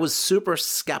 And I was super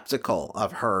skeptical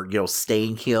of her,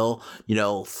 staying heel,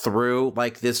 through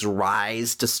this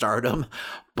rise to stardom.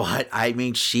 But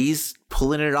she's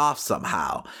pulling it off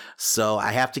somehow. So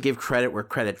I have to give credit where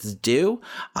credit's due.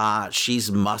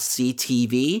 She's must-see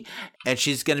TV, and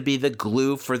she's going to be the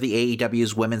glue for the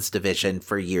AEW's women's division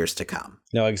for years to come.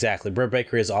 No, exactly. Britt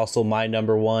Baker is also my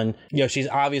number 1. She's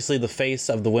obviously the face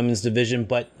of the women's division,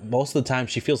 but most of the time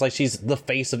she feels like she's the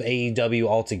face of AEW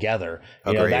altogether.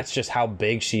 That's just how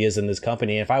big she is in this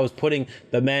company. And if I was putting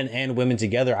the men and women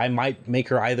together, I might make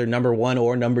her either number 1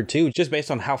 or number 2, just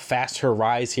based on how fast her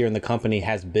rise here in the company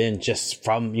has been, just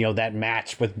from, that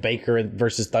match with Baker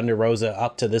versus Thunder Rosa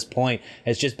up to this point.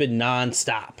 It's just been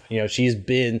nonstop. She's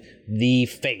been the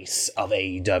face of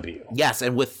AEW. Yes,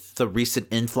 and with the recent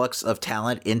influx of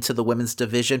talent into the women's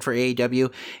division for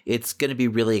AEW, it's going to be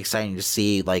really exciting to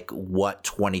see what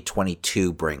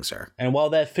 2022 brings her. And while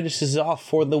that finishes off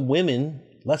for the women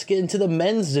let's get into the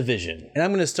men's division. And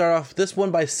I'm going to start off this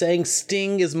one by saying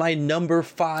Sting is my number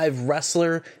 5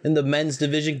 wrestler in the men's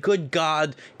division. Good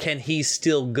God, can he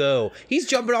still go? He's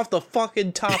jumping off the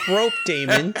fucking top rope,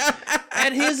 Damon,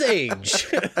 at his age.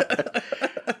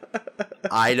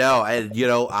 I know. And,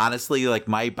 honestly, like,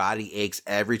 my body aches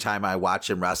every time I watch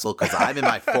him wrestle because I'm in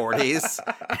my 40s.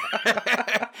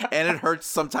 And it hurts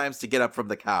sometimes to get up from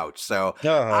the couch. So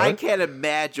I can't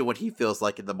imagine what he feels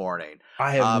like in the morning.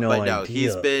 I have no idea.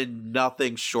 He's been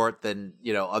nothing short than,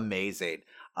 amazing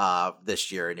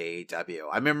this year in AEW.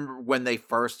 I remember when they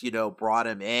first, brought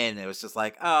him in, it was just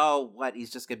like, oh, what?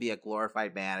 He's just going to be a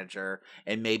glorified manager.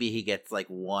 And maybe he gets like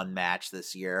one match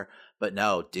this year. But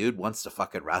no, dude wants to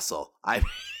fucking wrestle. I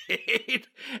mean,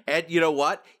 and you know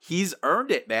what? He's earned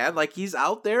it, man. Like, he's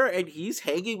out there and he's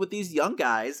hanging with these young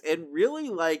guys and really,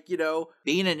 like,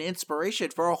 being an inspiration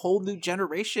for a whole new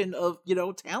generation of,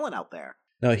 talent out there.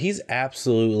 No, he's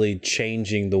absolutely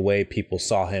changing the way people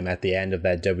saw him at the end of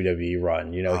that WWE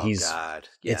run. God.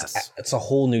 Yes. It's a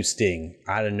whole new Sting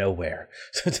out of nowhere.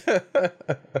 All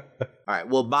right.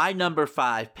 Well, my number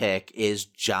 5 pick is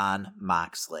Jon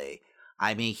Moxley.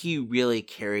 I mean, he really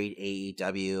carried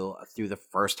AEW through the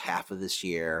first half of this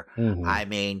year. Mm-hmm. I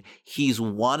mean, he's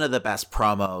one of the best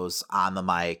promos on the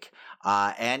mic,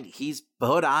 and he's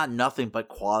put on nothing but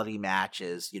quality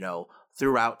matches,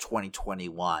 throughout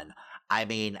 2021. I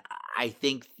mean, I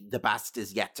think the best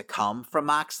is yet to come from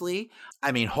Moxley.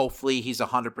 I mean, hopefully he's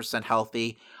 100%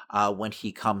 healthy when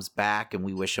he comes back, and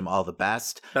we wish him all the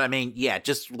best. But I mean, yeah,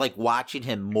 just like watching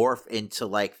him morph into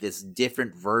like this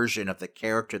different version of the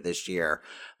character this year,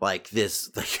 like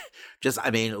this, like just,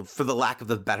 I mean, for the lack of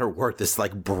a better word, this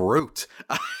like brute.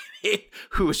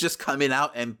 Who was just coming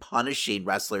out and punishing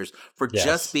wrestlers for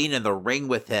just being in the ring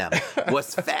with him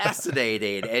was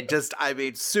fascinating and just, I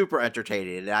mean, super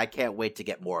entertaining. And I can't wait to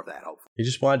get more of that, hopefully. He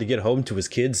just wanted to get home to his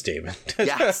kids, Damon.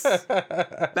 Yes.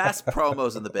 Best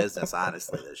promos in the business,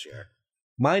 honestly, this year.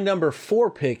 My number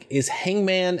 4 pick is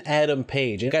Hangman Adam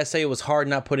Page. And I gotta say, it was hard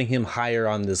not putting him higher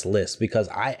on this list because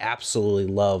I absolutely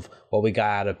love what we got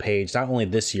out of Page, not only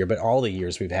this year, but all the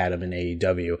years we've had him in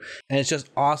AEW. And it's just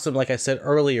awesome, like I said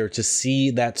earlier, to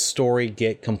see that story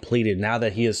get completed. Now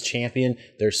that he is champion,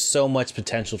 there's so much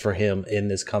potential for him in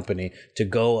this company to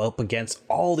go up against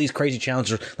all these crazy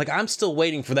challengers. Like, I'm still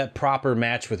waiting for that proper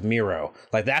match with Miro.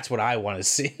 Like, that's what I want to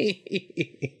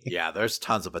see. Yeah, there's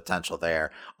tons of potential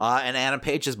there. And Adam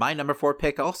Page is my number 4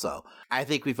 pick also. I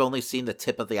think we've only seen the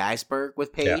tip of the iceberg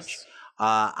with Page. Yes.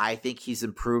 I think he's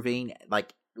improving,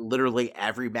 like, literally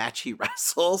every match he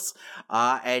wrestles.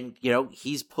 And,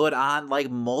 he's put on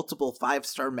like multiple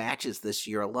 5-star matches this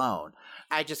year alone.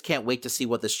 I just can't wait to see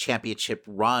what this championship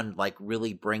run like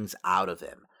really brings out of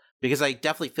him. Because I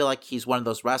definitely feel like he's one of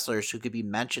those wrestlers who could be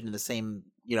mentioned in the same,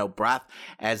 breath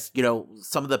as,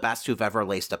 some of the best who've ever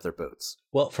laced up their boots.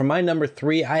 Well, for my number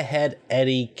 3, I had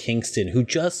Eddie Kingston, who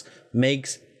just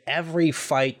makes every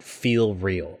fight feel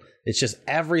real. It's just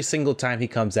every single time he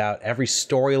comes out, every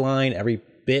storyline, every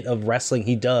bit of wrestling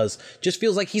he does just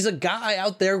feels like he's a guy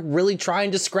out there really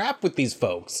trying to scrap with these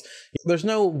folks. There's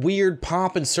no weird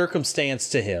pomp and circumstance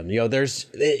to him.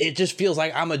 It just feels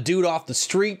like I'm a dude off the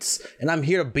streets and I'm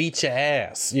here to beat your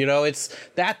ass. It's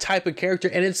that type of character,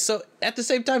 and it's so, at the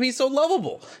same time, he's so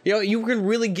lovable. You can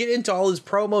really get into all his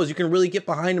promos. You can really get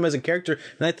behind him as a character,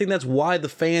 and I think that's why the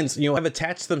fans, have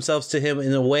attached themselves to him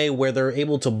in a way where they're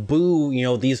able to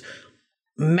boo, these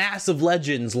massive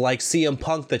legends like CM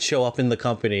Punk that show up in the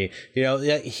company.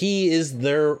 He is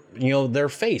their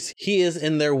face. He is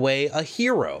in their way a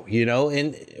hero,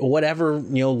 in whatever,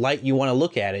 light you want to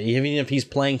look at it. Even if he's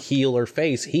playing heel or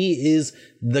face, he is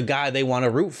the guy they want to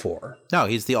root for. No,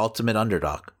 he's the ultimate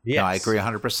underdog. Yes. No, I agree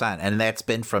 100%. And that's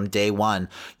been from day one,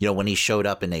 when he showed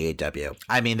up in AEW.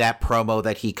 I mean, that promo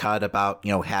that he cut about,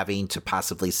 having to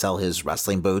possibly sell his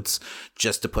wrestling boots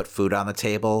just to put food on the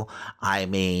table. I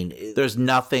mean, there's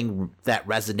nothing that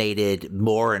resonated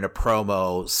more in a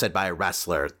promo said by a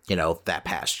wrestler, that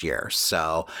past year.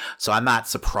 So I'm not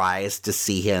surprised to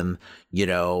see him,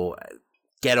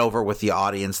 get over with the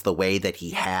audience the way that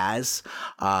he has.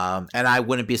 And I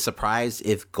wouldn't be surprised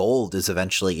if Gold is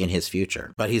eventually in his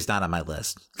future, but he's not on my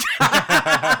list.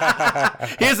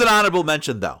 Here's an honorable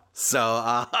mention though.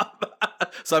 So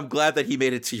I'm glad that he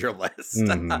made it to your list.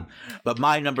 Mm-hmm. But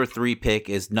my number 3 pick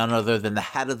is none other than the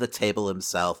head of the table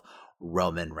himself,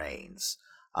 Roman Reigns.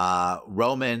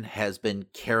 Roman has been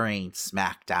carrying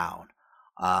SmackDown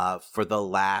for the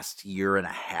last year and a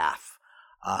half.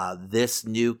 This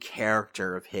new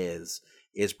character of his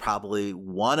is probably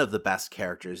one of the best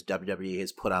characters WWE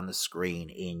has put on the screen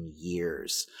in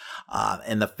years.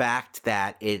 And the fact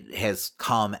that it has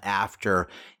come after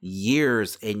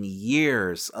years and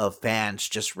years of fans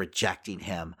just rejecting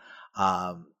him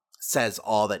says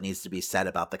all that needs to be said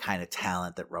about the kind of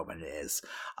talent that Roman is.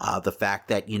 The fact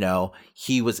that,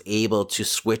 he was able to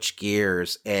switch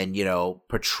gears and,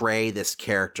 portray this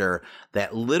character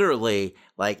that literally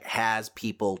has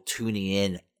people tuning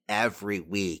in every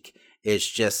week is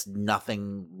just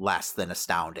nothing less than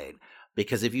astounding.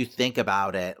 Because if you think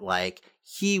about it,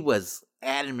 he was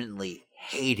adamantly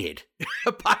hated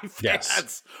by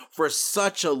fans for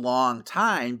such a long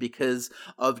time because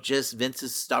of just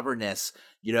Vince's stubbornness,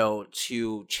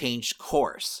 to change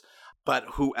course. But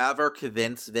whoever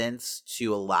convinced Vince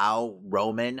to allow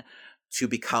Roman to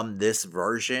become this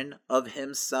version of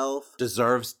himself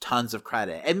deserves tons of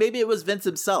credit. And maybe it was Vince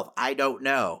himself. I don't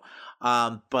know.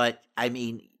 But I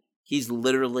mean, he's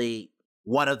literally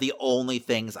one of the only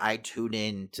things I tune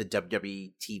in to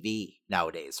WWE TV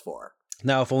nowadays for.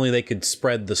 Now, if only they could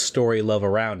spread the story love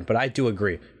around. But I do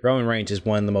agree. Roman Reigns is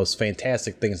one of the most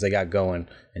fantastic things they got going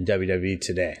in WWE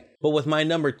today. But with my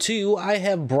number 2, I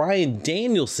have Bryan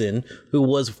Danielson, who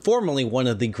was formerly one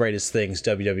of the greatest things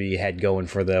WWE had going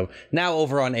for them. Now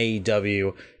over on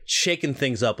AEW, shaking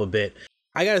things up a bit.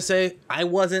 I gotta say, I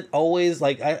wasn't always,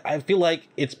 I feel like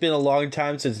it's been a long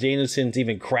time since Danielson's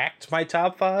even cracked my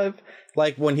top 5.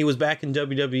 When he was back in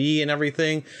WWE and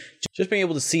everything. Just being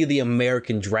able to see the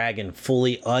American Dragon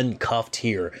fully uncuffed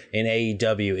here in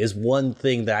AEW is one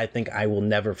thing that I think I will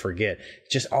never forget.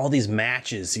 Just all these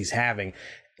matches he's having.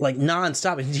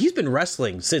 Non-stop. He's been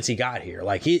wrestling since he got here.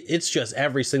 It's just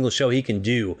every single show he can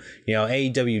do.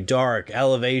 AEW Dark,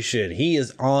 Elevation. He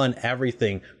is on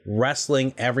everything,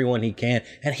 wrestling everyone he can.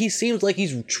 And he seems like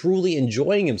he's truly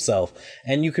enjoying himself.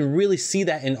 And you can really see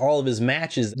that in all of his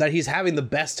matches, that he's having the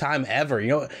best time ever.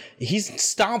 He's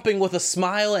stomping with a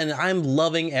smile, and I'm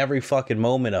loving every fucking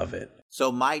moment of it.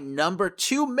 So my number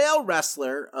 2 male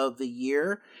wrestler of the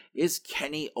year is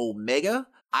Kenny Omega.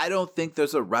 I don't think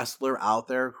there's a wrestler out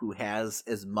there who has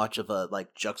as much of a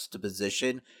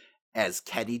juxtaposition as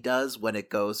Kenny does when it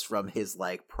goes from his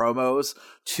promos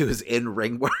to his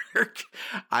in-ring work.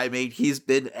 I mean, he's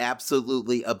been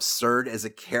absolutely absurd as a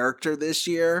character this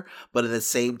year, but at the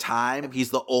same time,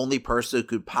 he's the only person who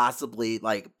could possibly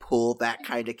pull that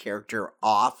kind of character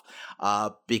off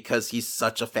because he's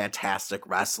such a fantastic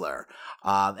wrestler.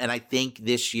 And I think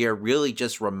this year really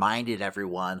just reminded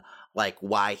everyone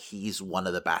why he's one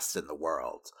of the best in the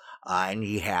world. And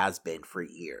he has been for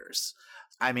years.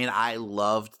 I mean, I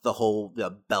loved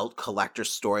the belt collector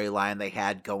storyline they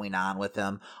had going on with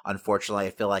him. Unfortunately,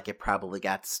 I feel like it probably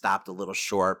got stopped a little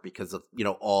short because of,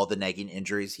 all the nagging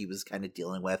injuries he was kind of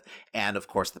dealing with. And of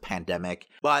course, the pandemic.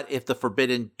 But if the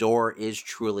Forbidden Door is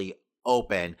truly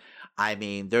open, I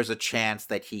mean, there's a chance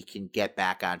that he can get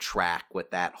back on track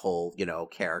with that whole,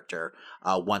 character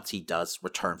once he does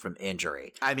return from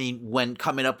injury. I mean, when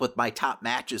coming up with my top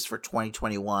matches for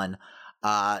 2021,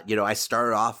 I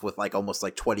started off with almost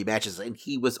 20 matches, and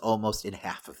he was almost in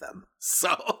half of them.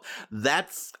 So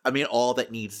that's, all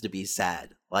that needs to be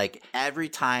said. Every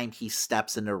time he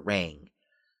steps in the ring,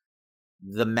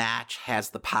 the match has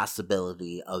the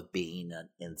possibility of being an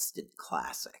instant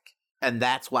classic. And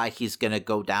that's why he's going to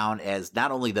go down as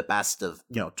not only the best of,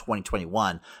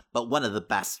 2021, but one of the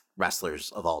best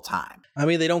wrestlers of all time. I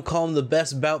mean, they don't call him the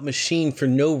best bout machine for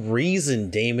no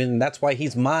reason, Damon. That's why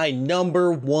he's my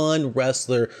number 1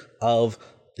 wrestler of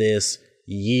this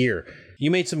year. You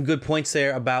made some good points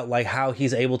there about how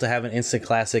he's able to have an instant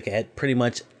classic at pretty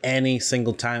much any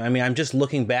single time. I mean, I'm just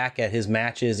looking back at his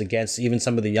matches against even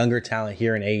some of the younger talent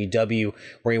here in AEW,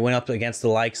 where he went up against the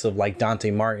likes of Dante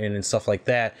Martin and stuff like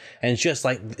that. And it's just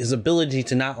his ability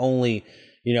to not only,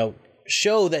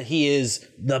 show that he is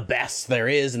the best there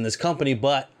is in this company,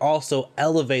 but also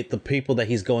elevate the people that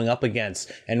he's going up against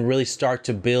and really start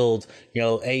to build,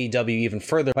 AEW even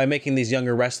further by making these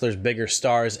younger wrestlers bigger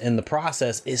stars in the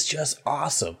process is just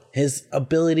awesome. His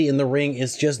ability in the ring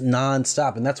is just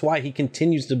nonstop. And that's why he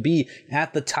continues to be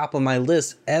at the top of my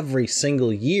list every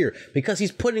single year, because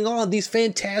he's putting on these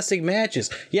fantastic matches.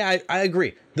 Yeah, I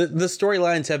agree. The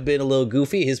storylines have been a little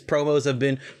goofy. His promos have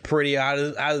been pretty out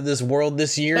of this world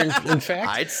this year, in fact.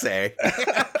 I'd say.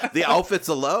 The outfits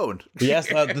alone. Yes,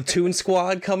 the Toon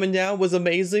Squad coming down was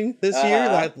amazing this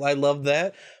year. I love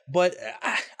that. But,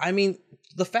 I mean,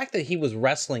 the fact that he was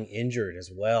wrestling injured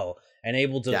as well and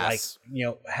able to,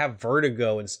 have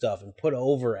vertigo and stuff and put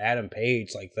over Adam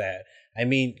Page like that. I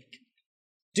mean,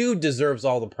 dude deserves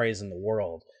all the praise in the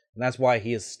world. And that's why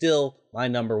he is still my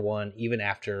number 1, even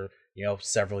after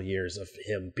several years of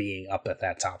him being up at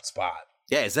that top spot.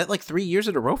 Yeah, is that like 3 years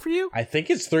in a row for you? I think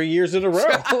it's 3 years in a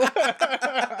row.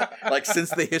 Like since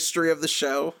the history of the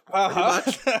show, pretty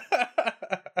much.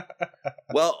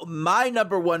 Well, my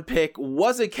number one pick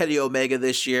wasn't Kenny Omega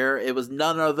this year. It was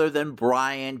none other than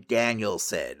Bryan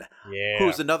Danielson,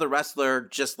 who's another wrestler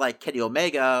just like Kenny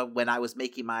Omega. When I was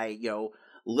making my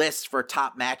list for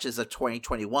top matches of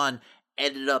 2021,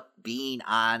 ended up being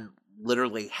on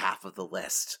literally half of the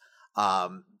list.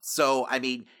 So I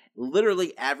mean,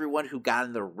 literally everyone who got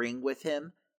in the ring with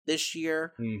him this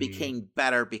year became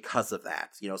better because of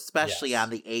that, especially on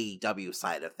the AEW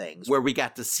side of things, where we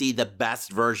got to see the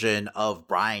best version of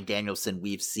Bryan Danielson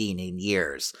we've seen in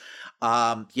years.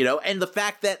 And the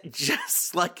fact that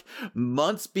just like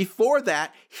months before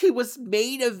that, he was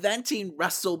main eventing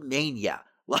WrestleMania.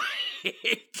 Like,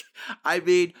 I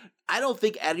mean, I don't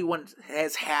think anyone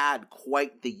has had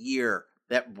quite the year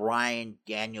that Bryan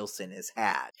Danielson has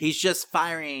had. He's just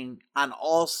firing on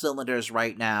all cylinders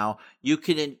right now. You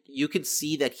can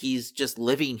see that he's just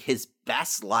living his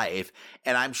best life,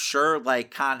 and I'm sure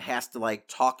like Khan has to like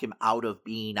talk him out of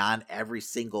being on every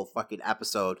single fucking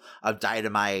episode of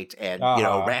Dynamite and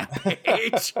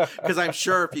Rampage, because I'm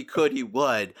sure if he could, he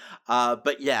would.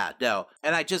 But yeah, no.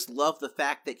 And I just love the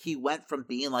fact that he went from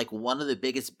being like one of the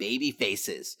biggest baby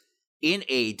faces in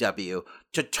AEW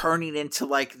to turning into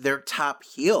like their top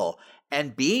heel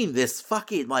and being this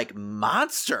fucking like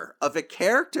monster of a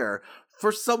character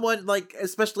for someone like,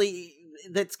 especially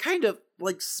that's kind of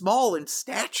like small in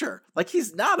stature. Like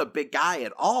he's not a big guy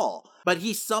at all, but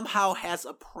he somehow has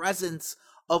a presence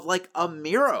of like a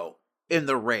Miro in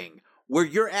the ring where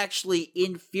you're actually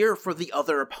in fear for the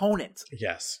other opponent.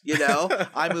 Yes.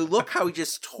 I mean, look how he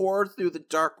just tore through the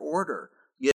Dark Order.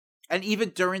 And even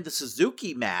during the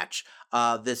Suzuki match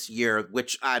this year,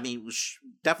 which I mean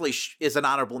definitely is an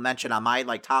honorable mention on my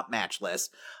like top match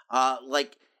list,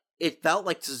 like it felt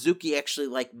like Suzuki actually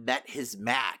like met his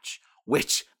match,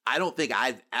 which I don't think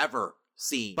I've ever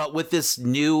seen. But with this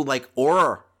new like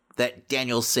aura that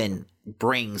Danielson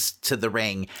brings to the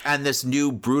ring and this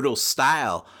new brutal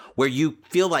style, where you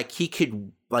feel like he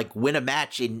could like win a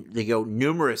match in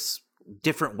numerous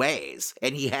different ways,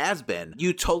 and he has been.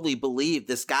 You totally believe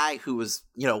this guy who was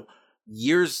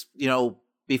years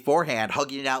beforehand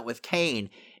hugging it out with Kane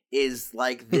is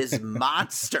like this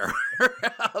monster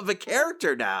of a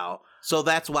character now. So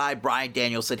that's why Bryan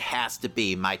Danielson has to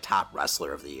be my top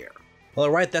wrestler of the year. All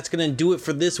right, that's going to do it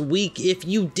for this week. If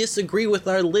you disagree with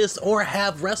our list or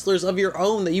have wrestlers of your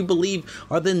own that you believe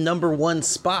are the number one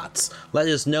spots, let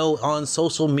us know on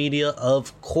social media,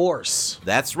 of course.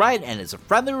 That's right, and as a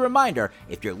friendly reminder,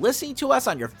 if you're listening to us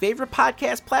on your favorite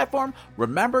podcast platform,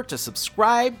 remember to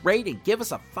subscribe, rate, and give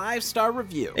us a 5-star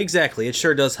review. Exactly, it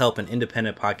sure does help an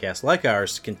independent podcast like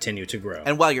ours continue to grow.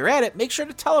 And while you're at it, make sure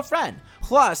to tell a friend.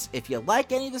 Plus, if you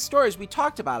like any of the stories we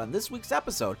talked about on this week's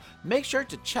episode, make sure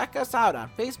to check us out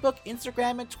on Facebook,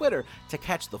 Instagram, and Twitter to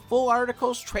catch the full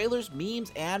articles, trailers,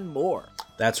 memes, and more.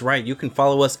 That's right, you can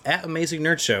follow us at Amazing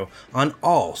Nerd Show on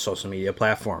all social media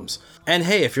platforms. And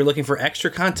hey, if you're looking for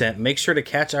extra content, make sure to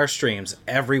catch our streams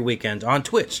every weekend on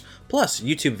Twitch, plus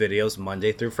YouTube videos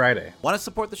Monday through Friday. Want to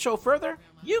support the show further?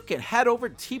 You can head over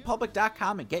to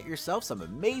tpublic.com and get yourself some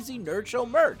amazing Nerd Show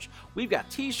merch. We've got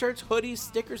t-shirts, hoodies,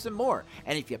 stickers, and more.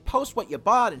 And if you post what you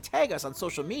bought and tag us on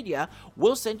social media,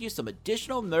 we'll send you some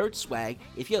additional nerd swag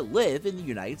if you live in the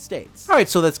United States. All right,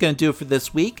 so that's going to do it for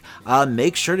this week.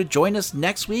 Make sure to join us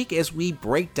next week as we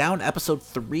break down episode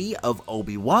 3 of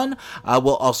Obi-Wan.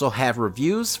 We'll also have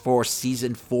reviews for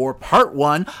season 4, part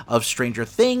 1 of Stranger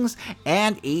Things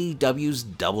and AEW's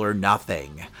Double or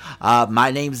Nothing. My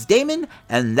name's Damon,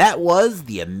 and that was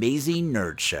the Amazing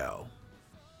Nerd Show.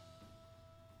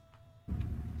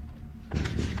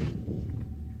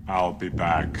 I'll be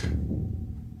back.